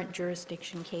concurrent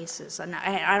jurisdiction cases. And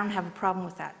I don't have a problem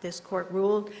with that. This court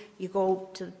ruled you go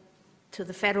to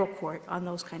the federal court on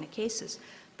those kind of cases.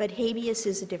 But habeas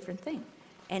is a different thing.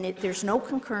 And there's no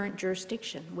concurrent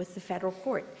jurisdiction with the federal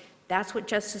court. That's what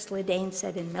Justice Ledane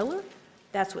said in Miller.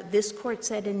 That's what this court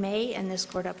said in May, and this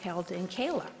court upheld in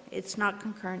Kayla. It's not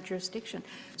concurrent jurisdiction.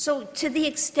 So to the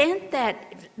extent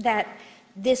that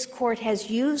this court has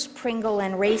used Pringle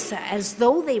and RACA as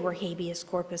though they were habeas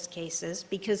corpus cases,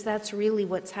 because that's really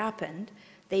what's happened.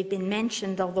 They've been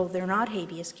mentioned, although they're not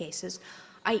habeas cases.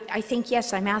 I think,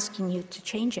 yes, I'm asking you to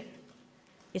change it.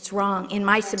 It's wrong. In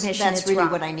my submission, That's it's really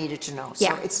wrong. what I needed to know.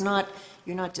 Yeah. So it's not,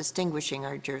 you're not distinguishing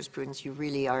our jurisprudence, you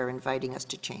really are inviting us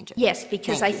to change it. Yes,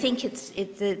 because Thank I you.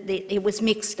 think it was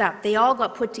mixed up. They all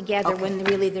got put together Okay. when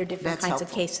really they're different That's kinds of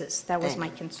helpful. cases. That was Thank my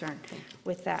you. concern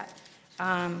with that.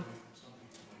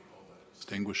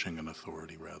 Distinguishing an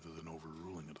authority rather than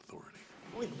overruling an authority.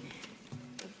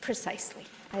 Precisely.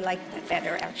 I like that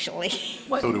better, actually.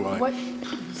 What, So do I.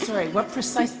 What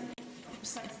precisely are you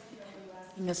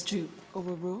asking us to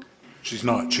overrule? She's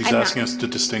not. She's I'm not. asking us to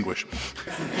distinguish.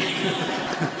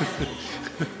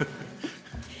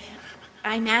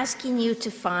 I'm asking you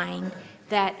to find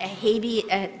that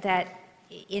that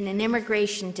in an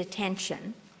immigration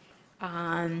detention,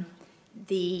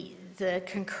 the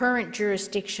concurrent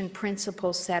jurisdiction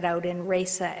principles set out in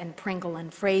RACA and Pringle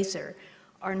and Fraser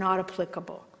are not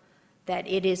applicable. That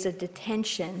it is a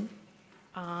detention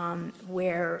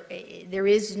where there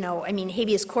is no, I mean,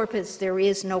 habeas corpus, there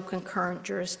is no concurrent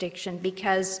jurisdiction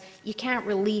because you can't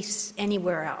release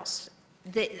anywhere else.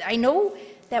 I know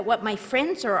that what my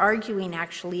friends are arguing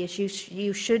actually is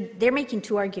you should, they're making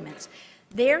two arguments.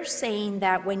 They're saying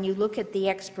that when you look at the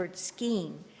expert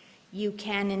scheme, you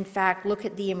can in fact look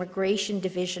at the immigration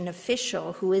division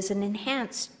official who is an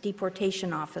enhanced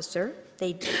deportation officer.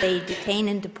 They detain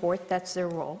and deport, that's their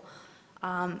role.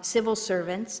 Civil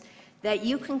servants, that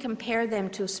you can compare them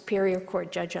to a superior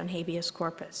court judge on habeas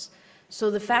corpus.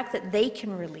 So the fact that they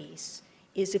can release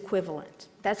is equivalent.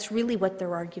 That's really what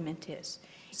their argument is.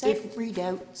 Does that read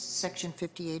out Section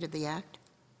 58 of the Act?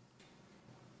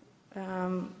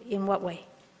 In what way?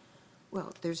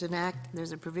 Well, there's an act,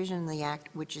 there's a provision in the Act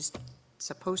which is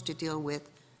supposed to deal with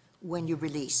when you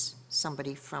release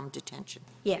somebody from detention.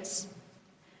 Yes.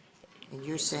 And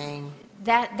you're saying,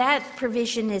 That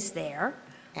provision is there,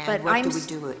 but and what I'm... do we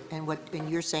do it? And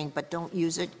you're saying, but don't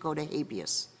use it, go to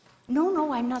habeas.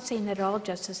 No, I'm not saying that at all,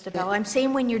 Justice DeBell. I'm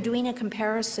saying when you're doing a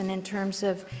comparison in terms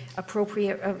of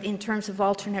in terms of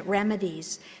alternate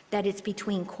remedies, that it's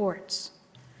between courts.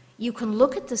 You can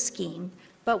look at the scheme,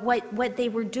 but what they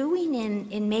were doing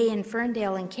in May and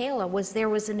Ferndale and Kayla was there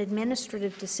was an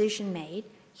administrative decision made.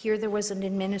 Here there was an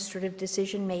administrative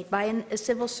decision made by a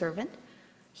civil servant,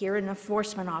 here an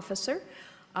enforcement officer,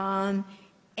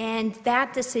 and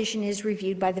that decision is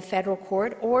reviewed by the federal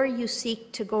court, or you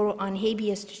seek to go on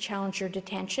habeas to challenge your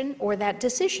detention or that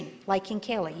decision, like in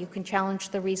Kayla. You can challenge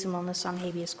the reasonableness on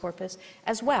habeas corpus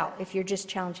as well if you're just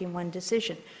challenging one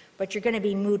decision. But you're going to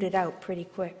be mooted out pretty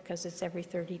quick because it's every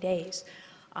 30 days.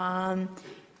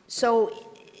 So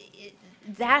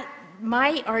that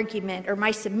my argument or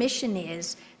my submission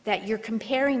is that you're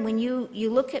comparing, when you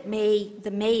look at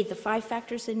the 5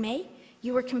 factors in May,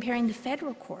 you were comparing the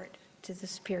federal court to the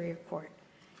superior court.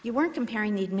 You weren't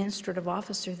comparing the administrative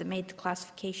officer that made the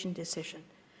classification decision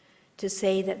to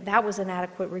say that that was an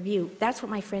adequate review. That's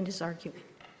what my friend is arguing,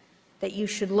 that you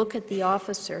should look at the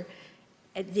officer,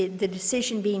 the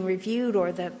decision being reviewed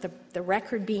or the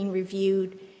record being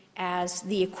reviewed as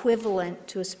the equivalent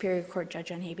to a superior court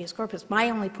judge on habeas corpus.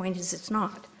 My only point is it's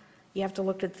not. You have to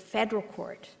look at the federal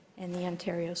court and the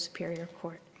Ontario Superior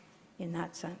Court in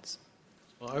that sense.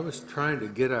 Well, I was trying to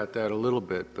get at that a little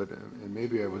bit, but, and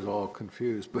maybe I was all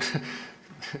confused, but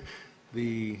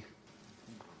the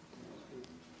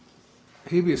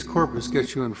habeas corpus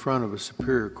gets you in front of a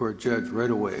Superior Court judge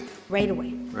right away. Right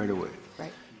away, Right away.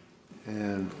 right.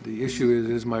 And the issue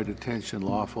is my detention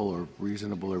lawful or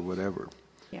reasonable or whatever?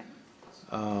 Yeah.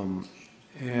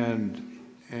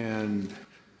 And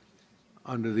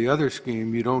under the other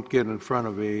scheme, you don't get in front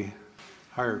of a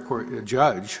higher court, a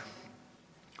judge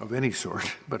of any sort,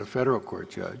 but a federal court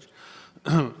judge,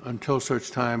 until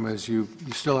such time as you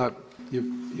still have,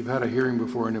 you've had a hearing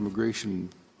before an immigration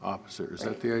officer. Is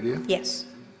that the idea? Yes.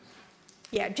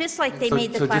 Yeah, just like they So-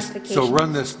 made the so just- classification. So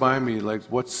run this by me, like,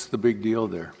 what's the big deal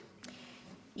there?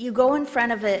 You go in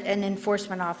front of an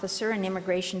enforcement officer, an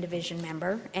immigration division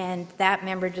member, and that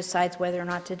member decides whether or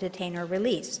not to detain or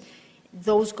release.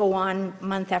 Those go on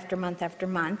month after month after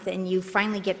month, and you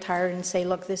finally get tired and say,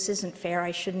 look, this isn't fair,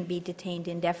 I shouldn't be detained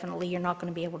indefinitely, you're not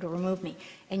going to be able to remove me,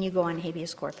 and you go on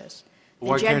habeas corpus. The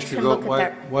Why judge can't you can go, look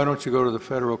at that. why don't you go to the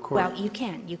federal court? Well, you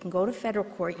can. You can go to federal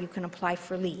court, you can apply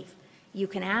for leave. You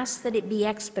can ask that it be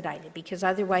expedited, because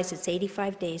otherwise it's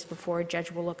 85 days before a judge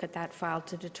will look at that file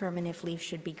to determine if leave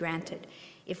should be granted.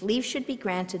 If leave should be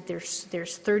granted, there's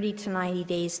 30 to 90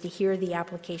 days to hear the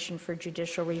application for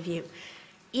judicial review.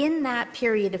 In that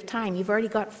period of time, you've already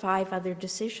got 5 other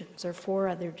decisions or 4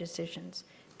 other decisions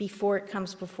before it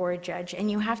comes before a judge, and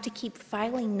you have to keep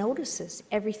filing notices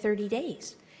every 30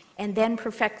 days and then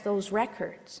perfect those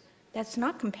records. That's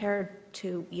not compared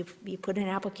to you put an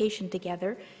application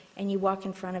together and you walk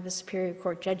in front of a Superior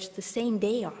Court judge the same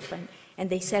day often, and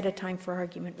they set a time for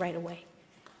argument right away.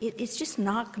 It's just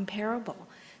not comparable.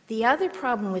 The other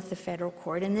problem with the federal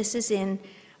court, and this is in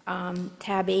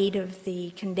tab 8 of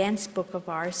the condensed book of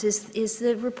ours, is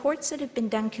the reports that have been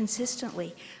done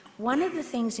consistently. One of the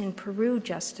things in Peru,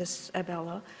 Justice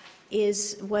Abella,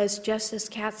 was Justice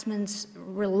Katzmann's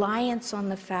reliance on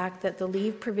the fact that the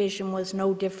leave provision was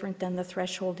no different than the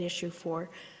threshold issue for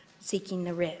seeking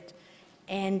the writ.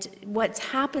 And what's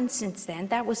happened since then,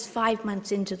 that was 5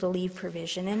 months into the leave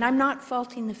provision, and I'm not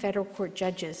faulting the federal court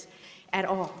judges at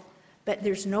all, but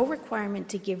there's no requirement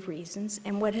to give reasons,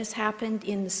 and what has happened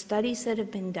in the studies that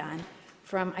have been done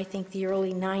from, I think, the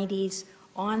early 90s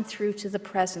on through to the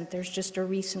present, there's just a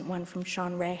recent one from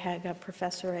Sean Rahag, a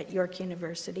professor at York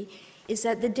University, is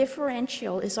that the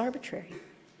differential is arbitrary.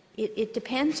 It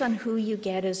depends on who you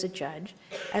get as a judge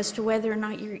as to whether or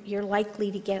not you're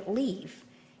likely to get leave.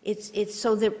 It's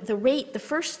so the rate, the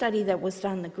first study that was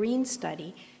done, the Green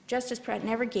study, Justice Pratt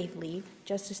never gave leave.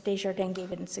 Justice Desjardins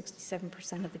gave it in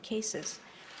 67% of the cases.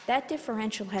 That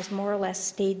differential has more or less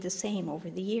stayed the same over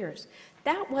the years.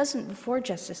 That wasn't before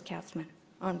Justice Katzmann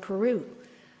on Peru.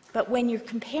 But when you're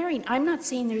comparing, I'm not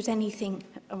saying there's anything,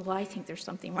 well, I think there's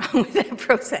something wrong with that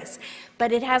process,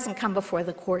 but it hasn't come before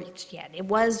the courts yet. It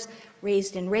was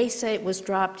raised in Reza, it was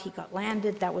dropped, he got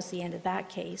landed, that was the end of that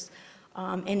case.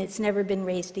 And it's never been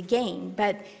raised again.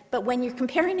 But when you're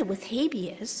comparing it with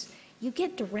habeas, you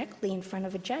get directly in front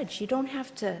of a judge. You don't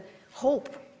have to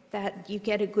hope that you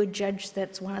get a good judge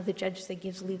that's one of the judges that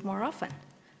gives leave more often.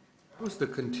 How is the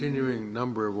continuing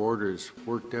number of orders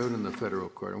worked out in the federal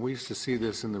court? And we used to see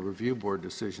this in the review board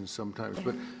decisions sometimes,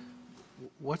 but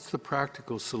what's the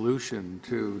practical solution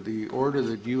to the order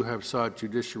that you have sought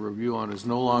judicial review on is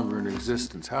no longer in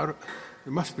existence?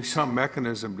 There must be some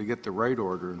mechanism to get the right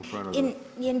order in front of them.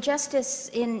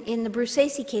 In the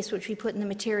Brucesi case, which we put in the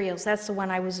materials, that's the one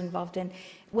I was involved in,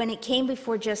 when it came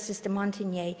before Justice de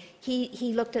Montigny,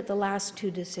 he looked at the last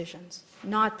 2 decisions,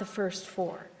 not the first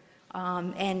 4,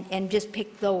 and just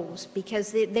picked those,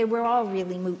 because they were all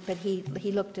really moot, but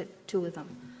he looked at 2 of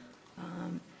them.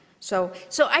 So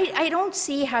I don't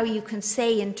see how you can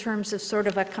say in terms of sort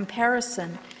of a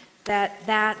comparison that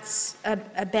that's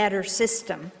a better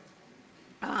system.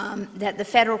 That the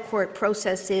federal court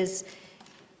process is,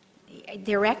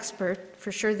 they're expert,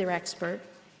 for sure they're expert,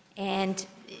 and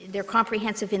they're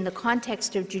comprehensive in the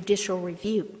context of judicial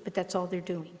review, but that's all they're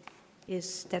doing,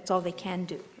 that's all they can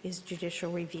do, is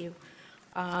judicial review.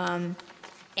 And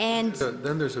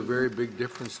then there's a very big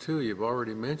difference too, you've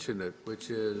already mentioned it,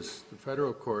 which is the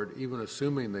federal court, even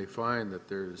assuming they find that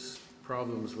there's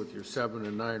problems with your 7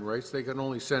 and 9 rights, they can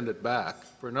only send it back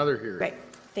for another hearing. right,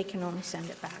 they can only send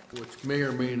it back. Which may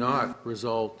or may not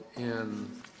result in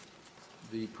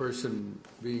the person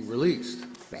being released.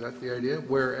 Is that the idea?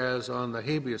 Whereas on the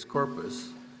habeas corpus,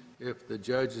 if the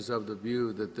judge is of the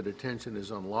view that the detention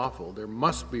is unlawful, there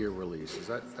must be a release.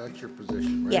 That's your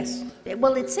position, right? Yes.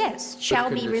 Well, it says, shall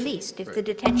be condition, released. If right. the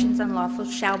detention's unlawful,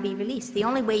 shall be released. The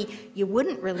only way you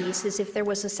wouldn't release is if there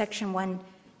was a Section 1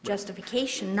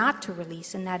 justification not to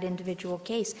release in that individual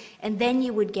case. And then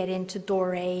you would get into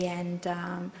Dore and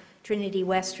Trinity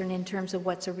Western in terms of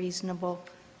what's a reasonable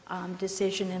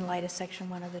decision in light of Section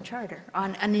 1 of the Charter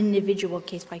on an individual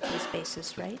case-by-case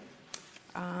basis, right?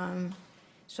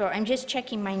 So I'm just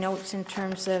checking my notes in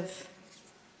terms of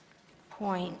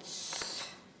points.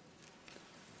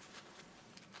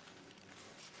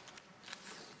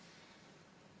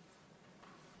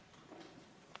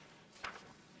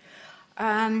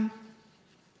 I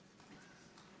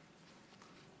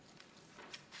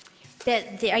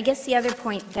guess the other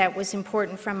point that was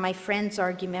important from my friend's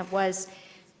argument was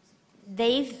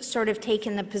they've sort of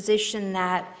taken the position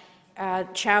that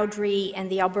Chowdhury and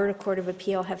the Alberta Court of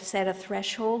Appeal have set a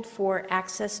threshold for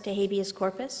access to habeas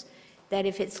corpus, that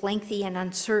if it's lengthy and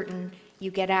uncertain,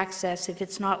 you get access. If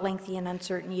it's not lengthy and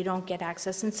uncertain, you don't get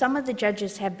access. And some of the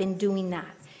judges have been doing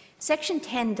that. Section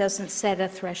 10 doesn't set a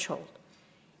threshold.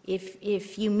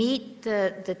 If you meet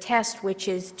the test, which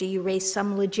is do you raise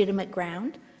some legitimate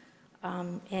ground,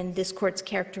 and this court's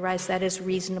characterized that as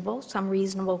reasonable, some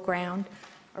reasonable ground,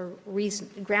 or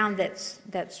ground that's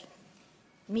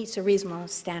meets a reasonable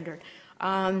standard.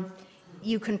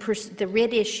 You can the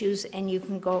writ issues, and you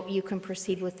can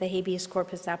proceed with the habeas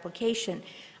corpus application.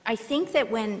 I think that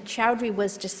when Chowdhury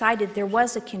was decided, there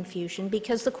was a confusion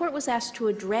because the court was asked to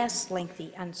address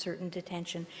lengthy, uncertain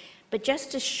detention, but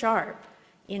Justice Sharp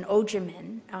in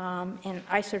Ojimin, and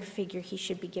I sort of figure he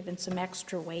should be given some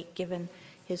extra weight given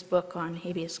his book on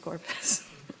habeas corpus.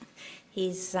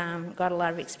 He's got a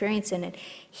lot of experience in it.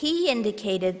 He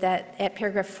indicated that at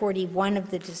paragraph 41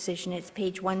 of the decision, it's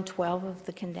page 112 of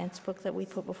the condensed book that we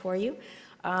put before you,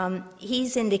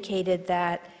 he's indicated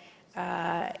that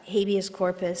habeas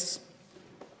corpus,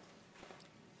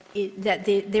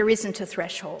 there isn't a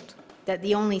threshold, that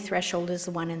the only threshold is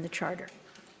the one in the Charter.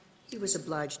 He was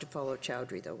obliged to follow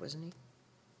Chowdhury, though, wasn't he?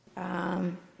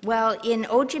 Well, in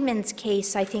Ojimin's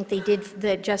case, I think they did,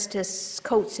 that Justice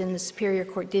Coates in the Superior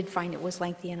Court did find it was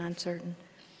lengthy and uncertain.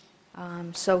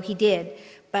 So he did.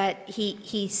 But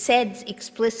he said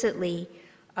explicitly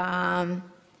that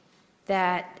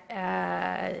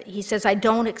he says, I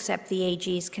don't accept the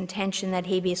AG's contention that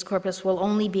habeas corpus will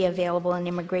only be available in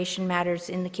immigration matters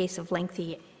in the case of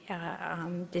lengthy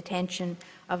detention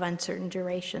of uncertain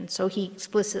duration. So he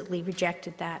explicitly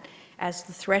rejected that as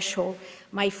the threshold.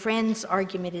 My friend's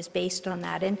argument is based on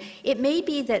that. And it may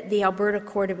be that the Alberta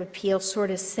Court of Appeal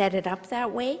sort of set it up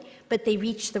that way, but they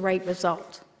reached the right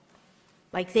result.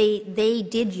 Like they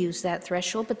did use that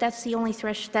threshold, but that's the only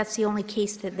that's the only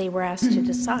case that they were asked to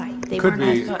decide. They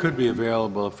Could be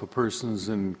available if a person's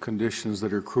in conditions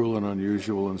that are cruel and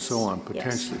unusual and so on,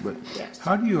 potentially. Yes. But Yes.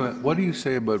 what do you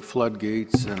say about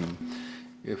floodgates, and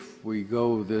if we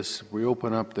go this, we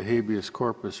open up the habeas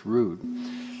corpus route,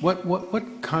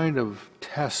 what kind of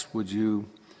test would you,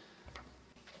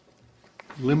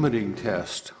 limiting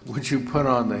test, would you put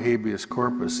on the habeas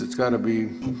corpus? It's got to be,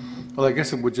 well, I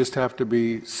guess it would just have to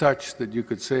be such that you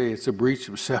could say it's a breach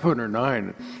of 7 or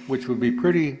 9, which would be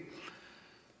pretty.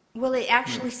 Well, it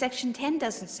actually, Section 10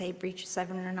 doesn't say breach of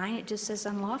 7 or 9, it just says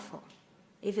unlawful.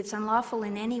 If it's unlawful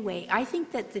in any way, I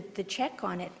think that the check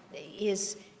on it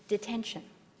is detention.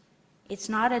 It's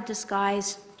not a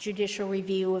disguised judicial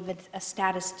review of a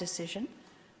status decision.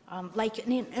 Like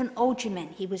in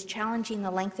Ojimin, he was challenging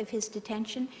the length of his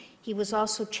detention. He was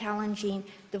also challenging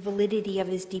the validity of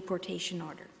his deportation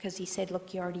order, because he said,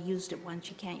 look, you already used it once,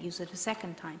 you can't use it a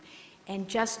second time. And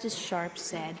Justice Sharp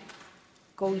said,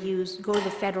 go to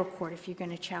the federal court if you're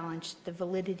going to challenge the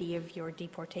validity of your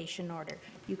deportation order.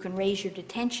 You can raise your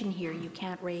detention here, you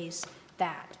can't raise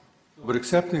that. But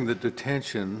accepting the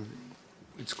detention,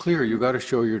 it's clear you've got to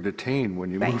show you're detained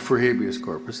when you Right. move for habeas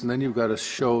corpus, and then you've got to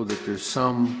show that there's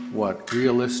some,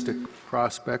 realistic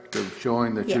prospect of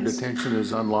showing that your Yes. detention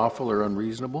is unlawful or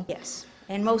unreasonable? Yes.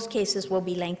 And most cases will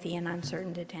be lengthy and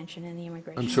uncertain detention in the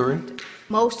immigration I'm sorry? context.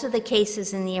 Most of the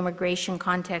cases in the immigration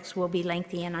context will be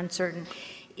lengthy and uncertain.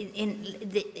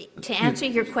 To answer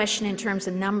your question in terms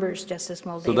of numbers, Justice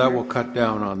Moldaver. So that will cut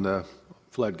down on the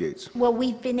floodgates. Well,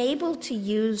 we've been able to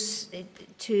use,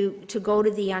 to go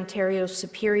to the Ontario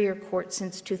Superior Court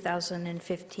since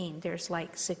 2015. There's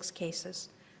like 6 cases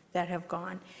that have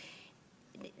gone.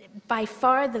 By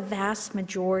far, the vast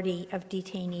majority of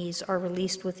detainees are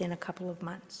released within a couple of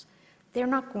months. They're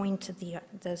not going to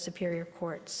the superior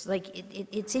courts. Like,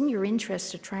 it's in your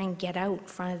interest to try and get out in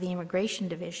front of the immigration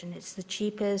division. It's the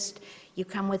cheapest. You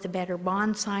come with a better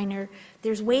bond signer.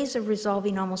 There's ways of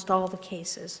resolving almost all the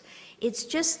cases. It's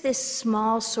just this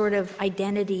small sort of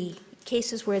identity,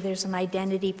 cases where there's an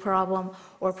identity problem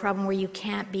or a problem where you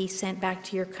can't be sent back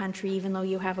to your country even though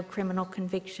you have a criminal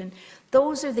conviction.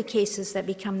 Those are the cases that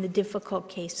become the difficult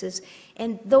cases,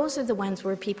 and those are the ones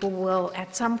where people will,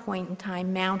 at some point in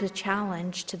time, mount a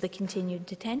challenge to the continued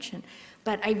detention.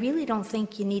 But I really don't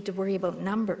think you need to worry about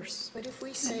numbers. But if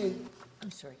we say,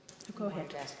 I'm sorry. Go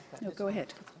ahead. No, go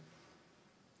ahead.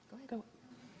 Go.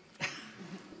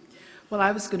 Well,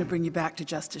 I was going to bring you back to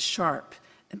Justice Sharp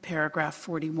in paragraph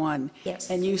 41. Yes.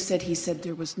 And you said he said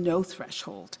there was no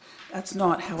threshold. That's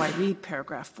not how I read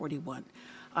paragraph 41.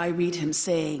 I read him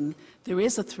saying there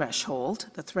is a threshold.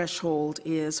 The threshold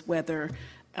is whether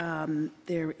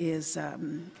there is,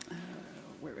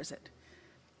 where is it?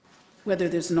 Whether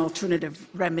there's an alternative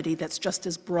remedy that's just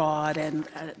as broad and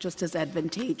just as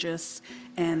advantageous,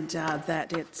 and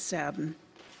that it's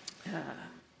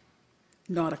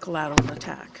not a collateral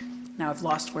attack. Now, I've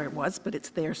lost where it was, but it's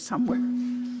there somewhere.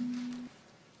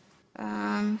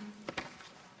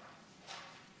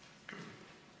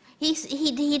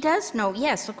 He does note,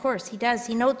 yes, of course, he does.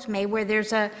 He notes, May, where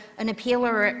there's an appeal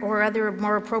or other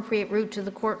more appropriate route to the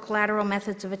court, collateral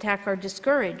methods of attack are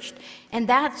discouraged. And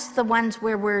that's the ones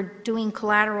where we're doing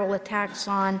collateral attacks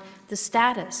on the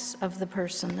status of the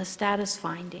person, the status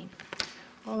finding.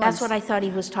 Well, That's what I thought he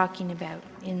was talking about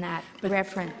in that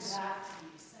reference.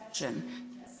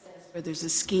 Where there's a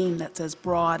scheme that's as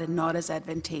broad and not as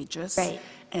advantageous. Right.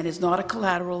 And is not a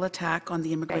collateral attack on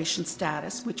the immigration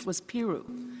status, which was Piru.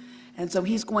 And so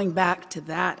he's going back to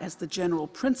that as the general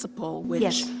principle, which,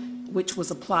 Yes. which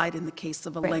was applied in the case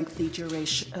of a Right. lengthy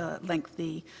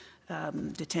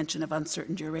detention of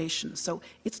uncertain duration. So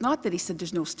it's not that he said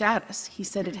there's no status. He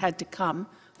said it had to come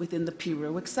within the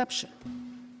Piru exception.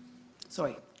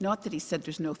 Sorry, not that he said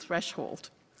there's no threshold,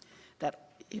 that,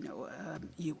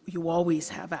 you always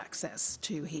have access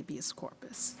to habeas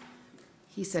corpus.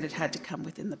 He said it had to come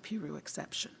within the Piru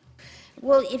exception.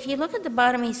 Well, if you look at the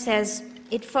bottom, he says,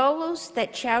 it follows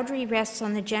that Chowdhury rests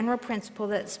on the general principle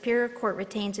that the Superior Court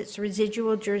retains its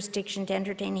residual jurisdiction to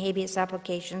entertain habeas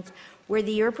applications where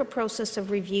the IRPA process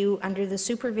of review under the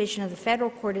supervision of the federal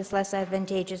court is less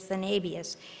advantageous than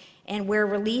habeas, and where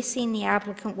releasing the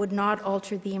applicant would not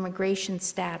alter the immigration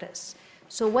status.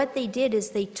 So what they did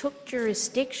is they took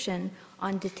jurisdiction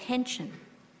on detention,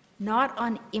 not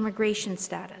on immigration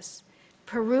status.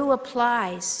 Peru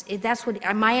applies, that's what,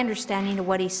 my understanding of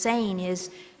what he's saying is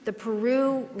the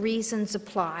Peru reasons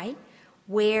apply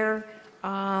where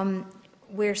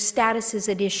status is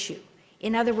at issue.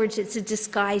 In other words, it's a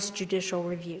disguised judicial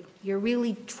review. You're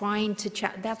really trying to,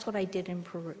 that's what I did in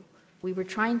Peru. We were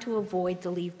trying to avoid the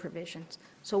leave provisions.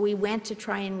 So we went to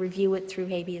try and review it through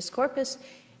habeas corpus,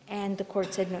 and the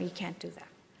court said, no, you can't do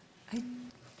that.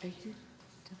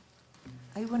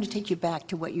 I want to take you back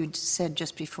to what you said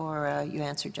just before you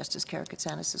answered Justice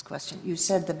Karakatsanis' question. You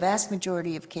said the vast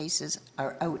majority of cases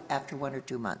are out after 1 or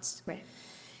 2 months. Right.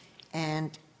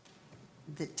 And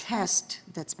the test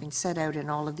that's been set out in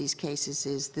all of these cases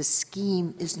is the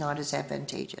scheme is not as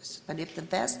advantageous. But if the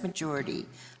vast majority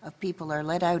of people are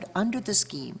let out under the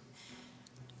scheme,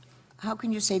 how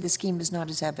can you say the scheme is not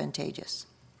as advantageous?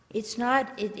 It's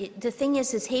not, the thing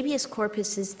is habeas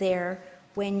corpus is there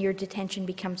when your detention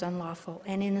becomes unlawful.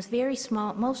 And in a very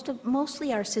small,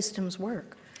 mostly our systems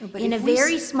work. But In a if we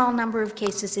very small number of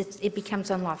cases, it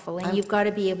becomes unlawful, and you've got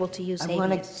to be able to use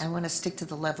habeas. I want to stick to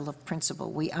the level of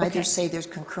principle. We either Okay. say there's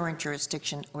concurrent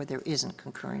jurisdiction or there isn't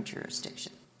concurrent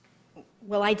jurisdiction.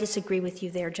 Well, I disagree with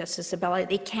you there, Justice Abella.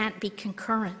 They can't be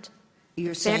concurrent.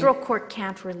 You're saying, Federal court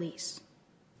can't release.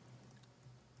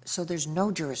 so there's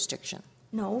no jurisdiction.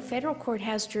 No, federal court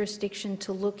has jurisdiction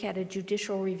to look at a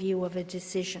judicial review of a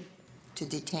decision. To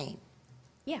detain.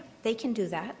 Yeah, they can do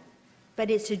that. But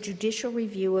it's a judicial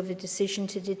review of a decision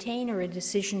to detain or a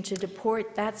decision to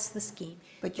deport. That's the scheme.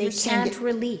 But They you're saying can't that-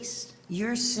 release.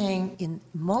 You're saying in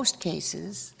most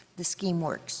cases, the scheme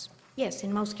works, Yes,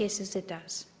 in most cases it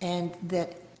does. and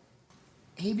that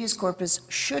habeas corpus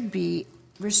should be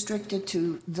restricted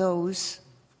to those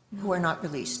who are not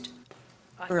released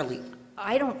early.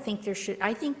 I don't think there should,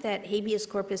 I think that habeas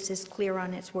corpus is clear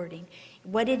on its wording.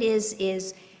 What it is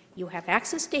you have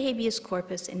access to habeas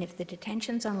corpus, and if the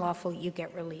detention's unlawful, you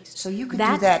get released. So you could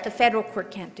do that- the federal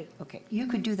court can't do. Okay, you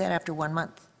could do that after 1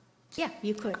 month, Yeah,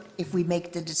 you could. if we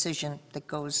make the decision that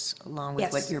goes along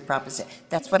with what Yes. your proposition.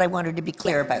 That's what I wanted to be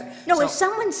clear about. No, So- if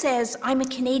someone says, I'm a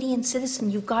Canadian citizen,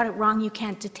 you got it wrong, you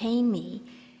can't detain me,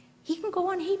 he can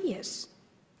go on habeas.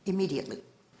 Immediately.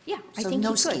 Yeah, I So think he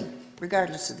no could. scheme,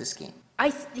 regardless of the scheme.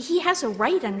 He has a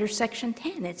right under Section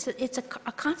 10. It's a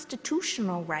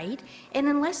constitutional right, and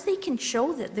unless they can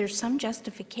show that there's some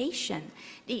justification,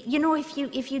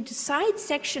 if you decide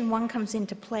Section 1 comes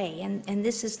into play, and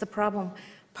this is the problem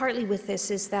partly with this,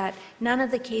 is that none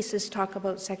of the cases talk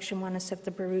about Section 1 except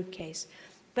the Baruch case.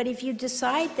 But if you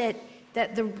decide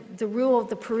that the rule of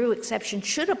the Peru exception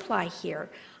should apply here,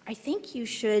 I think you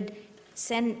should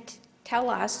tell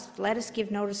us, let us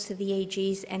give notice to the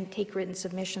AGs and take written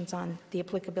submissions on the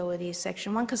applicability of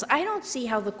Section 1, because I don't see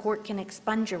how the court can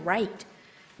expunge a right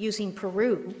using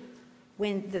Peru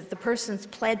when the person's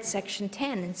pled Section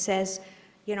 10 and says,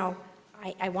 you know,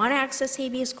 I want to access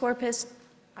habeas corpus,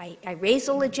 I raise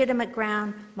a legitimate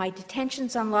ground, my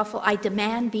detention's unlawful, I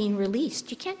demand being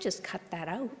released. You can't just cut that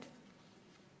out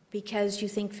because you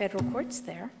think federal court's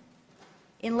there,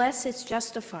 unless it's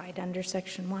justified under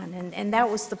Section 1. And that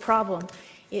was the problem.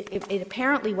 It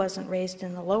apparently wasn't raised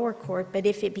in the lower court, but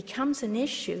if it becomes an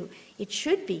issue, it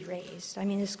should be raised. I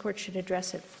mean, this court should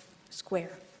address it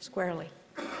squarely.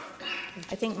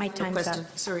 I think my time's up.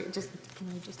 Sorry, can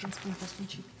I just ask one question,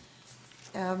 Chief?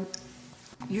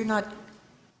 You're not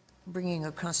bringing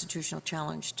a constitutional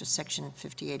challenge to Section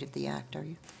 58 of the Act, are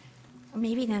you?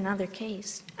 Maybe in another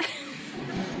case.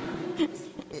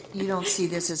 You don't see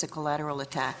this as a collateral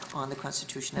attack on the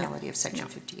constitutionality of Section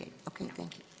 58? Okay,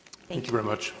 thank you. Thank you very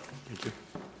much. Thank you.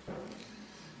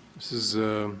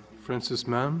 Mrs. Francis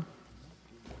Mann.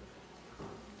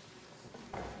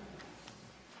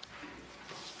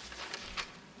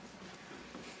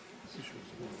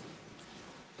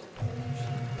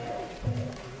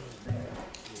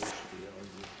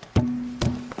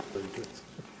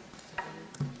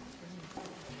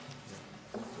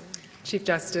 Chief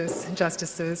Justice,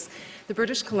 Justices, the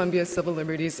British Columbia Civil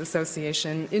Liberties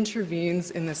Association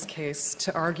intervenes in this case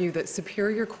to argue that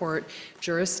Superior Court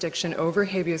jurisdiction over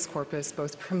habeas corpus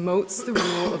both promotes the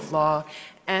rule of law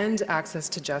and access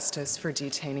to justice for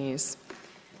detainees.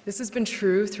 This has been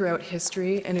true throughout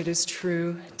history, and it is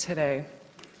true today.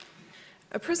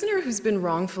 A prisoner who's been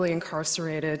wrongfully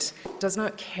incarcerated does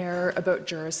not care about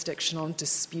jurisdictional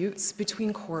disputes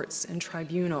between courts and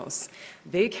tribunals.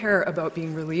 They care about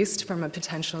being released from a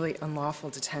potentially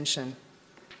unlawful detention.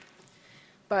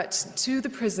 But to the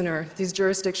prisoner, these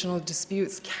jurisdictional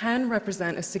disputes can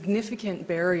represent a significant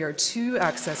barrier to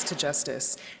access to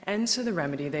justice and to the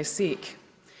remedy they seek.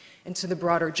 And to the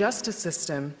broader justice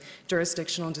system,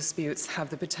 jurisdictional disputes have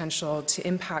the potential to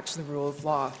impact the rule of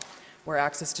law, where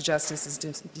access to justice is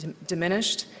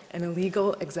diminished and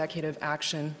illegal executive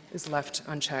action is left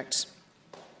unchecked.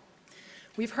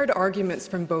 We've heard arguments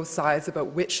from both sides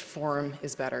about which forum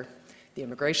is better, the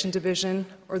Immigration Division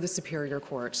or the Superior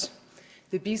Court.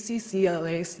 The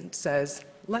BCCLA says,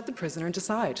 let the prisoner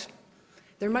decide.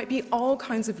 There might be all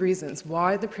kinds of reasons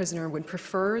why the prisoner would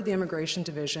prefer the Immigration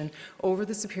Division over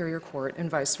the Superior Court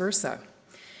and vice versa.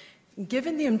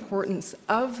 Given the importance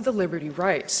of the liberty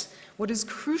right, what is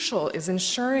crucial is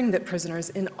ensuring that prisoners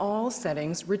in all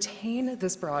settings retain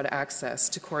this broad access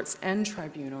to courts and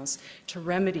tribunals to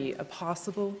remedy a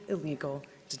possible illegal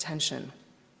detention.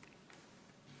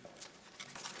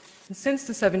 And since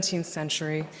the 17th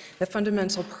century, the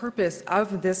fundamental purpose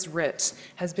of this writ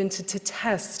has been to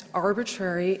test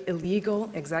arbitrary,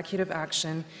 illegal executive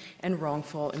action and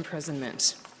wrongful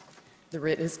imprisonment. The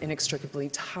writ is inextricably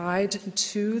tied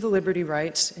to the liberty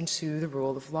right and to the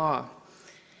rule of law.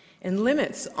 And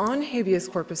limits on habeas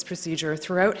corpus procedure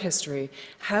throughout history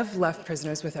have left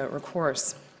prisoners without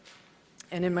recourse.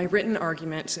 And in my written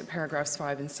argument at paragraphs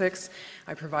 5 and 6,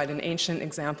 I provide an ancient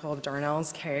example of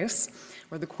Darnell's case,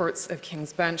 where the courts of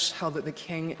King's Bench held that the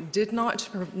king did not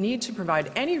need to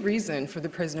provide any reason for the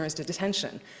prisoner's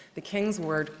detention. The king's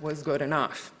word was good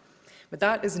enough. But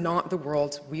that is not the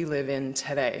world we live in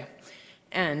today.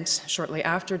 And shortly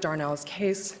after Darnell's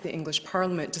case, the English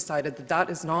Parliament decided that that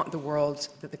is not the world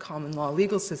that the common law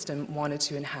legal system wanted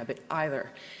to inhabit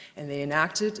either. And they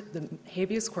enacted the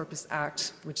Habeas Corpus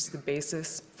Act, which is the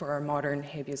basis for our modern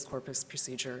habeas corpus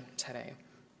procedure today.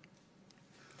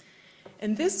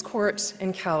 And this court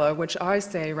in Kella, which I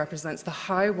say represents the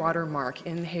high water mark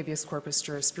in habeas corpus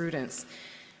jurisprudence,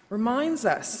 reminds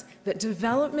us that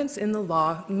developments in the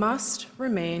law must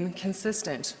remain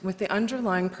consistent with the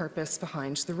underlying purpose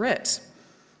behind the writ.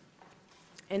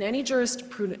 And any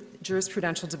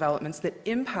jurisprudential developments that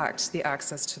impact the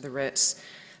access to the writ,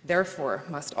 therefore,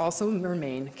 must also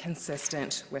remain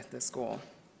consistent with this goal.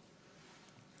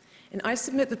 And I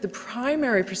submit that the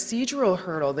primary procedural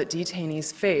hurdle that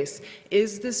detainees face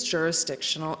is this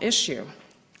jurisdictional issue.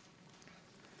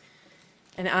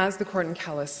 And as the court in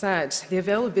Kella said, the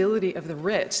availability of the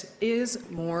writ is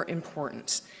more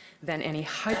important than any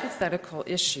hypothetical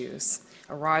issues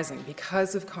arising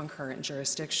because of concurrent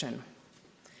jurisdiction.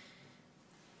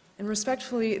 And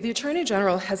respectfully, the Attorney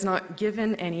General has not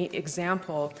given any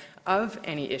example of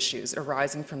any issues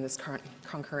arising from this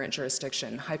concurrent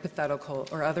jurisdiction, hypothetical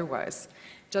or otherwise.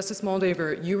 Justice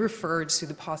Moldaver, you referred to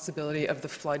the possibility of the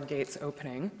floodgates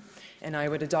opening, and I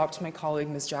would adopt my colleague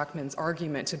Ms. Jackman's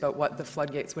argument about what the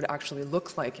floodgates would actually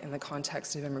look like in the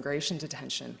context of immigration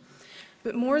detention.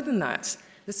 But more than that,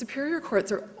 the superior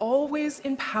courts are always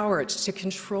empowered to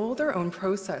control their own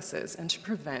processes and to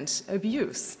prevent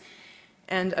abuse.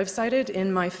 And I've cited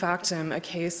in my factum a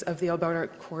case of the Alberta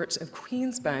Court of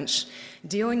Queen's Bench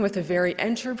dealing with a very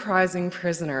enterprising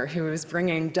prisoner who was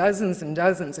bringing dozens and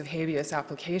dozens of habeas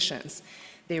applications.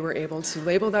 They were able to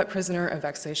label that prisoner a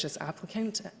vexatious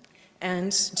applicant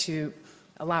and to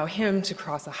allow him to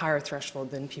cross a higher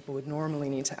threshold than people would normally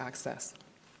need to access.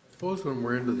 I suppose when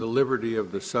we're into the liberty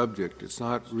of the subject, it's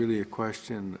not really a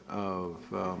question of,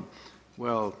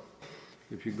 well,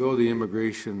 if you go the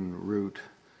immigration route,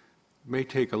 it may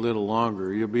take a little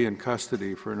longer. You'll be in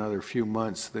custody for another few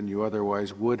months than you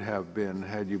otherwise would have been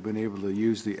had you been able to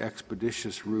use the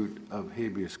expeditious route of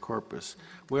habeas corpus.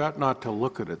 We ought not to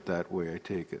look at it that way, I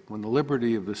take it. When the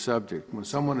liberty of the subject, when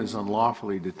someone is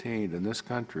unlawfully detained in this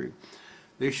country,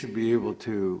 they should be able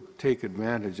to take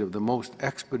advantage of the most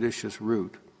expeditious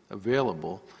route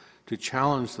available to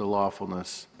challenge the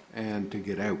lawfulness and to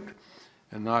get out,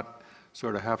 and not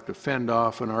sort of have to fend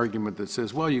off an argument that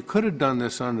says, well, you could have done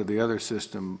this under the other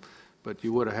system, but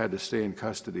you would have had to stay in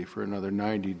custody for another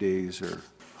 90 days or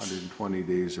 120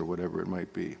 days or whatever it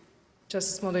might be.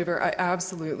 Justice Moldaver, I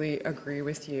absolutely agree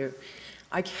with you.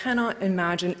 I cannot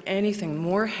imagine anything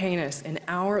more heinous in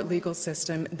our legal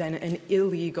system than an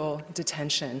illegal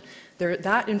detention.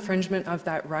 That infringement of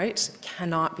that right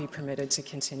cannot be permitted to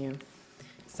continue.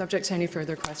 Subject to any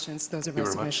further questions, those are my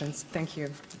submissions. Thank you.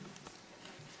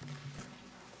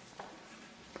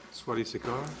 Swati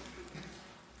Sikar.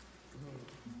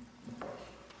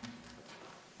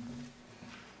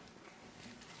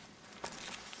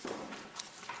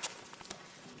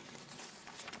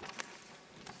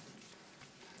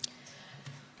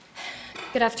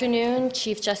 Good afternoon,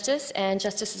 Chief Justice and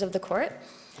Justices of the Court.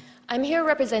 I'm here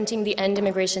representing the End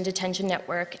Immigration Detention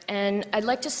Network, and I'd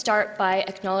like to start by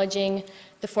acknowledging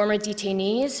the former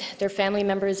detainees, their family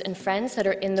members and friends that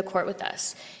are in the court with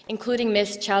us, including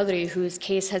Ms. Chowdhury, whose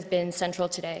case has been central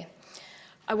today.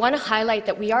 I want to highlight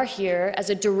that we are here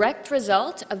as a direct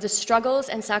result of the struggles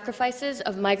and sacrifices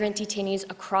of migrant detainees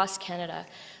across Canada,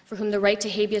 for whom the right to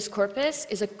habeas corpus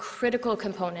is a critical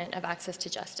component of access to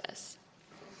justice.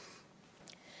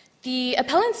 The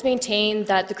appellants maintain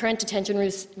that the current detention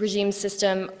regime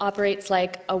system operates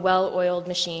like a well-oiled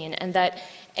machine and that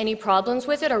any problems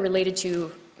with it are related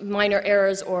to minor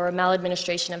errors or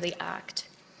maladministration of the Act.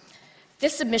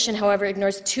 This submission, however,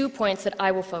 ignores 2 points that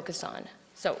I will focus on.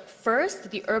 So, first,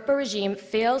 the IRPA regime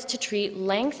fails to treat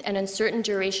length and uncertain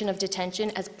duration of detention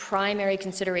as primary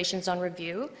considerations on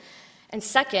review. And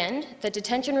second, that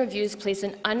detention reviews place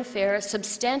an unfair,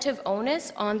 substantive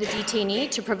onus on the detainee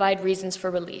to provide reasons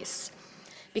for release.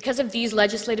 Because of these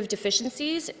legislative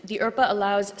deficiencies, the IRPA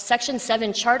allows Section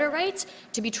 7 charter rights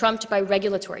to be trumped by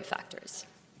regulatory factors.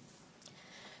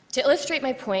 To illustrate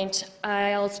my point,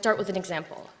 I'll start with an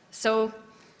example. So,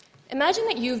 imagine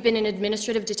that you've been in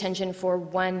administrative detention for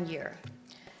 1 year.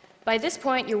 By this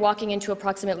point, you're walking into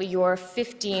approximately your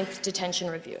 15th detention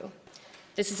review.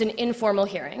 This is an informal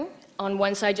hearing. On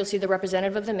one side, you'll see the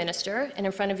representative of the minister, and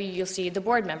in front of you, you'll see the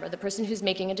board member, the person who's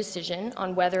making a decision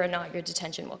on whether or not your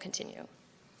detention will continue.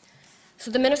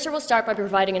 So the minister will start by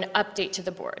providing an update to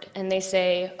the board, and they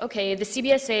say, okay, the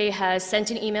CBSA has sent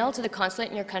an email to the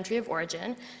consulate in your country of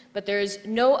origin, but there's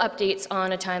no updates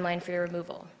on a timeline for your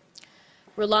removal.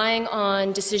 Relying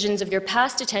on decisions of your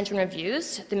past detention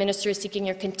reviews, the minister is seeking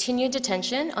your continued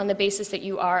detention on the basis that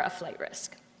you are a flight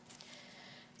risk.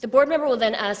 The board member will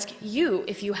then ask you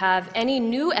if you have any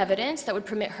new evidence that would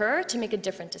permit her to make a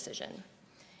different decision.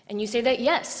 And you say that,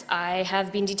 yes, I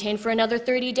have been detained for another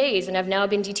 30 days and have now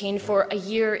been detained for a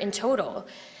year in total.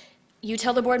 You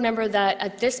tell the board member that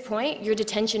at this point, your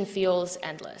detention feels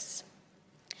endless.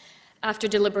 After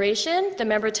deliberation, the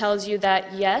member tells you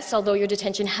that, yes, although your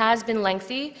detention has been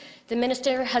lengthy, the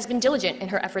minister has been diligent in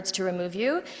her efforts to remove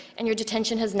you, and your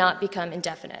detention has not become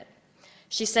indefinite.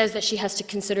 She says that she has to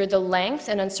consider the length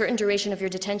and uncertain duration of your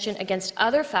detention against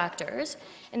other factors,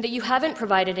 and that you haven't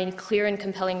provided any clear and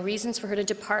compelling reasons for her to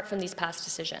depart from these past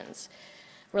decisions.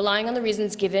 Relying on the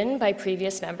reasons given by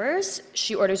previous members,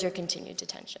 she orders your continued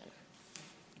detention.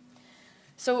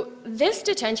 So this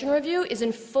detention review is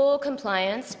in full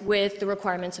compliance with the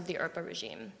requirements of the IRPA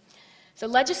regime. The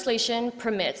legislation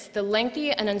permits the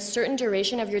lengthy and uncertain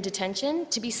duration of your detention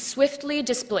to be swiftly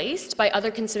displaced by other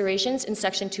considerations in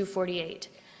Section 248.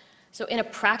 So in a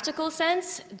practical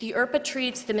sense, the IRPA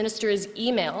treats the minister's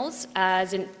emails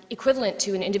as an equivalent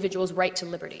to an individual's right to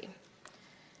liberty.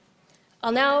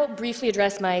 I'll now briefly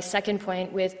address my second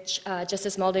point, which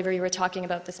Justice Moldaver, you were talking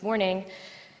about this morning,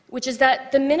 which is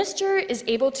that the minister is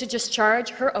able to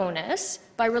discharge her onus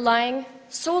by relying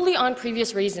solely on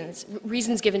previous reasons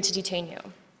given to detain you.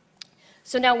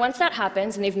 So now once that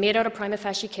happens and they've made out a prima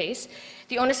facie case,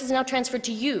 the onus is now transferred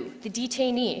to you, the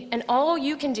detainee, and all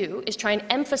you can do is try and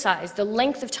emphasize the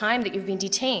length of time that you've been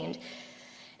detained.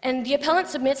 And the appellant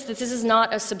submits that this is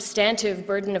not a substantive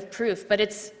burden of proof, but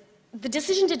the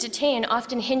decision to detain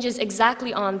often hinges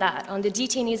exactly on that, on the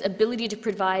detainee's ability to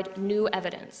provide new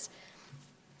evidence.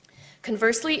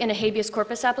 Conversely, in a habeas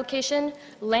corpus application,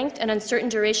 length and uncertain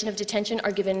duration of detention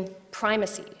are given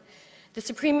primacy.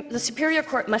 The Superior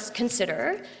Court must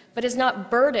consider, but is not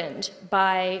burdened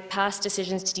by past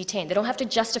decisions to detain. They don't have to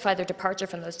justify their departure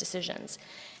from those decisions.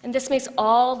 And this makes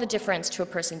all the difference to a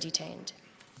person detained.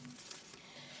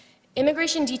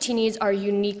 Immigration detainees are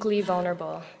uniquely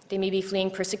vulnerable. They may be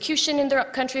fleeing persecution in their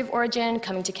country of origin,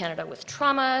 coming to Canada with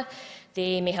trauma.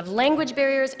 They may have language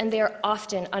barriers, and they are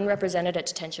often unrepresented at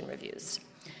detention reviews.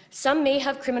 Some may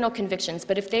have criminal convictions,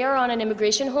 but if they are on an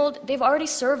immigration hold, they've already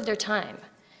served their time.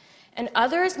 And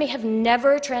others may have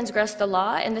never transgressed the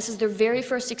law, and this is their very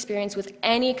first experience with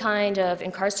any kind of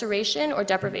incarceration or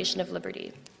deprivation of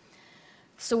liberty.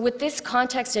 So with this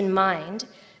context in mind,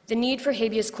 the need for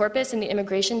habeas corpus in the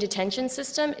immigration detention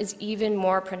system is even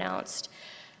more pronounced.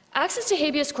 Access to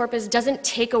habeas corpus doesn't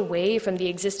take away from the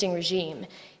existing regime.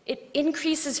 It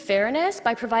increases fairness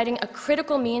by providing a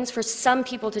critical means for some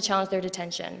people to challenge their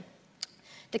detention.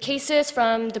 The cases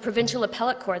from the provincial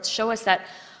appellate courts show us that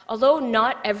although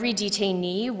not every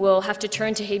detainee will have to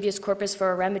turn to habeas corpus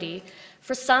for a remedy,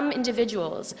 for some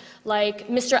individuals, like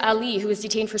Mr. Ali, who was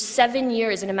detained for 7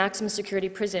 years in a maximum security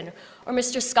prison, or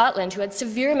Mr. Scotland, who had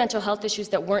severe mental health issues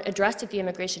that weren't addressed at the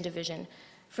immigration division,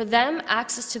 for them,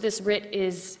 access to this writ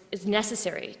is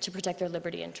necessary to protect their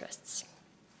liberty interests.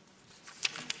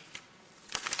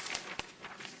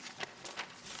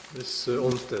 Ms.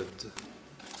 Olmsted.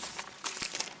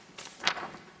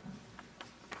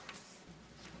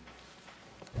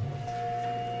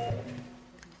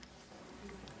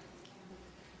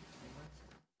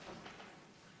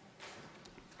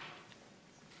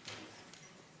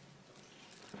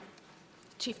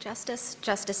 Chief Justice,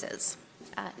 Justices.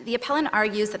 The appellant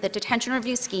argues that the detention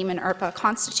review scheme in IRPA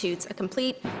constitutes a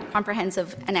complete,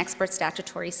 comprehensive, and expert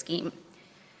statutory scheme.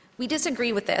 We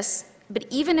disagree with this, but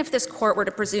even if this court were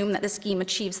to presume that the scheme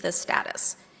achieves this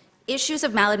status, issues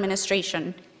of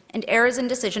maladministration and errors in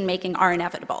decision-making are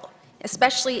inevitable,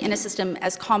 especially in a system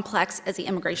as complex as the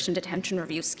immigration detention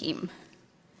review scheme.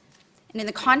 And in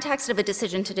the context of a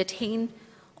decision to detain,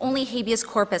 only habeas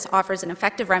corpus offers an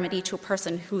effective remedy to a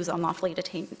person who is unlawfully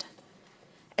detained.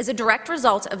 As a direct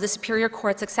result of the Superior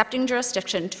Court's accepting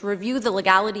jurisdiction to review the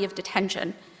legality of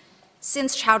detention,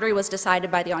 since Chowdhury was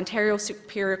decided by the Ontario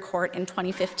Superior Court in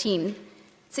 2015,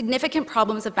 significant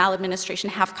problems of maladministration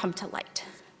have come to light.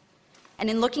 And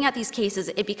in looking at these cases,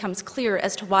 it becomes clear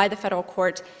as to why the federal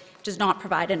court does not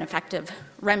provide an effective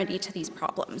remedy to these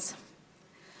problems.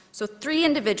 So 3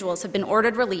 individuals have been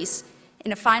ordered release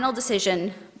in a final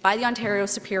decision by the Ontario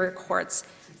Superior Courts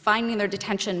finding their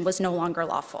detention was no longer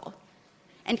lawful.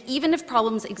 And even if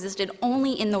problems existed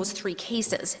only in those 3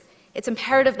 cases, it's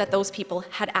imperative that those people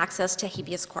had access to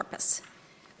habeas corpus.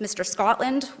 Mr.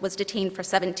 Scotland was detained for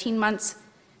 17 months,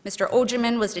 Mr.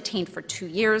 Ojiman was detained for 2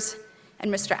 years,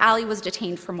 and Mr. Ali was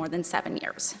detained for more than 7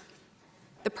 years.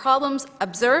 The problems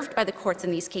observed by the courts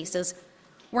in these cases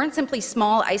weren't simply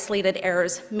small, isolated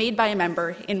errors made by a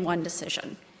member in one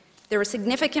decision. There were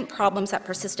significant problems that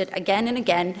persisted again and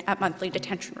again at monthly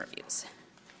detention reviews.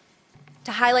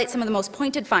 To highlight some of the most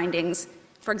pointed findings,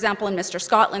 for example, in Mr.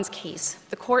 Scotland's case,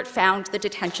 the court found the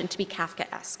detention to be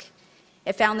Kafkaesque.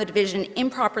 It found the division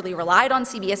improperly relied on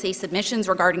CBSA submissions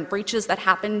regarding breaches that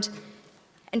happened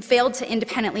and failed to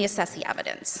independently assess the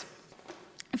evidence.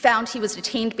 It found he was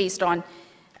detained based on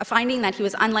a finding that he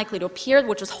was unlikely to appear,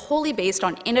 which was wholly based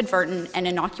on inadvertent and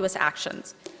innocuous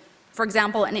actions. For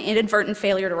example, an inadvertent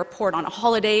failure to report on a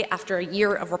holiday after a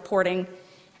year of reporting,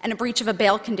 and a breach of a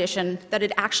bail condition that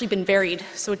had actually been varied,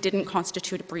 so it didn't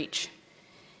constitute a breach.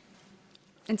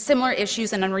 And similar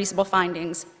issues and unreasonable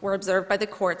findings were observed by the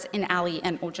courts in Ali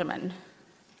and Ojiman.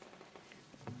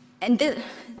 And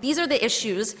these are the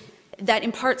issues that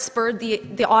in part spurred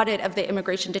the audit of the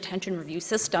immigration detention review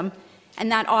system,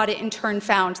 and that audit in turn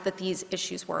found that these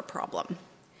issues were a problem.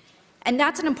 And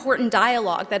that's an important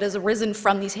dialogue that has arisen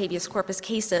from these habeas corpus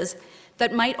cases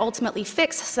that might ultimately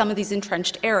fix some of these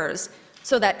entrenched errors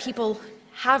so that people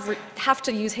have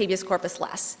to use habeas corpus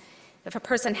less. If a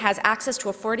person has access to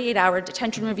a 48-hour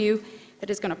detention review that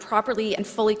is going to properly and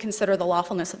fully consider the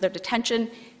lawfulness of their detention,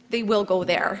 they will go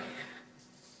there.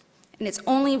 And it's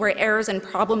only where errors and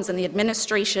problems in the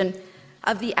administration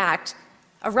of the Act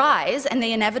arise, and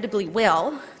they inevitably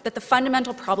will, that the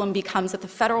fundamental problem becomes that the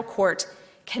federal court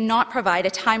cannot provide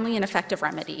a timely and effective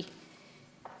remedy.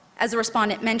 As the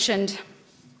respondent mentioned,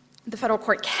 the federal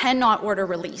court cannot order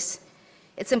release.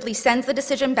 It simply sends the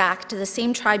decision back to the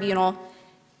same tribunal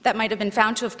that might have been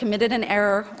found to have committed an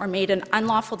error or made an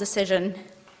unlawful decision,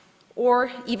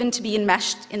 or even to be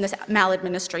enmeshed in this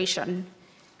maladministration.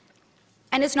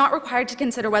 And is not required to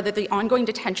consider whether the ongoing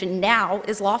detention now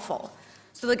is lawful.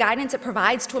 So the guidance it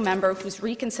provides to a member who's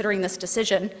reconsidering this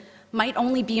decision might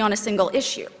only be on a single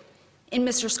issue. In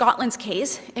Mr. Scotland's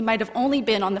case, it might have only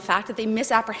been on the fact that they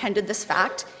misapprehended this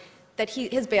fact that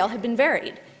his bail had been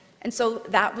varied. And so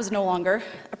that was no longer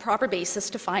a proper basis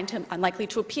to find him unlikely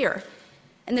to appear.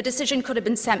 And the decision could have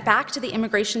been sent back to the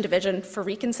Immigration Division for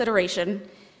reconsideration.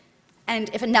 And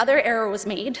if another error was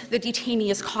made, the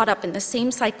detainee is caught up in the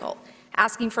same cycle,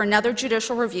 asking for another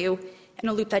judicial review in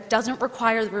a loop that doesn't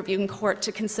require the reviewing court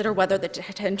to consider whether the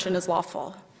detention is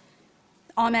lawful.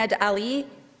 Ahmed Ali,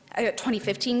 a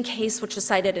 2015 case, which is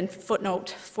cited in footnote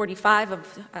 45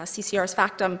 of CCR's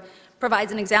factum,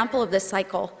 provides an example of this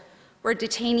cycle, where a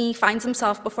detainee finds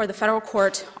himself before the federal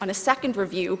court on a second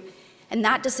review, and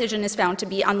that decision is found to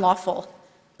be unlawful.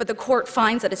 But the court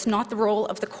finds that it's not the role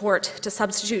of the court to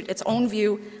substitute its own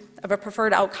view of a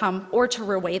preferred outcome or to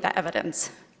reweigh the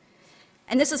evidence.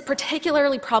 And this is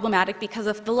particularly problematic because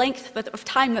of the length of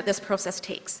time that this process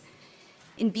takes.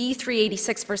 In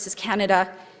B386 versus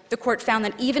Canada, the court found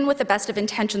that even with the best of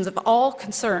intentions of all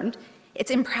concerned,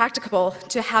 it's impracticable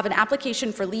to have an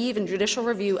application for leave and judicial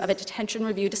review of a detention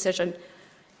review decision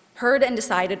heard and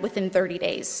decided within 30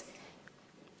 days.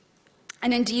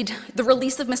 And indeed, the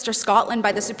release of Mr. Scotland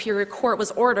by the Superior Court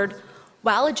was ordered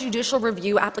while a judicial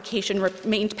review application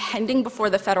remained pending before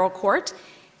the federal court.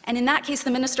 And in that case,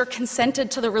 the minister consented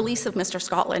to the release of Mr.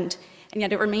 Scotland, and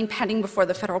yet it remained pending before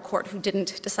the federal court, who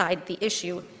didn't decide the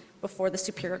issue before the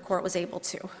Superior Court was able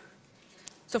to.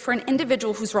 So for an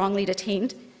individual who's wrongly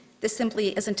detained, this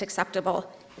simply isn't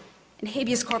acceptable. And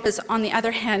habeas corpus, on the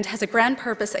other hand, has a grand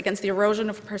purpose against the erosion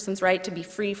of a person's right to be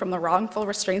free from the wrongful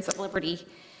restraints of liberty,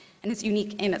 and is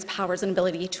unique in its powers and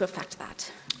ability to effect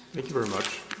that. Thank you very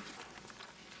much.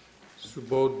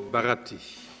 Subodh Bharati.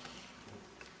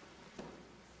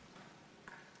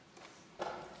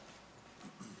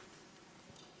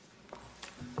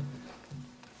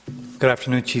 Good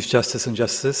afternoon, Chief Justice and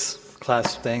Justices.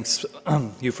 Class thanks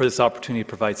you for this opportunity to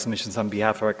provide submissions on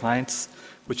behalf of our clients,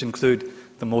 which include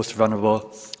the most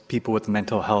vulnerable people with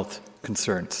mental health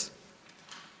concerns.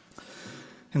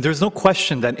 And there's no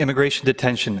question that immigration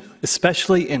detention,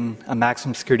 especially in a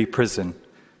maximum security prison,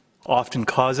 often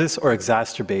causes or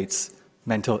exacerbates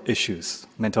mental issues,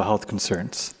 mental health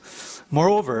concerns.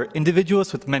 Moreover,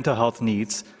 individuals with mental health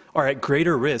needs are at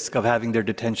greater risk of having their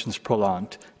detentions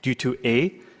prolonged due to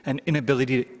A, an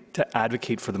inability to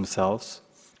advocate for themselves,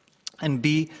 and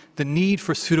B, the need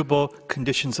for suitable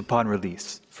conditions upon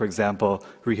release, for example,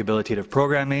 rehabilitative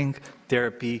programming,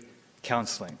 therapy,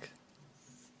 counseling.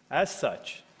 As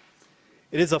such,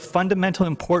 it is of fundamental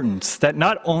importance that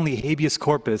not only habeas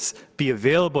corpus be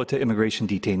available to immigration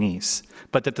detainees,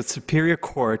 but that the Superior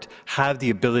Court have the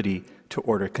ability to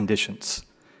order conditions.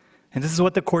 And this is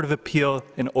what the Court of Appeal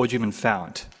in Ojiman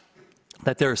found,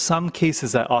 that there are some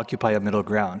cases that occupy a middle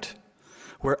ground,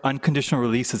 where unconditional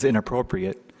release is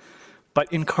inappropriate,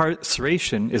 but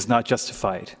incarceration is not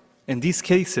justified. In these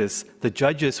cases, the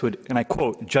judges would, and I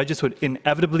quote, judges would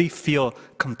inevitably feel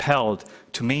compelled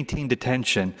to maintain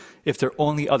detention if their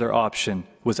only other option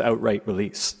was outright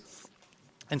release.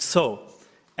 And so,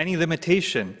 any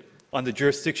limitation on the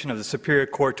jurisdiction of the Superior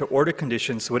Court to order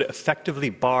conditions would effectively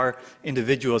bar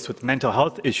individuals with mental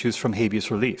health issues from habeas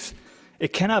relief.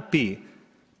 It cannot be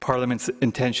Parliament's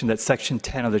intention that Section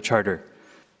 10 of the Charter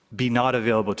be not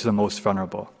available to the most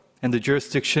vulnerable. And the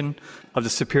jurisdiction of the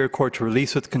Superior Court to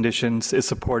release with conditions is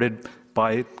supported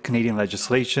by Canadian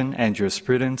legislation and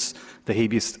jurisprudence. The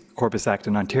Habeas Corpus Act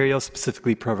in Ontario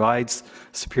specifically provides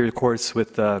Superior Courts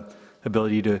with the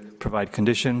ability to provide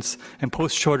conditions. And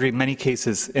post-Chaudhry, many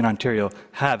cases in Ontario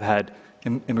have had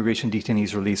immigration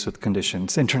detainees released with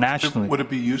conditions. Internationally, would it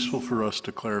be useful for us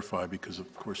to clarify, because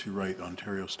of course you're right,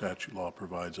 Ontario statute law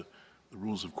provides it. The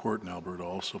rules of court in Alberta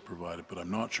also provide it, but I'm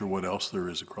not sure what else there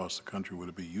is across the country. Would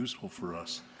it be useful for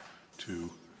us to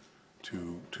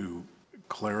to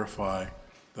clarify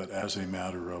that as a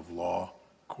matter of law,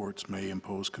 courts may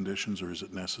impose conditions, or is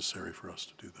it necessary for us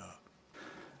to do that?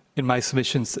 In my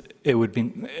submissions, it would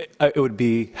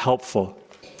be helpful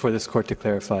for this court to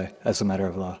clarify as a matter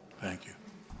of law. Thank you.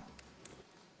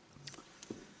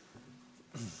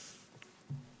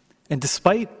 And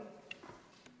despite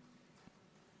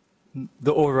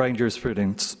the overriding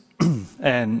jurisprudence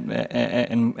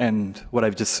and what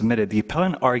I've just submitted, the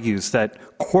appellant argues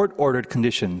that court-ordered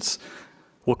conditions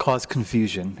will cause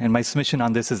confusion. And my submission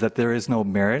on this is that there is no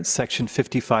merit. Section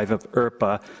 55 of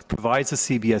IRPA provides the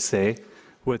CBSA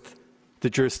with the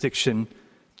jurisdiction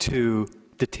to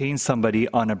detain somebody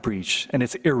on a breach. And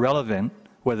it's irrelevant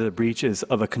whether the breach is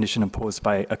of a condition imposed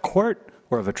by a court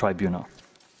or of a tribunal.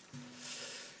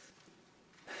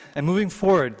 And moving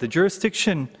forward, the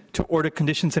jurisdiction to order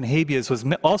conditions in habeas was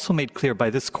also made clear by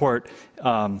this court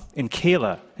in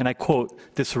Kayla, and I quote,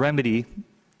 "This remedy,"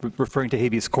 referring to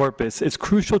habeas corpus, "is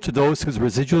crucial to those whose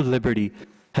residual liberty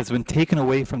has been taken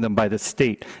away from them by the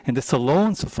state, and this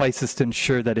alone suffices to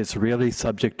ensure that it's really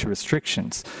subject to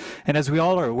restrictions." And as we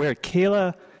all are aware,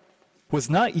 Kayla was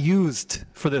not used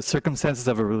for the circumstances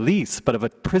of a release, but of a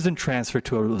prison transfer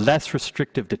to a less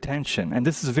restrictive detention. And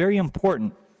this is very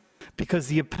important, because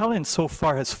the appellant so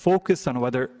far has focused on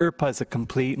whether IRPA is a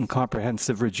complete and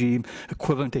comprehensive regime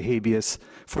equivalent to habeas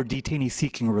for detainees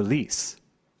seeking release.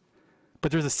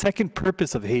 But there's a second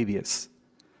purpose of habeas,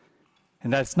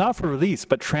 and that's not for release,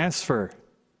 but transfer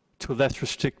to a less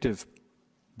restrictive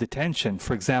detention.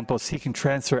 For example, seeking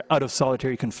transfer out of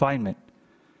solitary confinement,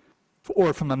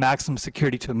 or from a maximum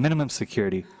security to a minimum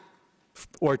security,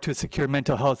 or to a secure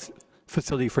mental health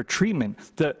facility for treatment.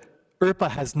 The IRPA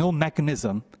has no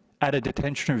mechanism at a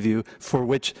detention review for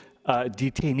which a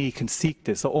detainee can seek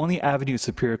this. The only avenue is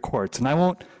superior courts. And I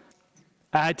won't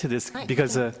add to this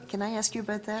because... Can I ask you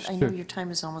about that? Sure. I know your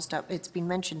time is almost up. It's been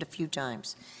mentioned a few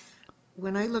times.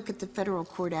 When I look at the Federal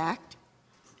Court Act,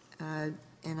 and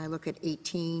I look at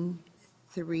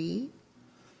 18(3),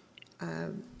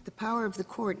 the power of the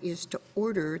court is to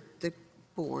order the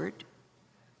board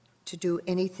to do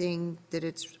anything that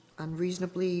it's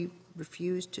unreasonably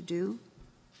refused to do.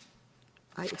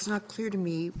 It's not clear to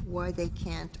me why they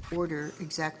can't order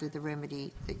exactly the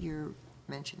remedy that you're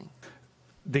mentioning.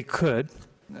 They could.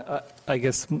 I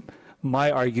guess my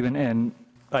argument, and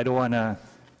I don't want to,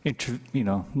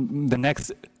 the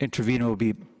next intervener will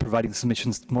be providing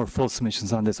submissions, more full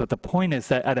submissions on this, but the point is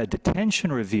that at a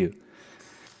detention review,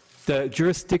 the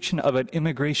jurisdiction of an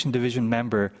immigration division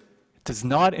member does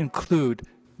not include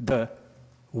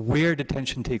where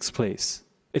detention takes place.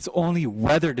 It's only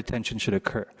whether detention should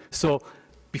occur. So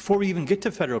before we even get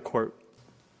to federal court,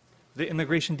 the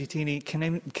immigration detainee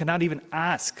cannot even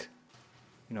ask,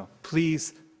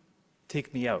 please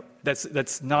take me out.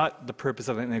 That's not the purpose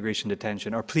of an immigration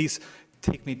detention, or please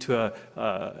take me to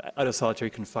out of solitary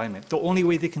confinement. The only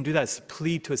way they can do that is to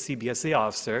plead to a CBSA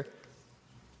officer.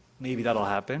 Maybe that'll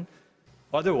happen.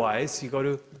 Otherwise,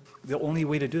 the only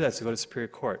way to do that is to go to Superior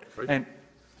Court. Right. And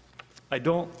I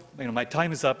don't, my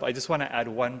time is up. I just want to add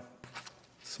one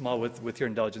small, with your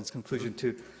indulgence, conclusion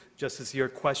to Justice, your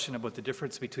question about the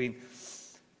difference between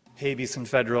habeas and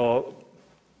federal,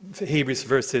 habeas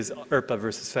versus IRPA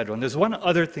versus federal. And there's one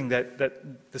other thing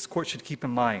that this court should keep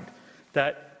in mind,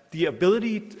 that the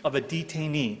ability of a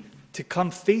detainee to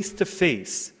come face to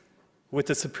face with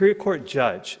a Superior Court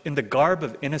judge in the garb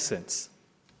of innocence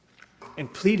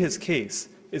and plead his case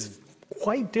is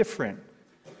quite different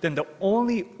than the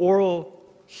only oral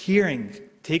hearing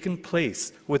taking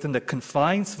place within the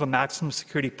confines of a maximum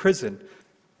security prison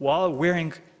while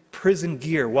wearing prison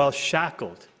gear, while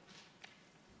shackled.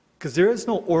 Because there is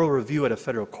no oral review at a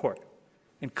federal court.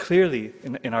 And clearly,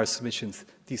 in our submissions,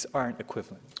 these aren't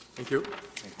equivalent. Thank you.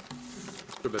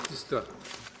 Mr. Batista.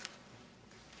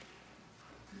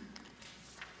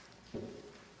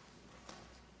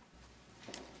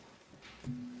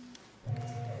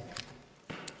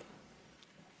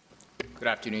 Good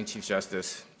afternoon, Chief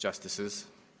Justice, Justices.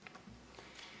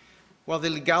 While the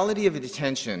legality of a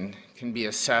detention can be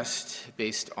assessed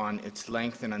based on its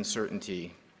length and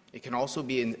uncertainty, it can also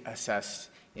be assessed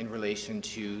in relation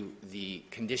to the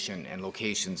condition and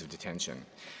locations of detention.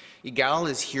 EGAL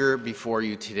is here before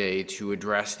you today to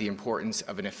address the importance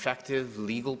of an effective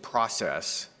legal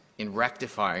process in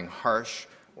rectifying harsh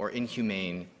or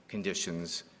inhumane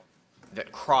conditions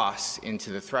that cross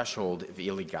into the threshold of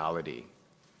illegality.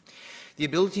 The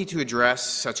ability to address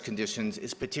such conditions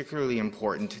is particularly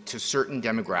important to certain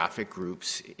demographic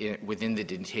groups within the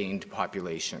detained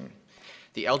population.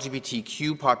 The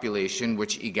LGBTQ population,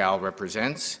 which EGAL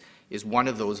represents, is one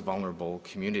of those vulnerable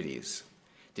communities.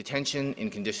 Detention in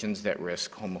conditions that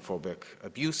risk homophobic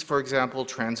abuse, for example,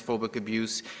 transphobic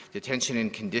abuse, detention in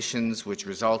conditions which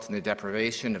result in the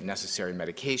deprivation of necessary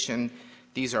medication.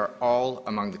 These are all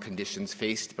among the conditions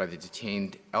faced by the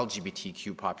detained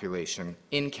LGBTQ population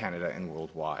in Canada and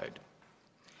worldwide.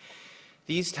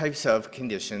 These types of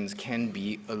conditions can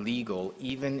be illegal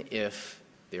even if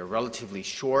they are relatively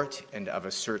short and of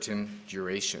a certain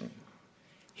duration.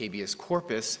 Habeas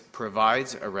corpus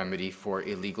provides a remedy for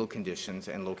illegal conditions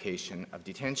and location of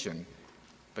detention,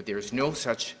 but there is no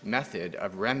such method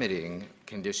of remedying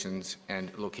conditions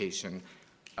and location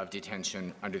of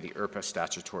detention under the IRPA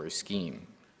statutory scheme.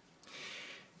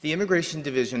 The Immigration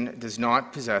Division does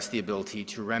not possess the ability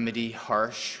to remedy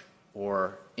harsh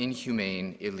or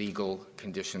inhumane illegal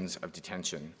conditions of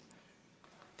detention.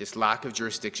 This lack of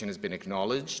jurisdiction has been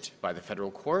acknowledged by the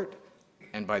federal court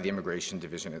and by the Immigration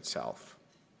Division itself.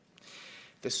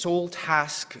 The sole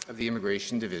task of the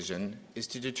Immigration Division is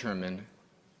to determine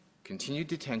continued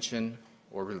detention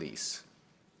or release.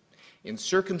 In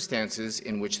circumstances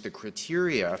in which the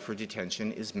criteria for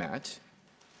detention is met,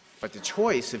 but the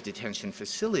choice of detention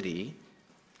facility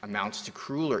amounts to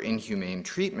cruel or inhumane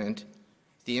treatment,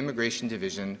 the Immigration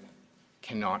Division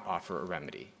cannot offer a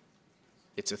remedy.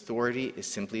 Its authority is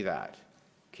simply that,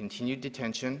 continued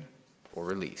detention or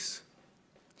release.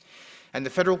 And the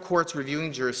federal court's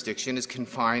reviewing jurisdiction is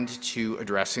confined to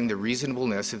addressing the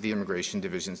reasonableness of the Immigration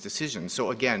Division's decision.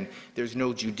 So again, there's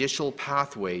no judicial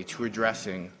pathway to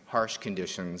addressing harsh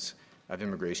conditions of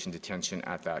immigration detention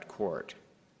at that court.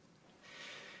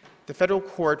 The federal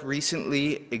court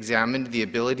recently examined the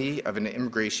ability of an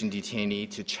immigration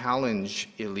detainee to challenge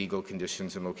illegal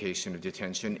conditions and location of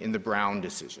detention in the Brown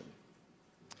decision.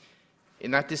 In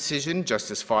that decision,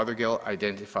 Justice Fothergill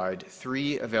identified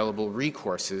 3 available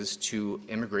recourses to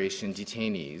immigration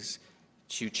detainees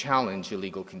to challenge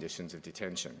illegal conditions of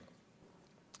detention.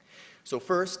 So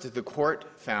first, the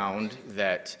court found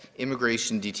that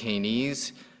immigration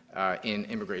detainees in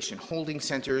immigration holding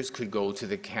centers could go to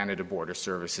the Canada Border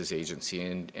Services Agency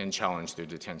and challenge their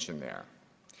detention there.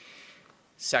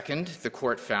 Second, the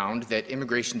court found that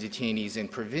immigration detainees in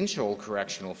provincial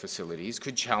correctional facilities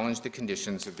could challenge the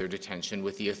conditions of their detention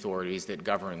with the authorities that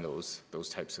govern those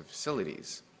types of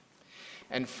facilities.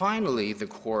 And finally, the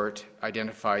court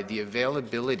identified the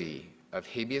availability of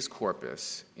habeas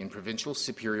corpus in provincial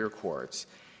superior courts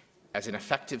as an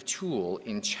effective tool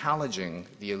in challenging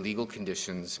the illegal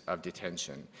conditions of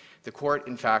detention. The court,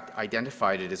 in fact,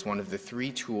 identified it as one of the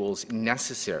 3 tools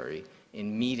necessary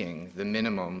in meeting the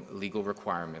minimum legal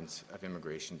requirements of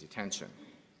immigration detention.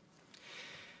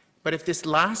 But if this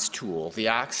last tool, the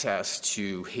access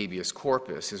to habeas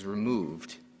corpus, is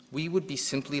removed, we would be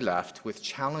simply left with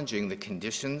challenging the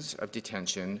conditions of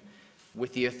detention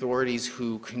with the authorities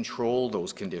who control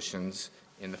those conditions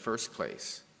in the first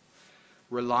place.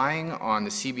 Relying on the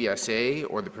CBSA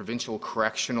or the provincial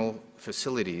correctional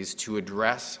facilities to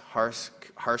address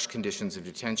harsh conditions of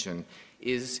detention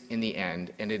is, in the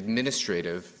end, an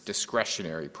administrative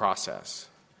discretionary process.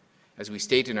 As we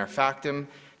state in our factum,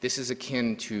 this is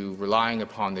akin to relying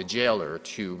upon the jailer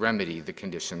to remedy the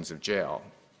conditions of jail.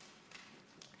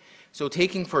 So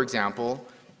taking, for example,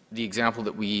 the example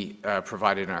that we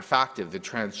provided in our factum, the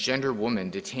transgender woman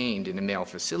detained in a male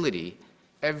facility,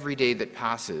 every day that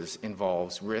passes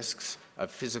involves risks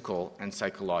of physical and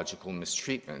psychological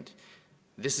mistreatment.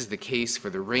 This is the case for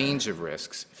the range of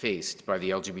risks faced by the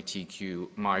LGBTQ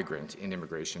migrant in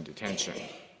immigration detention.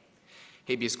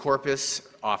 Habeas corpus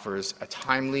offers a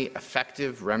timely,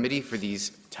 effective remedy for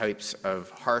these types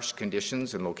of harsh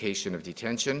conditions and location of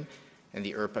detention, and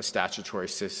the IRPA statutory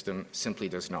system simply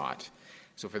does not.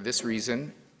 So for this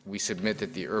reason, we submit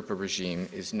that the IRPA regime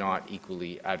is not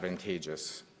equally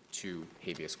advantageous to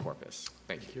habeas corpus.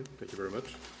 Thank you. Thank you very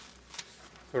much.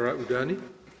 Farah Udani.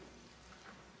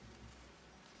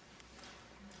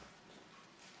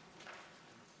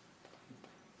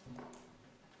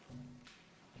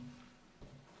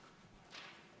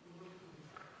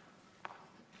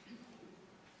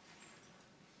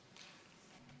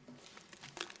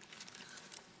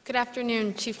 Good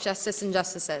afternoon, Chief Justice and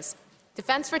Justices.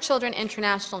 Defence for Children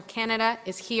International Canada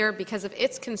is here because of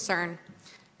its concern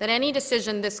that any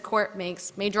decision this court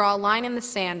makes may draw a line in the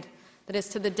sand that is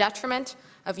to the detriment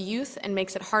of youth and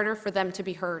makes it harder for them to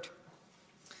be heard.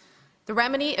 The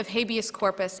remedy of habeas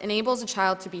corpus enables a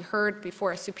child to be heard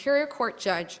before a superior court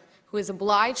judge who is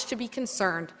obliged to be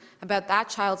concerned about that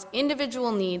child's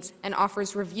individual needs and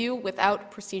offers review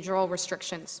without procedural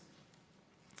restrictions.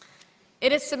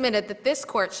 It is submitted that this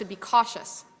court should be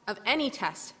cautious of any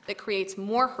test that creates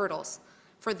more hurdles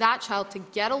for that child to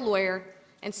get a lawyer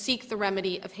and seek the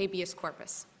remedy of habeas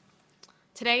corpus.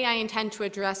 Today, I intend to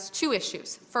address two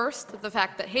issues. First, the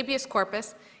fact that habeas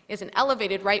corpus is an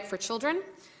elevated right for children,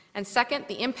 and second,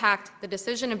 the impact the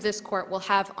decision of this court will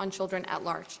have on children at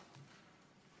large.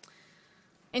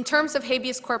 In terms of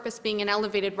habeas corpus being an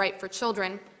elevated right for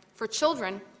children,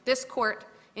 this court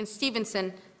in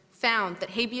Stevenson found that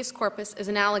habeas corpus is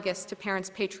analogous to parents'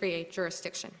 patriae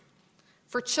jurisdiction.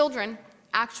 For children,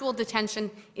 actual detention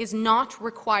is not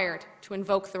required to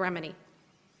invoke the remedy.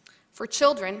 For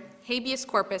children, habeas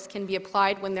corpus can be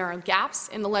applied when there are gaps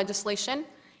in the legislation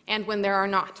and when there are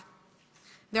not.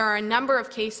 There are a number of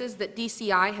cases that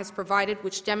DCI has provided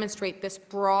which demonstrate this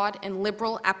broad and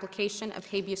liberal application of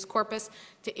habeas corpus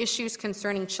to issues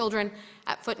concerning children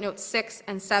at footnotes 6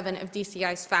 and 7 of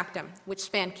DCI's factum, which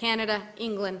span Canada,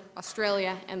 England,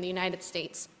 Australia, and the United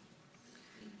States.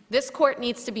 This court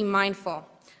needs to be mindful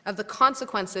of the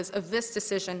consequences of this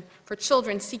decision for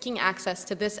children seeking access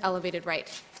to this elevated right.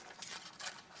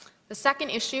 The second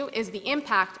issue is the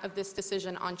impact of this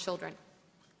decision on children.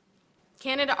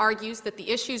 Canada argues that the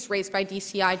issues raised by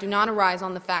DCI do not arise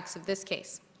on the facts of this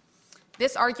case.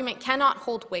 This argument cannot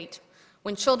hold weight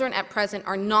when children at present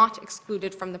are not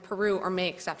excluded from the Peru or May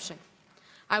exception.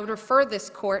 I would refer this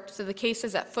court to the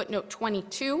cases at footnote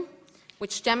 22,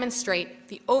 which demonstrate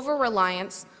the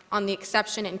over-reliance on the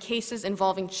exception in cases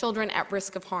involving children at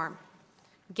risk of harm.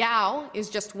 Gao is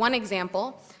just one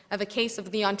example of a case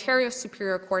of the Ontario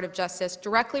Superior Court of Justice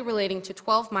directly relating to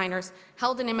 12 minors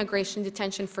held in immigration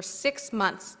detention for 6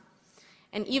 months.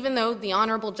 And even though the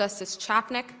Honourable Justice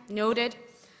Chapnick noted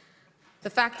the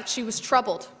fact that she was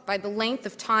troubled by the length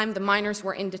of time the minors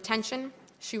were in detention,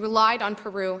 she relied on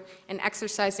Peru in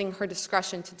exercising her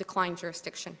discretion to decline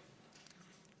jurisdiction.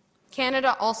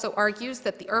 Canada also argues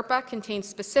that the IRPA contains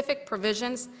specific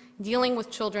provisions dealing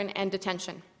with children and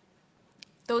detention.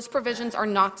 Those provisions are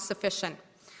not sufficient.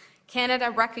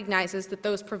 Canada recognizes that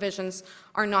those provisions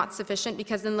are not sufficient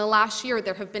because in the last year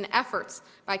there have been efforts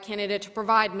by Canada to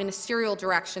provide ministerial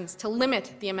directions to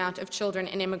limit the amount of children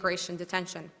in immigration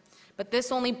detention. But this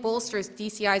only bolsters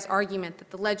DCI's argument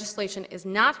that the legislation is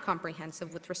not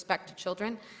comprehensive with respect to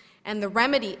children, and the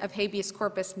remedy of habeas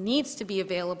corpus needs to be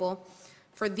available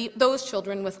for those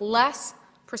children with less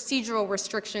procedural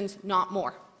restrictions, not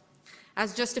more.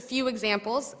 As just a few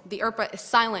examples, the IRPA is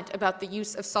silent about the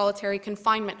use of solitary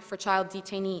confinement for child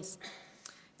detainees.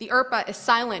 The IRPA is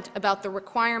silent about the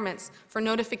requirements for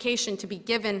notification to be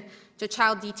given to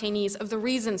child detainees of the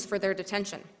reasons for their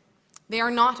detention. They are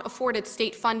not afforded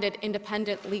state-funded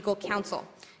independent legal counsel.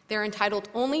 They are entitled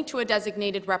only to a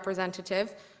designated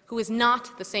representative who is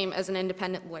not the same as an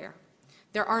independent lawyer.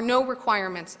 There are no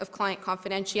requirements of client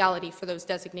confidentiality for those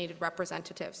designated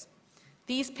representatives.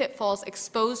 These pitfalls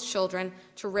expose children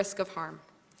to risk of harm.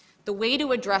 The way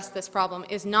to address this problem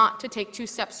is not to take 2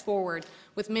 steps forward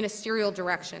with ministerial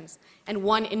directions and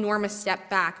 1 enormous step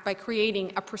back by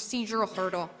creating a procedural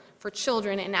hurdle for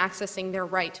children in accessing their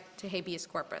right to habeas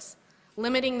corpus.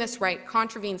 Limiting this right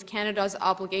contravenes Canada's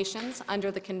obligations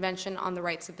under the Convention on the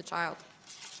Rights of the Child.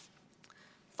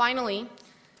 Finally,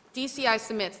 DCI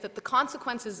submits that the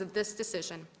consequences of this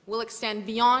decision will extend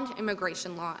beyond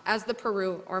immigration law, as the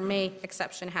Peru or May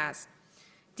exception has.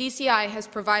 DCI has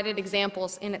provided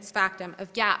examples in its factum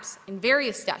of gaps in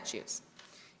various statutes,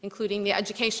 including the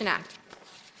Education Act,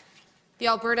 the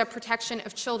Alberta Protection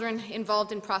of Children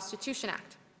Involved in Prostitution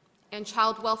Act, and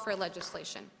child welfare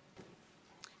legislation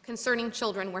concerning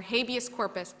children where habeas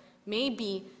corpus may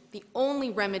be the only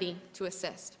remedy to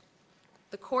assist.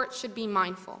 The court should be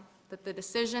mindful that the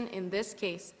decision in this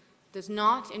case does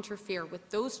not interfere with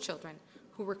those children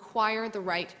who require the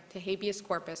right to habeas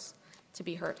corpus to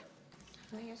be heard.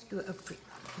 Can I ask you do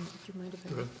you mind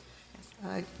if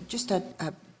I just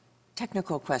a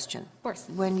technical question? Of course.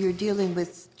 When you're dealing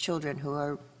with children who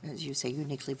are, as you say,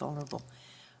 uniquely vulnerable,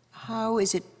 how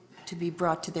is it to be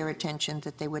brought to their attention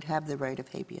that they would have the right of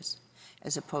habeas,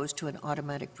 as opposed to an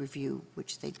automatic review,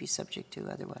 which they'd be subject to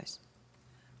otherwise?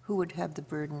 Who would have the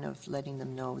burden of letting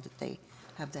them know that they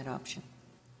have that option?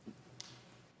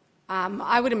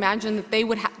 I would imagine that they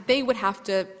would have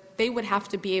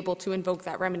to be able to invoke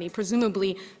that remedy.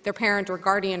 Presumably, their parent or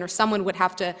guardian or someone would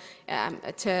have to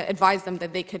advise them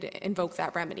that they could invoke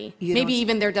that remedy. Maybe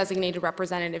even their designated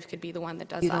representative could be the one that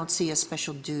does that. You don't see a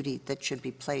special duty that should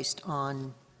be placed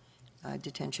on a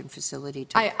detention facility?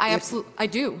 I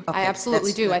do. Okay, I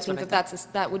absolutely do. I that's think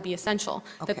what that would be essential,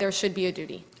 that there should be a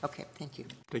duty. Okay, thank you.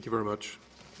 Thank you very much.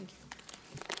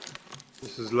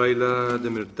 Mrs. Laila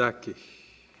Demirdaki.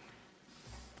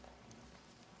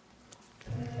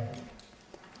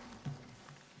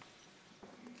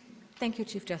 Thank you,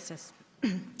 Chief Justice.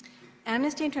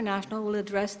 Amnesty International will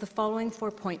address the following 4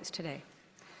 points today.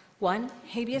 1,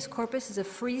 habeas corpus is a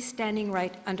freestanding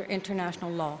right under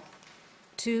international law.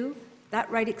 2, that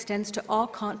right extends to all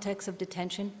contexts of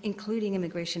detention, including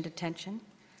immigration detention.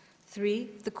 3,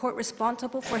 the court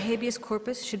responsible for habeas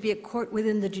corpus should be a court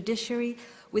within the judiciary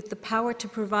with the power to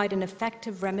provide an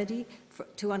effective remedy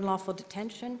to unlawful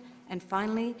detention. And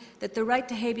finally, that the right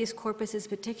to habeas corpus is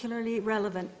particularly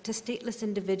relevant to stateless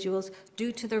individuals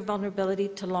due to their vulnerability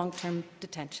to long-term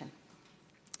detention.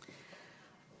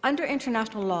 Under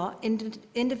international law,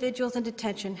 individuals in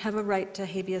detention have a right to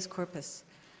habeas corpus.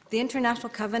 The International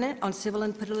Covenant on Civil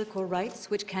and Political Rights,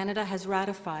 which Canada has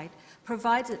ratified,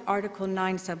 provides in Article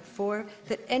 9, sub 4,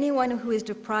 that anyone who is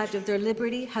deprived of their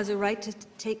liberty has a right to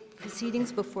take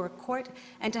proceedings before a court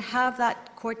and to have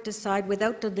that court decide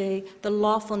without delay the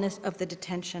lawfulness of the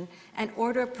detention and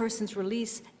order a person's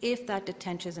release if that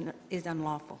detention is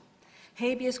unlawful.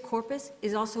 Habeas corpus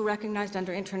is also recognized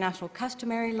under international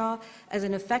customary law as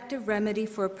an effective remedy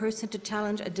for a person to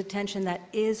challenge a detention that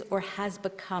is or has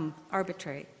become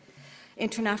arbitrary.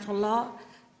 Under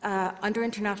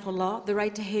international law, the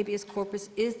right to habeas corpus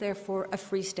is therefore a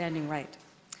freestanding right.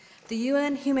 The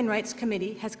UN Human Rights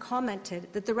Committee has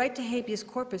commented that the right to habeas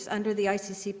corpus under the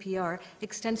ICCPR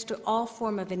extends to all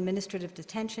forms of administrative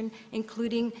detention,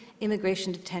 including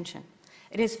immigration detention.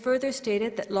 It has further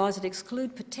stated that laws that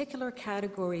exclude particular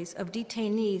categories of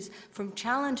detainees from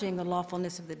challenging the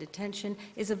lawfulness of the detention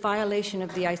is a violation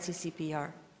of the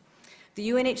ICCPR. The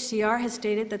UNHCR has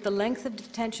stated that the length of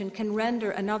detention can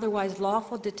render an otherwise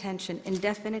lawful detention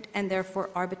indefinite and therefore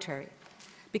arbitrary.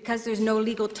 Because there's no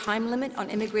legal time limit on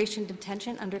immigration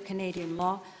detention under Canadian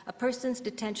law, a person's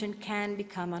detention can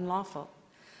become unlawful.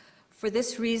 For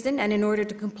this reason, and in order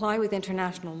to comply with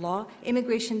international law,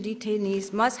 immigration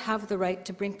detainees must have the right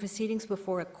to bring proceedings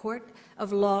before a court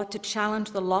of law to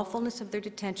challenge the lawfulness of their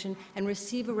detention and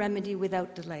receive a remedy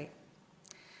without delay.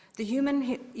 The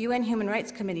UN Human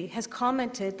Rights Committee has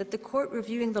commented that the court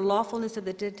reviewing the lawfulness of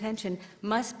the detention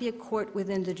must be a court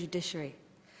within the judiciary.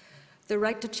 The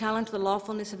right to challenge the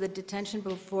lawfulness of the detention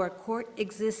before a court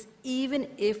exists even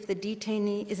if the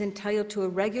detainee is entitled to a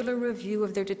regular review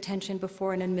of their detention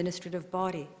before an administrative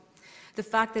body. The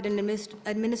fact that an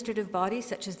administrative body,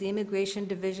 such as the Immigration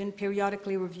Division,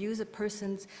 periodically reviews a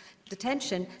person's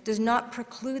detention does not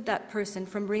preclude that person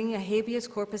from bringing a habeas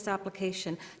corpus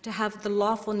application to have the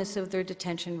lawfulness of their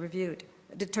detention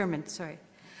determined.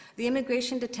 The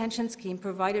immigration detention scheme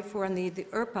provided for in the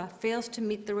IRPA fails to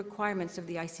meet the requirements of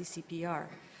the ICCPR.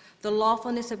 The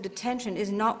lawfulness of detention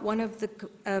is not one of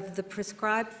the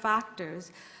prescribed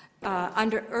factors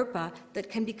under IRPA that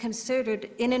can be considered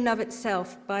in and of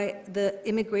itself by the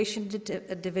Immigration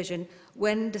Division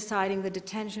when deciding the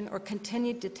detention or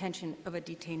continued detention of a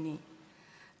detainee.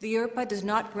 The IRPA does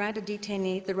not grant a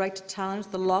detainee the right to challenge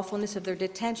the lawfulness of their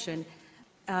detention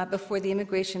before the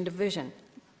Immigration Division.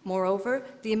 Moreover,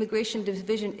 the Immigration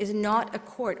Division is not a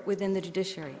court within the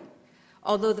judiciary.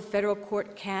 Although the federal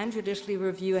court can judicially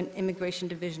review an Immigration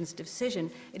Division's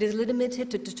decision, it is limited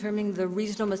to determining the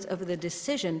reasonableness of the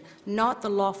decision, not the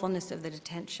lawfulness of the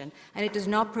detention, and it does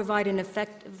not provide an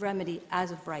effective remedy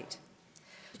as of right.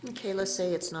 Didn't Kayla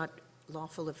say it's not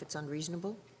lawful if it's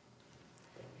unreasonable?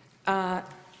 Yeah.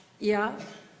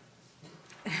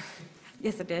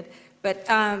 Yes, I did.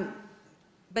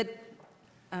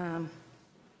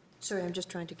 Sorry, I'm just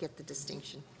trying to get the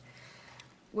distinction.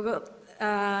 Well,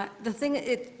 the thing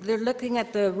is, they're looking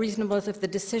at the reasonableness of the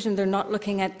decision. They're not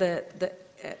looking at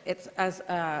it's as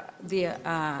the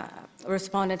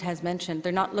respondent has mentioned.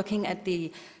 They're not looking at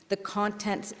the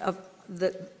contents of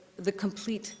the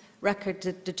complete record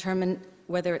to determine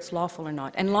whether it's lawful or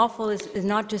not. And lawful is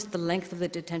not just the length of the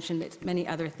detention; it's many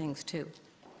other things too.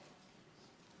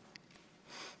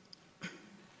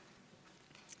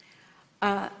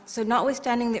 So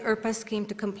notwithstanding the IRPA scheme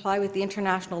to comply with the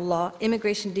international law,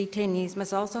 immigration detainees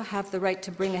must also have the right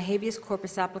to bring a habeas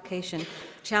corpus application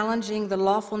challenging the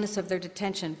lawfulness of their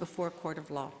detention before a court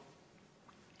of law.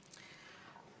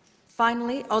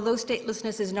 Finally, although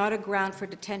statelessness is not a ground for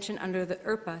detention under the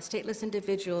IRPA, stateless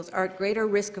individuals are at greater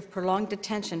risk of prolonged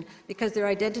detention because their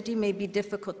identity may be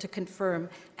difficult to confirm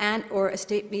and or a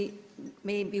state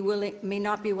may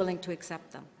not be willing to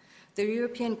accept them. The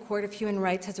European Court of Human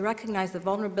Rights has recognized the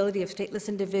vulnerability of stateless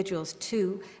individuals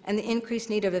to and the increased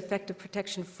need of effective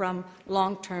protection from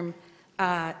long-term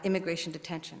immigration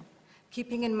detention.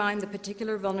 Keeping in mind the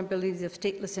particular vulnerabilities of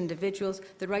stateless individuals,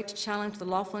 the right to challenge the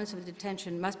lawfulness of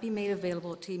detention must be made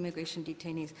available to immigration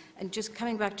detainees. And just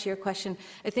coming back to your question,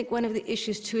 I think one of the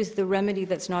issues too is the remedy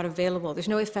that's not available. There's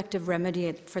no effective remedy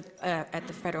at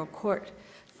the federal court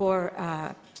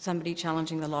for somebody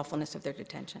challenging the lawfulness of their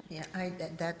detention. Yeah,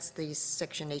 that's the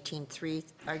Section 18.3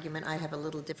 argument. I have a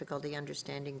little difficulty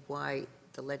understanding why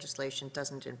the legislation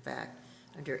doesn't, in fact,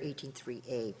 under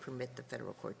 18.3A, permit the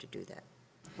federal court to do that.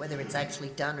 Whether it's actually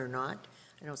done or not,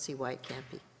 I don't see why it can't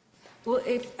be. Well,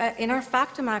 if, in our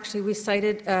factum, actually, we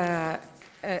cited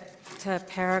to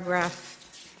paragraph,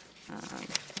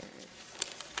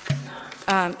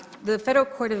 the Federal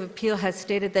Court of Appeal has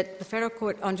stated that the Federal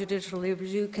Court on Judicial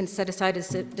Review can set aside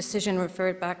a decision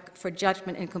referred back for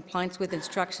judgment in compliance with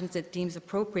instructions it deems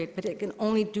appropriate, but it can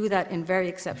only do that in very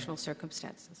exceptional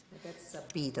circumstances. That's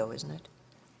sub B, though, isn't it?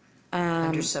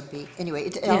 Under sub B.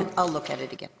 Anyway, I'll look at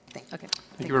it again. Thanks. Okay.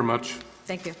 Thank you very much.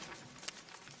 Thank you.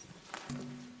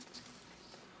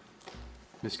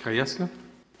 Ms. Krajewska?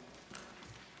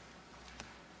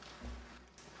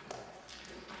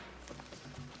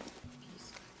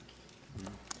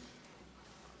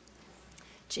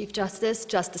 Chief Justice,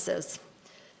 Justices,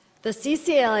 the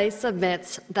CCLA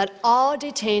submits that all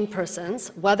detained persons,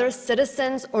 whether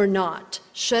citizens or not,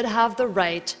 should have the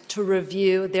right to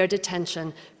review their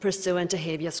detention pursuant to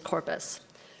habeas corpus.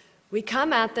 We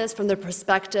come at this from the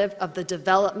perspective of the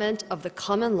development of the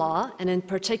common law, and in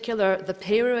particular the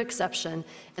Payroux exception,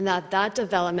 and that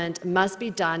development must be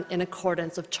done in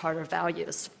accordance with Charter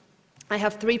values. I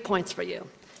have 3 points for you.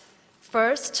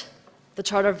 First, the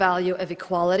Charter value of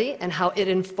equality and how it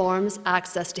informs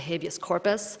access to habeas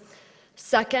corpus.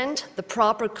 Second, the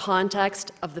proper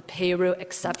context of the Payroux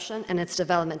exception and its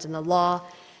development in the law.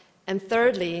 And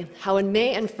thirdly, how in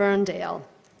May and Ferndale,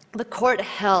 the court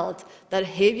held that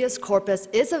habeas corpus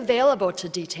is available to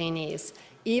detainees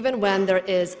even when there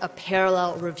is a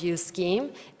parallel review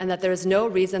scheme, and that there is no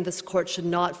reason this court should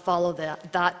not follow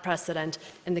that precedent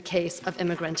in the case of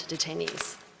immigrant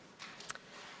detainees.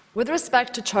 With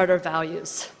respect to Charter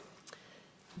values,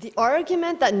 the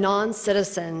argument that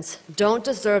non-citizens don't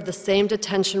deserve the same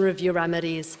detention review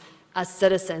remedies as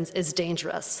citizens is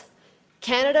dangerous.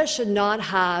 Canada should not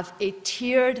have a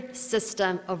tiered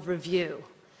system of review.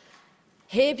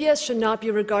 Habeas should not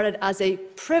be regarded as a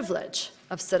privilege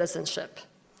of citizenship.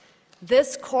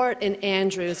 This court in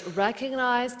Andrews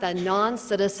recognized that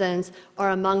non-citizens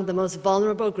are among the most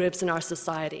vulnerable groups in our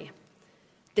society.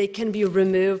 They can be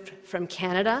removed from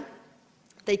Canada.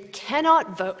 They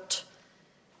cannot vote.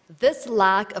 This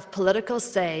lack of political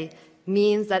say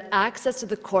means that access to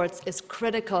the courts is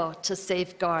critical to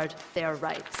safeguard their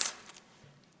rights.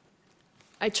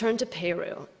 I turn to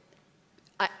Payroux.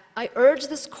 I urge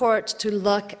this court to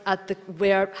look at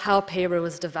how Payroux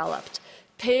was developed.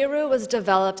 Payroux was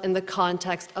developed in the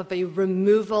context of a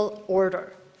removal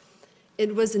order.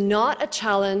 It was not a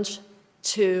challenge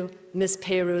to Ms.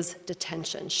 Payroux's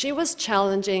detention. She was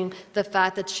challenging the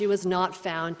fact that she was not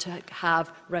found to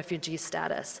have refugee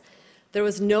status. There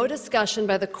was no discussion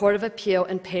by the Court of Appeal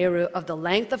in Payroux of the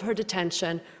length of her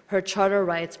detention, her charter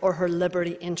rights, or her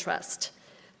liberty interest.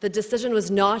 The decision was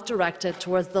not directed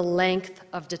towards the length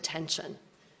of detention.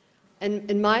 And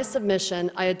in my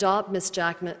submission, I adopt Ms.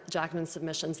 Jackman's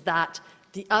submissions that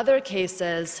the other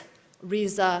cases,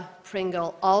 Riza,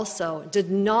 Pringle, also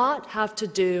did not have to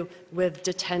do with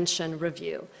detention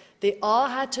review. They all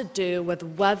had to do with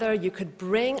whether you could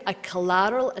bring a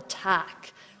collateral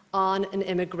attack on an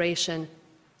immigration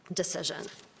decision.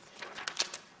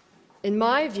 In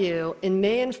my view,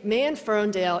 May and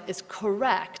Ferndale is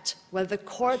correct when the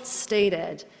court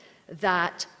stated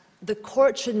that the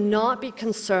court should not be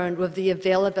concerned with the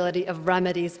availability of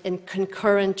remedies in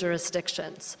concurrent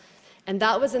jurisdictions. And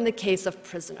that was in the case of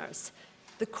prisoners.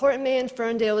 The court in May and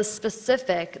Ferndale was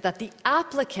specific that the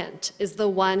applicant is the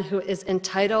one who is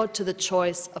entitled to the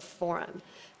choice of forum.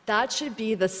 That should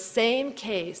be the same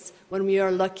case when we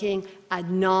are looking at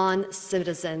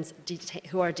non-citizens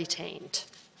who are detained.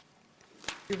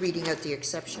 You're reading out the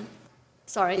exception?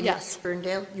 Sorry, yes.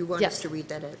 Ferndale, you want us to read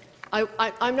that out?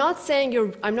 I'm not saying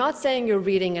you're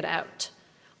reading it out.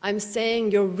 I'm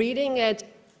saying you're reading it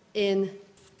in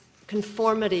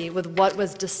conformity with what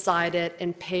was decided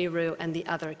in Payroux and the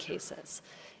other cases.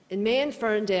 In May and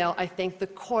Ferndale, I think the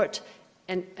court,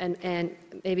 and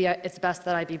maybe it's best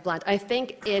that I be blunt, I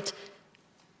think it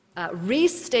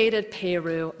restated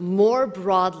Payroux more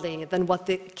broadly than what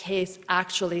the case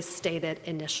actually stated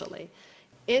initially.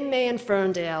 In May and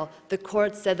Ferndale, the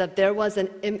court said that there was an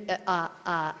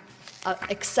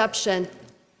exception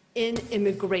in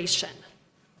immigration.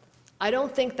 I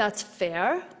don't think that's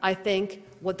fair. I think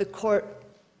what the court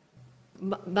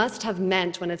must have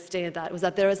meant when it stated that was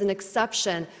that there is an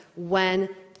exception when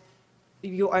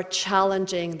you are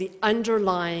challenging the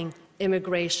underlying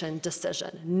immigration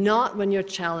decision, not when you're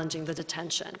challenging the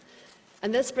detention.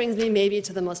 And this brings me maybe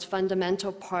to the most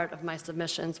fundamental part of my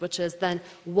submissions, which is then,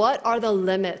 what are the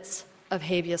limits of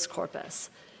habeas corpus?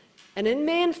 And in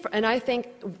May and I think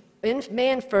in May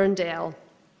and Ferndale,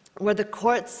 where the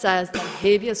court says that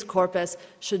habeas corpus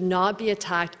should not be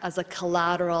attacked as a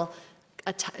collateral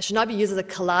should not be used as a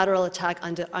collateral attack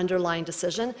under underlying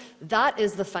decision, that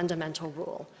is the fundamental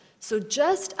rule. So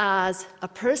just as a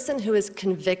person who is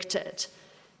convicted,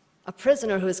 a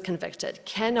prisoner who is convicted,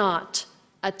 cannot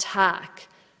attack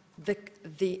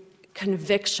the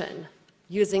conviction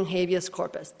using habeas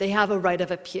corpus, they have a right of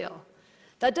appeal.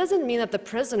 That doesn't mean that the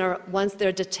prisoner, once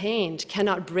they're detained,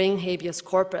 cannot bring habeas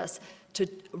corpus to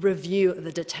review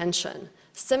the detention.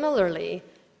 Similarly,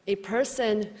 a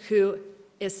person who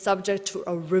is subject to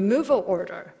a removal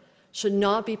order should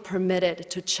not be permitted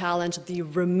to challenge the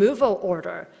removal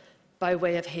order by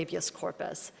way of habeas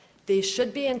corpus. They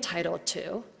should be entitled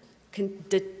to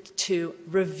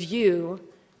review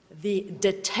the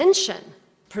detention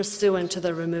pursuant to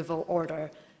the removal order,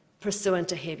 pursuant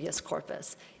to habeas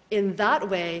corpus. In that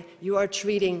way, you are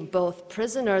treating both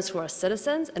prisoners who are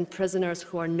citizens and prisoners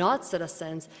who are not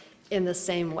citizens in the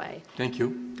same way. Thank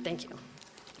you. Thank you.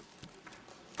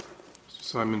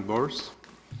 Simon Boris.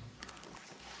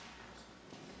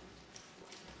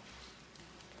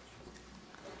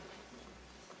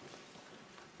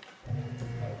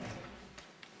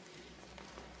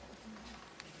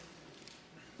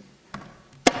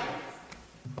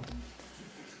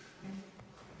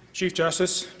 Chief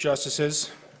Justice,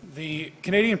 Justices, the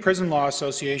Canadian Prison Law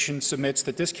Association submits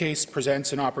that this case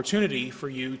presents an opportunity for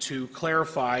you to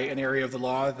clarify an area of the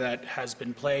law that has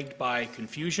been plagued by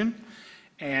confusion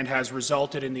and has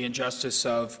resulted in the injustice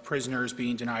of prisoners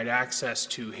being denied access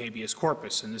to habeas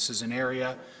corpus. And this is an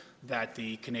area that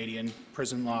the Canadian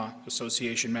Prison Law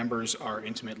Association members are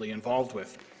intimately involved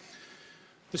with.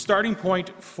 The starting point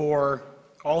for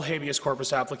all habeas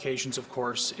corpus applications, of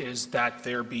course, is that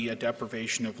there be a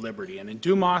deprivation of liberty. And in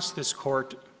Dumas, this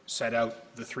court set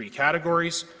out the three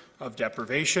categories of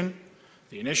deprivation: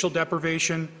 the initial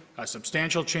deprivation, a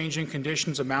substantial change in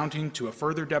conditions amounting to a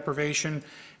further deprivation,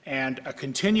 and a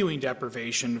continuing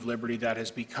deprivation of liberty that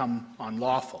has become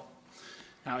unlawful.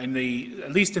 Now,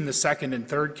 at least in the second and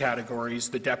third categories,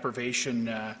 the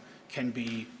deprivation can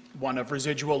be one of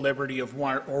residual liberty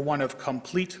or one of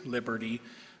complete liberty,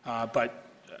 but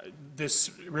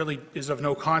this really is of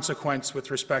no consequence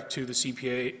with respect to the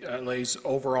CPLA's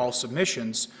overall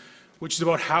submissions, which is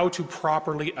about how to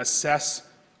properly assess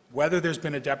whether there's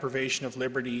been a deprivation of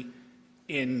liberty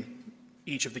in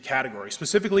each of the categories.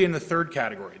 Specifically in the third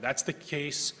category, that's the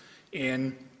case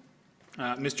in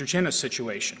Mr. Chinna's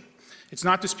situation. It's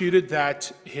not disputed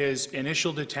that his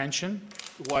initial detention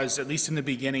was, at least in the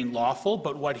beginning, lawful,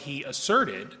 but what he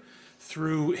asserted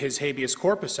through his habeas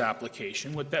corpus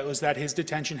application was that his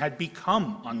detention had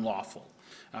become unlawful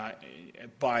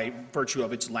by virtue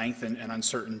of its length and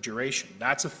uncertain duration.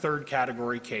 That's a third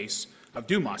category case of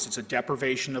Dumas. It's a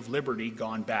deprivation of liberty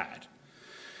gone bad.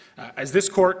 As this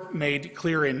court made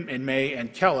clear in May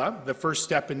and Kella, the first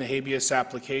step in the habeas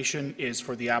application is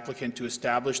for the applicant to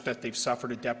establish that they've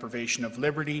suffered a deprivation of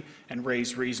liberty and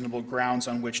raise reasonable grounds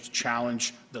on which to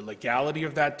challenge the legality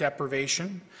of that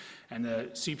deprivation. And the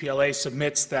CPLA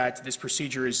submits that this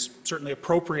procedure is certainly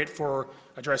appropriate for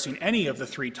addressing any of the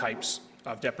three types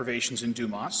of deprivations in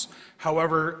Dumas.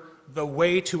 However, the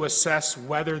way to assess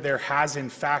whether there has in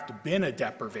fact been a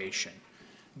deprivation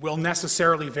will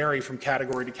necessarily vary from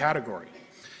category to category.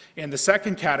 In the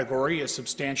second category, a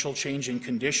substantial change in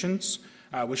conditions,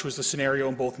 which was the scenario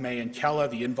in both May and Kella,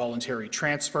 the involuntary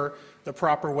transfer, the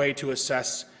proper way to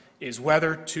assess is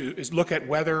look at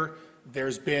whether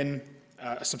there's been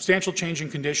a substantial change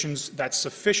in conditions that's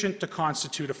sufficient to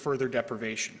constitute a further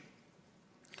deprivation.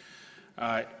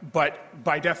 But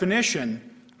by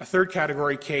definition, a third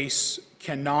category case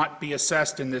cannot be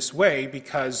assessed in this way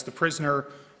because the prisoner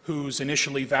whose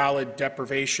initially valid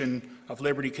deprivation of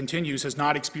liberty continues has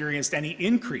not experienced any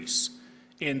increase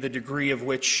in the degree of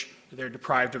which they're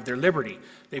deprived of their liberty.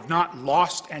 They've not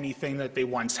lost anything that they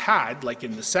once had, like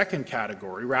in the second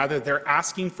category. Rather, they're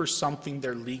asking for something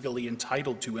they're legally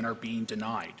entitled to and are being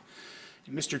denied.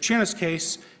 In Mr. Chinna's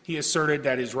case, he asserted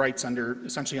that his rights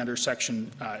essentially under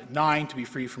Section 9 to be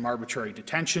free from arbitrary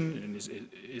detention and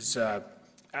is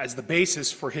as the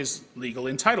basis for his legal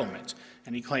entitlement.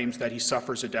 And he claims that he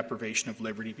suffers a deprivation of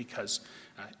liberty because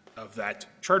of that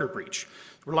charter breach.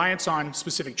 Reliance on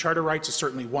specific charter rights is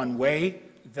certainly one way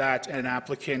that an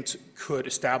applicant could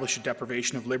establish a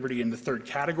deprivation of liberty in the third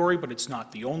category, but it's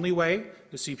not the only way.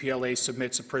 The CPLA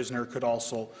submits a prisoner could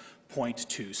also point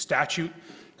to statute,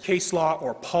 case law,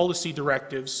 or policy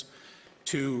directives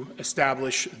to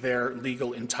establish their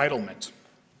legal entitlement.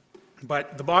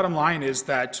 But the bottom line is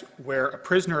that where a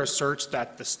prisoner asserts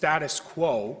that the status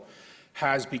quo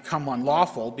has become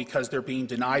unlawful because they're being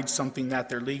denied something that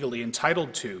they're legally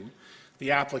entitled to,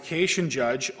 the application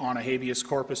judge on a habeas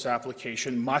corpus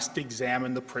application must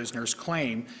examine the prisoner's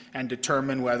claim and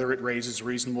determine whether it raises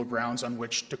reasonable grounds on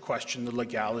which to question the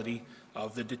legality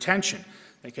of the detention.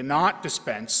 They cannot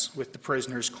dispense with the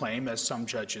prisoner's claim, as some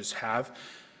judges have,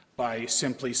 by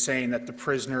simply saying that the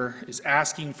prisoner is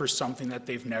asking for something that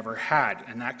they've never had.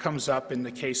 And that comes up in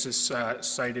the cases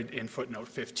cited in footnote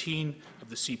 15 of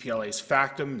the CPLA's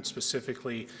factum, and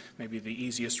specifically, maybe the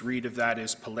easiest read of that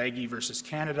is Pelegi versus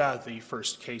Canada, the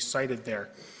first case cited there.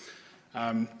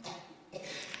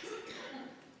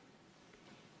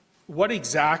 What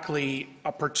exactly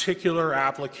a particular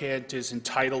applicant is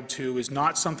entitled to is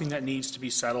not something that needs to be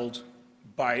settled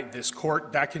by this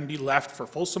court. That can be left for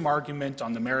fulsome argument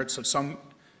on the merits of some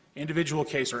individual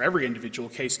case or every individual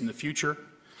case in the future.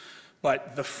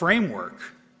 But the framework,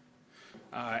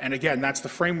 and again, that's the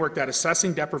framework that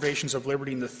assessing deprivations of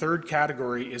liberty in the third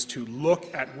category is to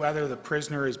look at whether the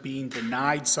prisoner is being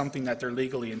denied something that they're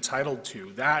legally entitled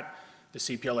to. That, the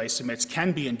CPLA submits,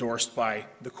 can be endorsed by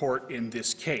the court in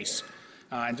this case.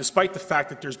 And despite the fact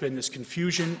that there's been this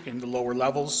confusion in the lower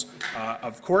levels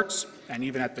of courts and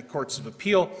even at the courts of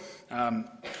appeal, the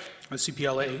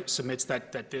CPLA submits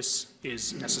that this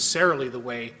is necessarily the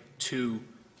way to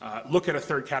look at a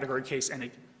third category case,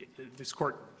 and this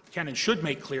court can and should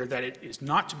make clear that it is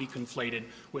not to be conflated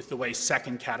with the way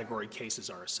second category cases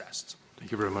are assessed.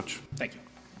 Thank you very much. Thank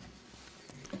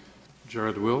you.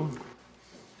 Jared Will.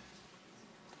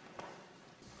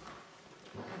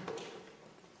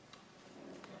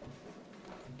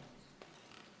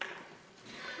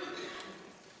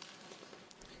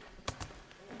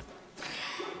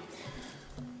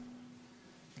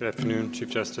 Good afternoon, Chief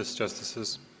Justice,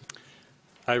 Justices.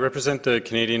 I represent the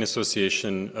Canadian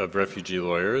Association of Refugee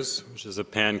Lawyers, which is a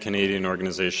pan-Canadian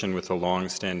organization with a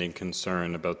long-standing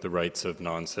concern about the rights of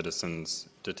non-citizens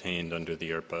detained under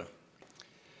the IRPA.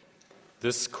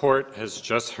 This court has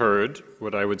just heard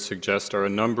what I would suggest are a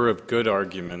number of good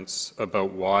arguments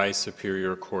about why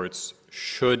superior courts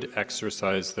should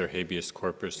exercise their habeas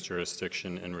corpus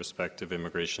jurisdiction in respect of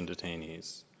immigration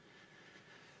detainees.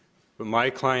 But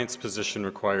my client's position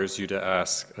requires you to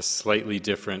ask a slightly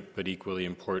different but equally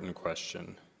important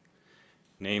question.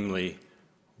 Namely,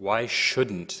 why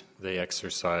shouldn't they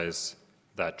exercise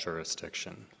that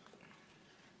jurisdiction?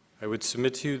 I would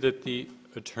submit to you that the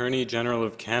Attorney General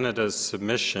of Canada's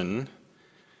submission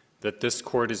that this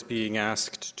court is being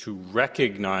asked to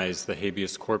recognize the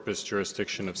habeas corpus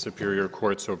jurisdiction of superior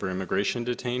courts over immigration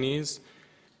detainees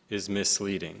is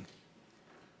misleading.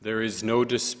 There is no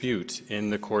dispute in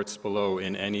the courts below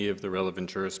in any of the relevant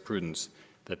jurisprudence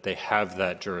that they have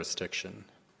that jurisdiction.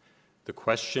 The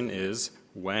question is,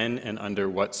 when and under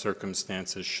what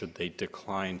circumstances should they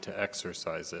decline to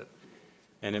exercise it?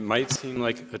 And it might seem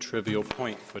like a trivial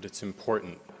point, but it's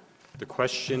important. The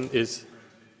question is...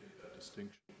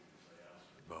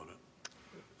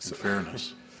 In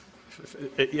fairness.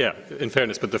 Yeah, in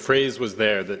fairness, but the phrase was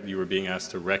there that you were being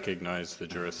asked to recognize the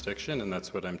jurisdiction, and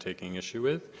that's what I'm taking issue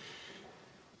with.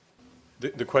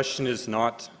 The question is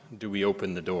not, do we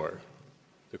open the door?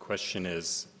 The question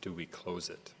is, do we close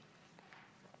it?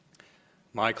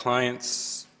 My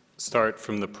clients start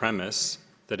from the premise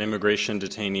that immigration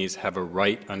detainees have a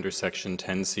right under Section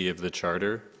 10C of the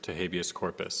Charter to habeas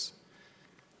corpus.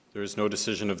 There is no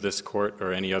decision of this court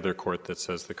or any other court that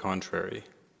says the contrary.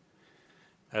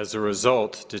 As a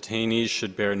result, detainees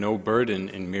should bear no burden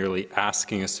in merely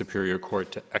asking a superior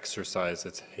court to exercise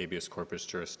its habeas corpus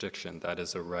jurisdiction. That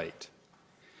is a right.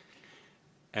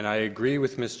 And I agree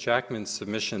with Ms. Jackman's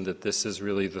submission that this is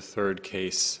really the third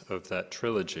case of that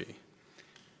trilogy.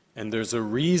 And there's a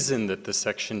reason that the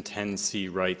Section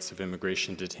 10C rights of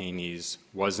immigration detainees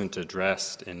wasn't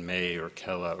addressed in May or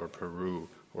Kella or Peru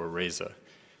or Reza.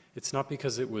 It's not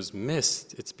because it was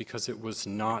missed, it's because it was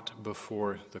not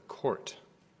before the court.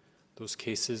 Those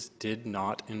cases did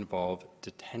not involve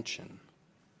detention.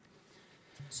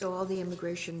 So all the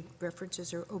immigration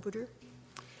references are obiter?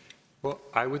 Well,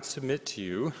 I would submit to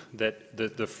you that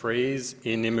the phrase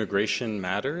 "in immigration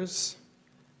matters"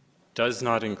 does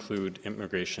not include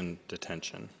immigration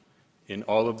detention. In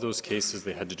all of those cases,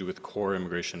 they had to do with core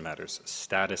immigration matters,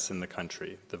 status in the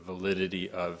country, the validity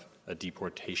of a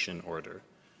deportation order,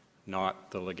 not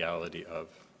the legality of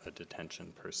a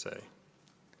detention per se.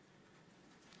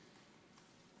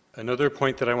 Another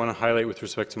point that I want to highlight with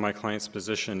respect to my client's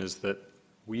position is that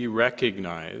we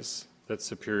recognize that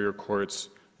superior courts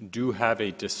do have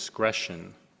a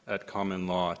discretion at common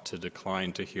law to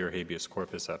decline to hear habeas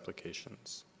corpus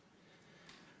applications.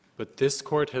 But this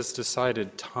court has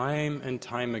decided time and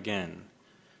time again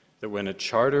that when a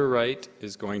charter right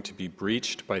is going to be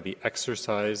breached by the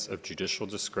exercise of judicial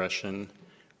discretion,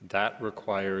 that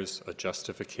requires a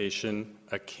justification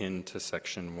akin to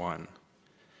Section 1.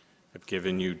 I've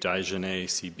given you Digenet,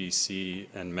 CBC,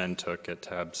 and Mentuk at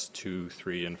tabs 2,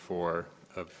 3, and 4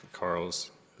 of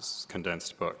Carl's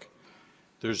condensed book.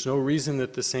 There's no reason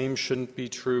that the same shouldn't be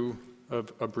true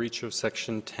of a breach of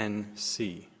Section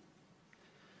 10C.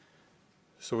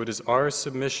 So it is our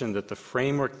submission that the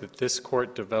framework that this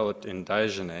court developed in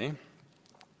Digenet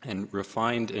and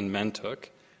refined in Mentuk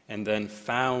and then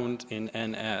found in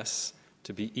NS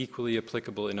to be equally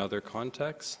applicable in other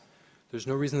contexts, there's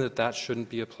no reason that that shouldn't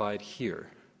be applied here.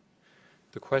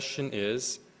 The question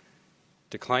is,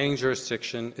 declining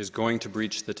jurisdiction is going to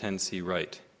breach the 10C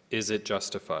right. Is it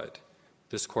justified?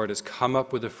 This court has come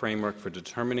up with a framework for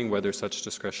determining whether such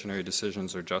discretionary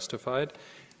decisions are justified,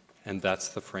 and that's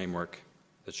the framework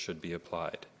that should be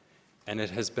applied. And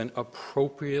it has been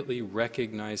appropriately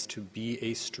recognized to be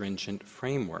a stringent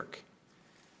framework.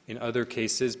 In other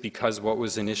cases, because what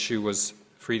was an issue was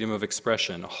freedom of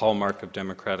expression, a hallmark of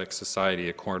democratic society,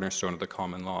 a cornerstone of the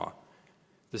common law.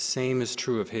 The same is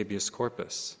true of habeas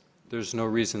corpus. There's no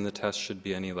reason the test should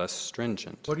be any less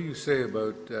stringent. What do you say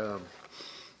about the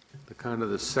kind of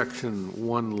the Section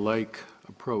 1-like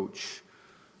approach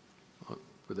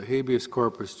for the habeas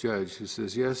corpus judge who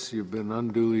says, yes, you've been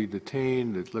unduly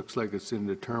detained, it looks like it's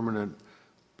indeterminate,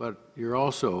 but you're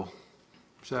also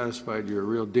satisfied you're a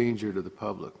real danger to the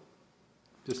public?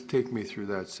 Just take me through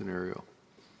that scenario.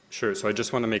 Sure. So I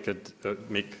just want to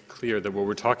make clear that what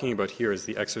we're talking about here is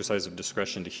the exercise of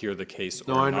discretion to hear the case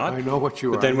or not. I know what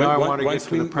you are. But then I want to get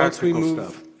to the practical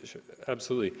stuff.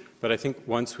 Absolutely. But I think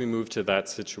once we move to that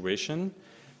situation,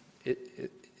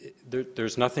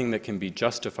 there's nothing that can be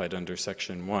justified under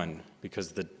Section 1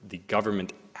 because the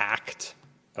government act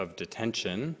of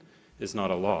detention is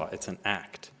not a law, it's an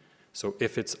act. So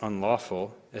if it's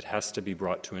unlawful, it has to be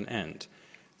brought to an end.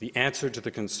 The answer to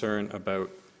the concern about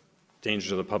danger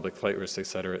to the public, flight risk, et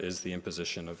cetera, is the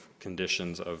imposition of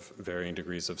conditions of varying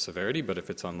degrees of severity, but if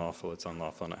it's unlawful,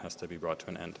 and it has to be brought to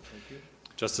an end.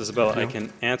 Justice Isabella, I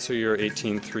can answer your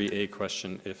 18.3a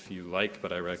question if you like,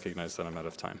 but I recognize that I'm out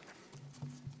of time.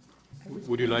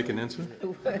 Would you like an answer?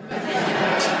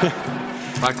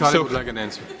 My colleague would like an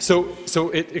answer.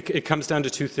 So it comes down to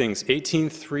two things.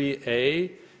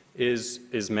 18.3a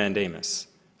is mandamus.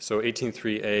 So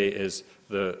 18.3a is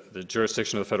the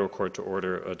jurisdiction of the federal court to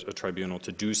order a tribunal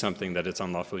to do something that it's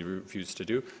unlawfully refused to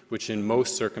do, which in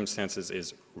most circumstances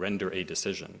is render a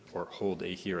decision or hold a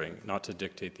hearing, not to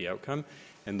dictate the outcome.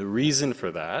 And the reason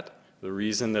for that, the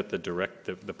reason that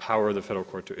the power of the federal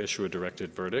court to issue a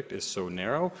directed verdict is so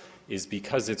narrow is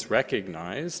because it's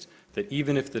recognized that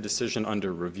even if the decision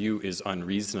under review is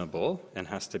unreasonable and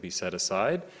has to be set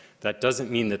aside, that doesn't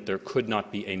mean that there could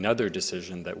not be another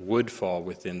decision that would fall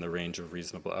within the range of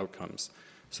reasonable outcomes.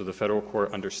 So the federal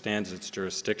court understands its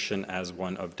jurisdiction as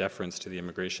one of deference to the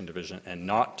Immigration Division and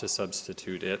not to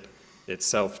substitute it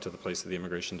itself to the place of the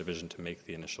Immigration Division to make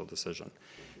the initial decision.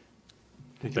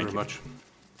 Thank you very much.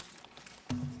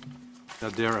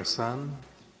 Nader Hassan.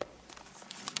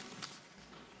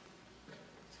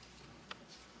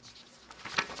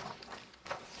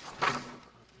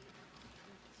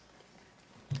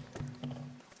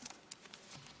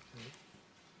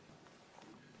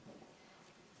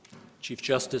 Chief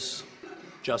Justice,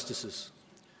 Justices,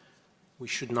 we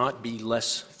should not be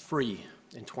less free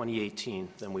in 2018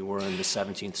 than we were in the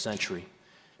 17th century,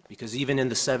 because even in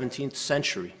the 17th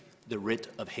century, the writ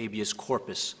of habeas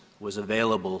corpus was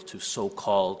available to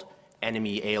so-called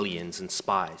enemy aliens and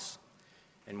spies.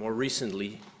 And more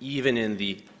recently, even in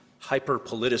the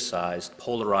hyper-politicized,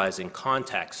 polarizing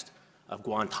context of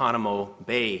Guantanamo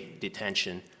Bay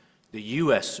detention, the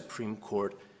U.S. Supreme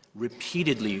Court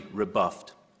repeatedly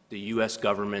rebuffed the U.S.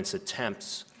 government's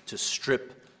attempts to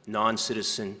strip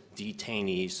non-citizen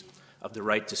detainees of the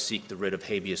right to seek the writ of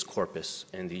habeas corpus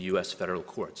in the U.S. federal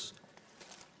courts.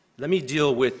 Let me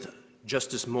deal with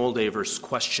Justice Moldaver's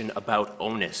question about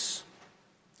onus.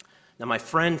 Now, my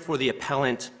friend for the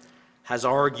appellant has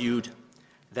argued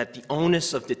that the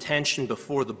onus of detention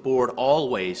before the board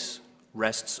always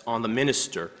rests on the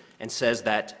minister and says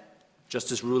that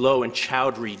Justice Rouleau and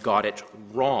Chowdhury got it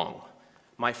wrong.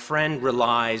 My friend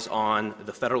relies on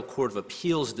the Federal Court of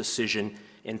Appeals decision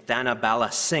in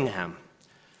Thanabala Singham.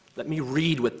 Let me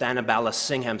read what Thanabala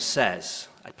Singham says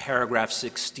at paragraph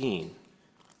 16.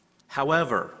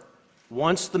 However,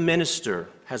 once the minister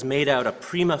has made out a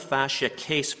prima facie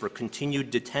case for continued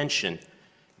detention,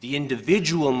 The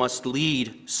individual must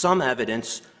lead some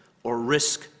evidence or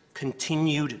risk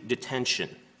continued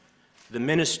detention. The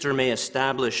minister may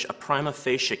establish a prima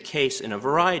facie case in a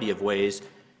variety of ways,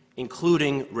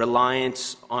 including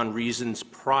reliance on reasons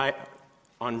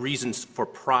for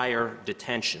prior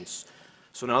detentions.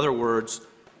 So in other words,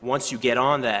 once you get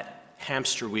on that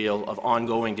hamster wheel of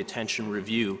ongoing detention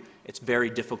review, it's very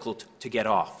difficult to get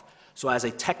off. So as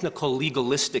a technical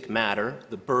legalistic matter,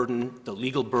 the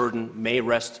legal burden may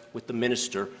rest with the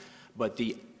minister, but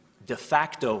the de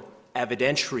facto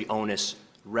evidentiary onus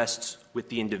rests with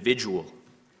the individual.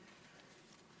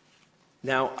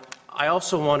 Now, I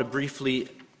also want to briefly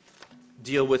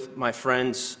deal with my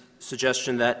friend's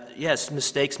suggestion that, yes,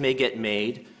 mistakes may get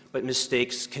made, but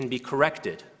mistakes can be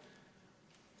corrected.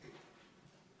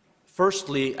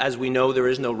 Firstly, as we know, there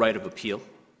is no right of appeal.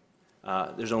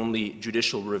 There's only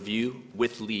judicial review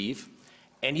with leave.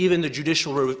 And even the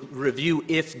judicial review,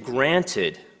 if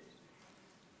granted,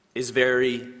 is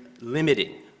very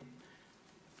limiting.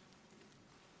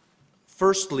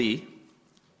 Firstly,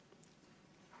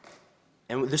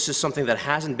 and this is something that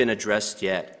hasn't been addressed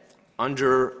yet,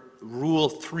 under Rule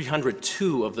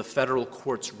 302 of the Federal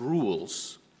Court's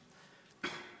rules,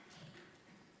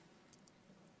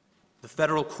 the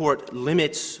Federal Court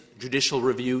limits judicial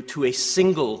review to a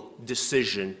single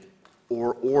decision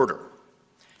or order.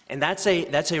 And that's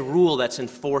a rule that's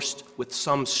enforced with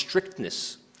some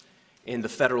strictness in the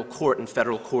Federal Court and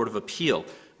Federal Court of Appeal.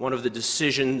 One of the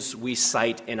decisions we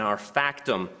cite in our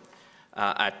factum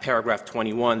at paragraph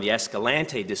 21, the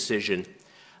Escalante decision,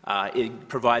 it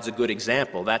provides a good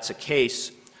example. That's a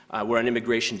case where an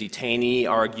immigration detainee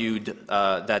argued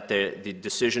that the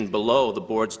decision below, the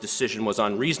board's decision, was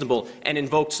unreasonable and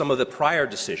invoked some of the prior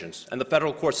decisions. And the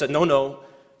Federal Court said, no,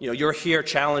 you're here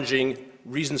challenging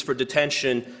reasons for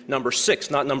detention number 6,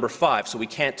 not number 5, so we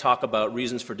can't talk about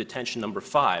reasons for detention number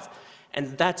 5.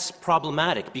 And that's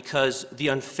problematic because the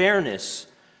unfairness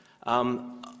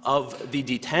of the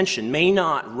detention may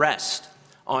not rest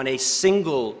on a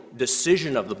single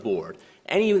decision of the board.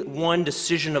 Any one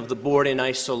decision of the board in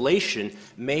isolation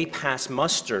may pass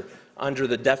muster under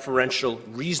the deferential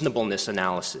reasonableness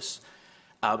analysis.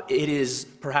 It is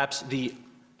perhaps the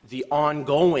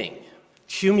ongoing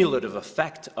cumulative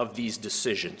effect of these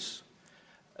decisions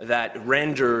that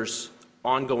renders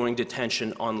ongoing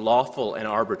detention unlawful and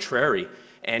arbitrary.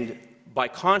 And by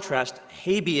contrast,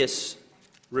 habeas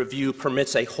review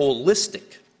permits a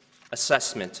holistic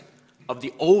assessment of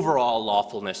the overall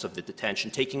lawfulness of the detention,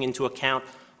 taking into account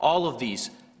all of these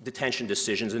detention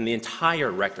decisions in the entire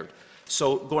record.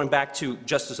 So going back to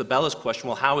Justice Abella's question,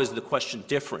 well, how is the question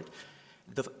different?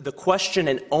 The question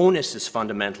and onus is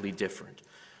fundamentally different.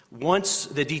 Once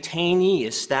the detainee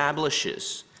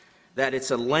establishes that it's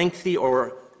a lengthy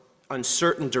or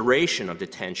uncertain duration of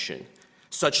detention,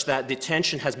 such that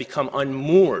detention has become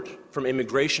unmoored from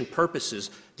immigration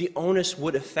purposes, the onus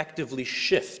would effectively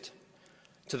shift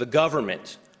to the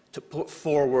government to put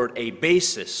forward a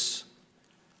basis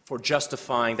for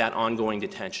justifying that ongoing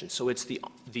detention. So it's the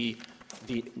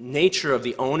nature of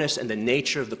the onus and the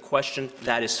nature of the question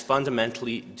that is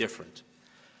fundamentally different.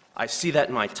 I see that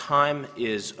my time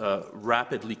is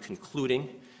rapidly concluding.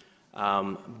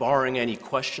 Barring any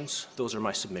questions, those are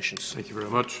my submissions. Thank you very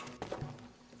much.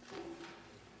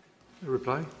 A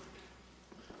reply?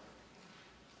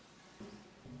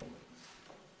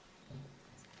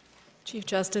 Chief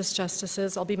Justice,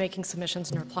 Justices, I'll be making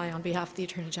submissions in reply on behalf of the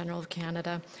Attorney General of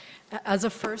Canada. As a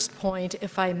first point,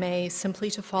 if I may,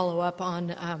 simply to follow up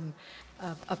on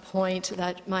a point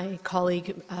that my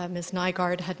colleague, Ms.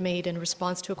 Nygaard, had made in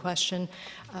response to a question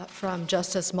from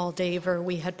Justice Moldaver.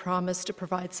 We had promised to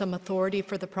provide some authority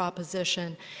for the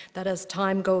proposition that as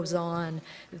time goes on,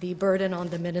 the burden on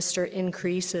the minister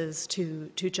increases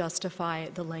to justify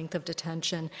the length of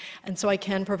detention. And so I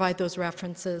can provide those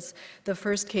references. The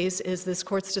first case is this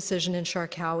court's decision in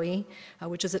Sharkawi,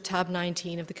 which is at tab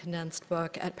 19 of the condensed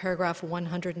book at paragraph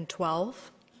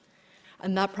 112.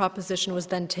 And that proposition was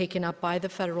then taken up by the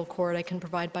federal court. I can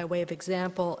provide by way of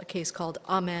example a case called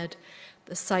Ahmed.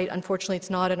 The site, unfortunately,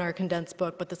 it's not in our condensed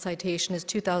book, but the citation is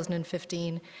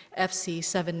 2015 FC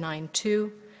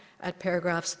 792 at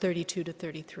paragraphs 32 to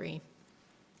 33.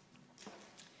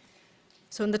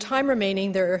 So in the time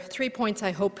remaining, there are 3 points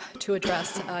I hope to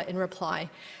address in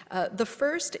reply. The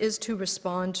first is to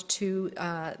respond to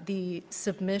the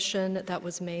submission that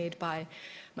was made by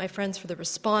my friends for the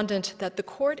respondent, that the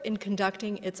court, in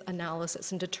conducting its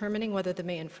analysis and determining whether the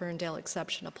May and Ferndale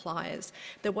exception applies,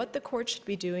 that what the court should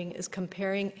be doing is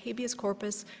comparing habeas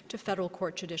corpus to federal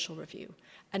court judicial review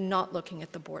and not looking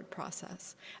at the board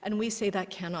process. And we say that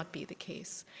cannot be the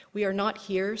case. We are not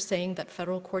here saying that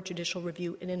federal court judicial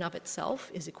review in and of itself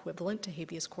is equivalent to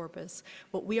habeas corpus.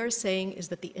 What we are saying is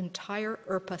that the entire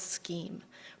IRPA scheme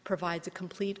provides a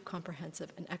complete,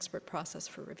 comprehensive, and expert process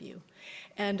for review.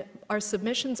 And our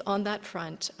submissions on that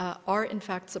front are in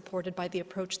fact supported by the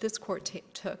approach this court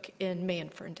took in May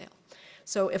and Ferndale.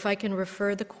 So if I can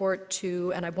refer the court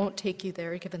to, and I won't take you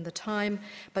there given the time,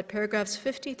 but paragraphs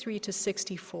 53 to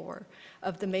 64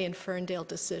 of the May and Ferndale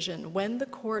decision, when the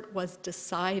court was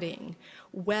deciding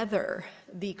whether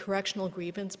the correctional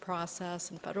grievance process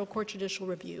and federal court judicial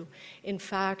review in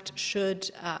fact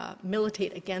should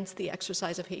militate against the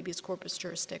exercise of habeas corpus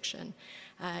jurisdiction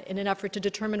in an effort to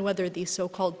determine whether the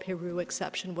so-called Peru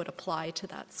exception would apply to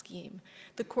that scheme.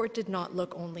 The court did not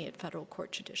look only at federal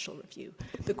court judicial review.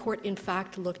 The court, in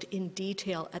fact, looked in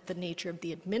detail at the nature of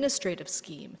the administrative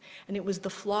scheme, and it was the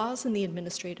flaws in the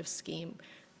administrative scheme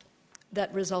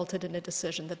that resulted in a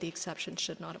decision that the exception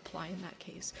should not apply in that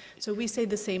case. So we say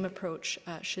the same approach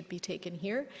should be taken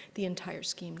here. The entire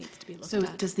scheme needs to be looked at. So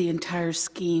does the entire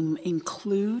scheme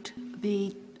include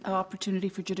the opportunity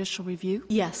for judicial review?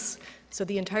 Yes. So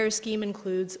the entire scheme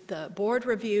includes the board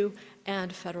review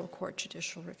and federal court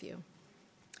judicial review.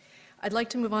 I'd like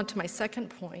to move on to my second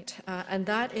point, and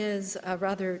that is a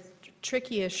rather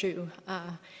tricky issue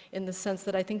in the sense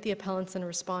that I think the appellants and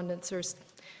respondents are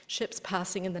ships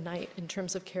passing in the night in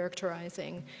terms of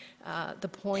characterizing the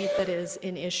point that is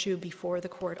in issue before the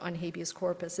court on habeas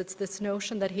corpus. It's this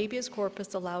notion that habeas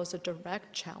corpus allows a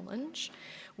direct challenge,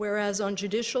 whereas on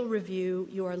judicial review,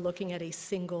 you are looking at a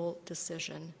single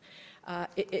decision.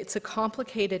 It's a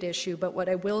complicated issue, but what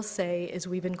I will say is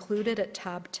we've included at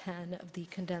tab 10 of the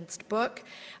condensed book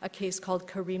a case called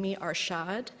Karimi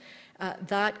Arshad.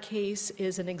 That case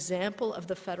is an example of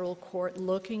the federal court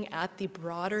looking at the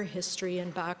broader history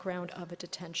and background of a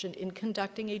detention in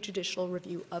conducting a judicial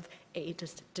review of a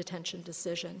detention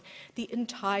decision. The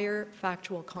entire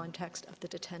factual context of the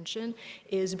detention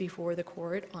is before the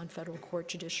court on federal court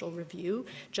judicial review,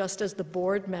 just as the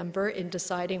board member, in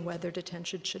deciding whether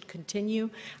detention should continue,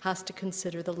 has to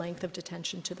consider the length of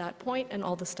detention to that point and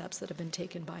all the steps that have been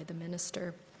taken by the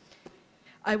minister.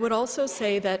 I would also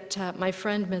say that my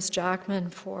friend Ms. Jackman,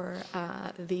 for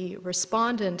the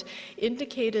respondent,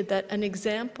 indicated that an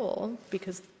example,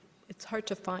 because it's hard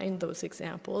to find those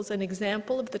examples, an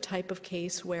example of the type of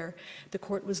case where the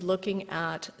court was looking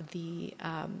at the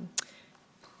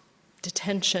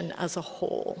detention as a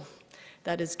whole,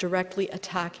 that is directly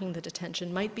attacking the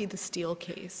detention, might be the Steele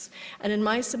case. And in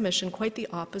my submission, quite the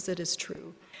opposite is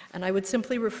true. And I would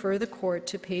simply refer the court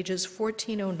to pages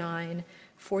 1409,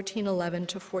 1411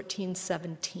 to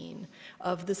 1417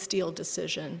 of the Steele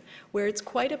decision, where it's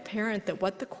quite apparent that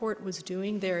what the court was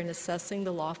doing there in assessing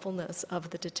the lawfulness of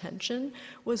the detention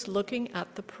was looking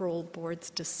at the parole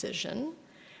board's decision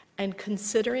and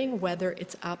considering whether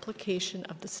its application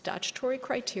of the statutory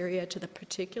criteria to the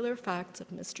particular facts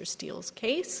of Mr. Steele's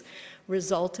case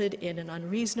resulted in an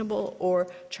unreasonable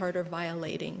or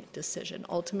charter-violating decision.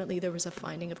 Ultimately, there was a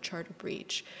finding of charter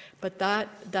breach. But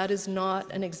that is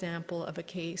not an example of a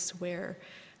case where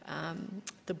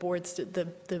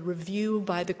the review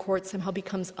by the court somehow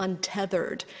becomes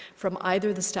untethered from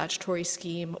either the statutory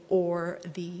scheme or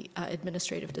the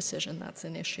administrative decision. That's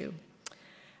an issue.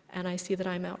 And I see that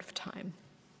I'm out of time.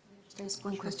 Just ask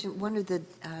one question. One of the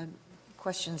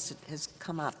questions that has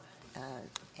come up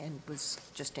and was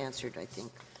just answered, I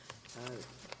think,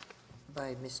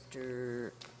 by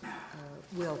Mr.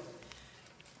 Will.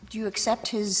 Do you accept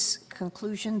his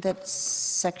conclusion that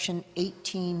Section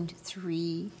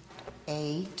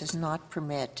 18(3)A does not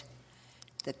permit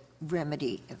the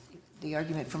remedy? The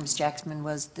argument from Ms. Jackman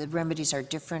was the remedies are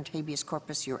different. Habeas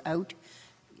corpus, you're out.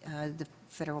 The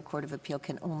Federal Court of Appeal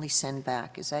can only send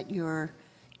back. Is that your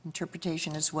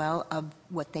interpretation as well of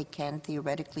what they can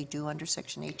theoretically do under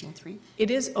Section 18(3)?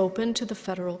 It is open to the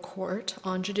federal court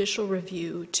on judicial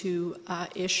review to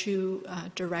issue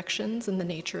directions in the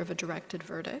nature of a directed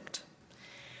verdict.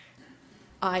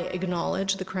 I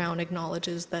acknowledge, the Crown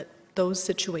acknowledges, that those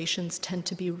situations tend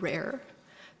to be rare.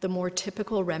 The more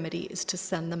typical remedy is to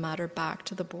send the matter back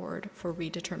to the board for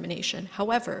redetermination.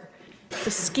 However,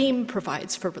 the scheme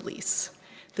provides for release.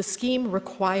 The scheme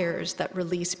requires that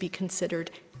release be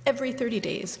considered every 30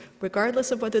 days,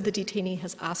 regardless of whether the detainee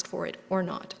has asked for it or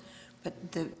not.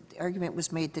 But the argument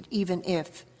was made that even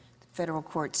if the federal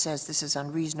court says this is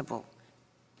unreasonable,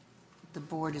 the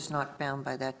board is not bound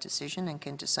by that decision and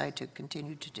can decide to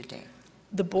continue to detain?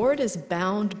 The board is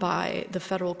bound by the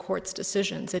federal court's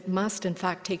decisions. It must, in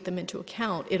fact, take them into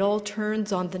account. It all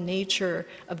turns on the nature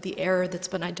of the error that's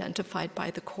been identified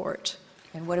by the court.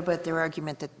 And what about their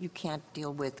argument that you can't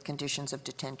deal with conditions of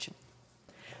detention?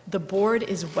 The board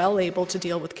is well able to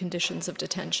deal with conditions of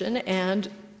detention, and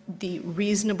the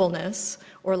reasonableness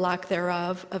or lack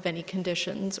thereof of any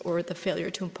conditions or the failure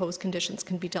to impose conditions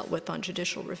can be dealt with on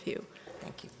judicial review.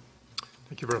 Thank you.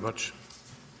 Thank you very much.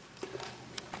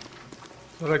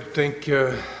 I'd like to thank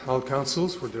all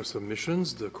counsels for their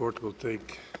submissions. The court will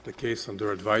take the case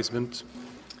under advisement,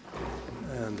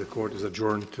 and the court is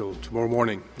adjourned till tomorrow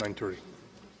morning, 9:30.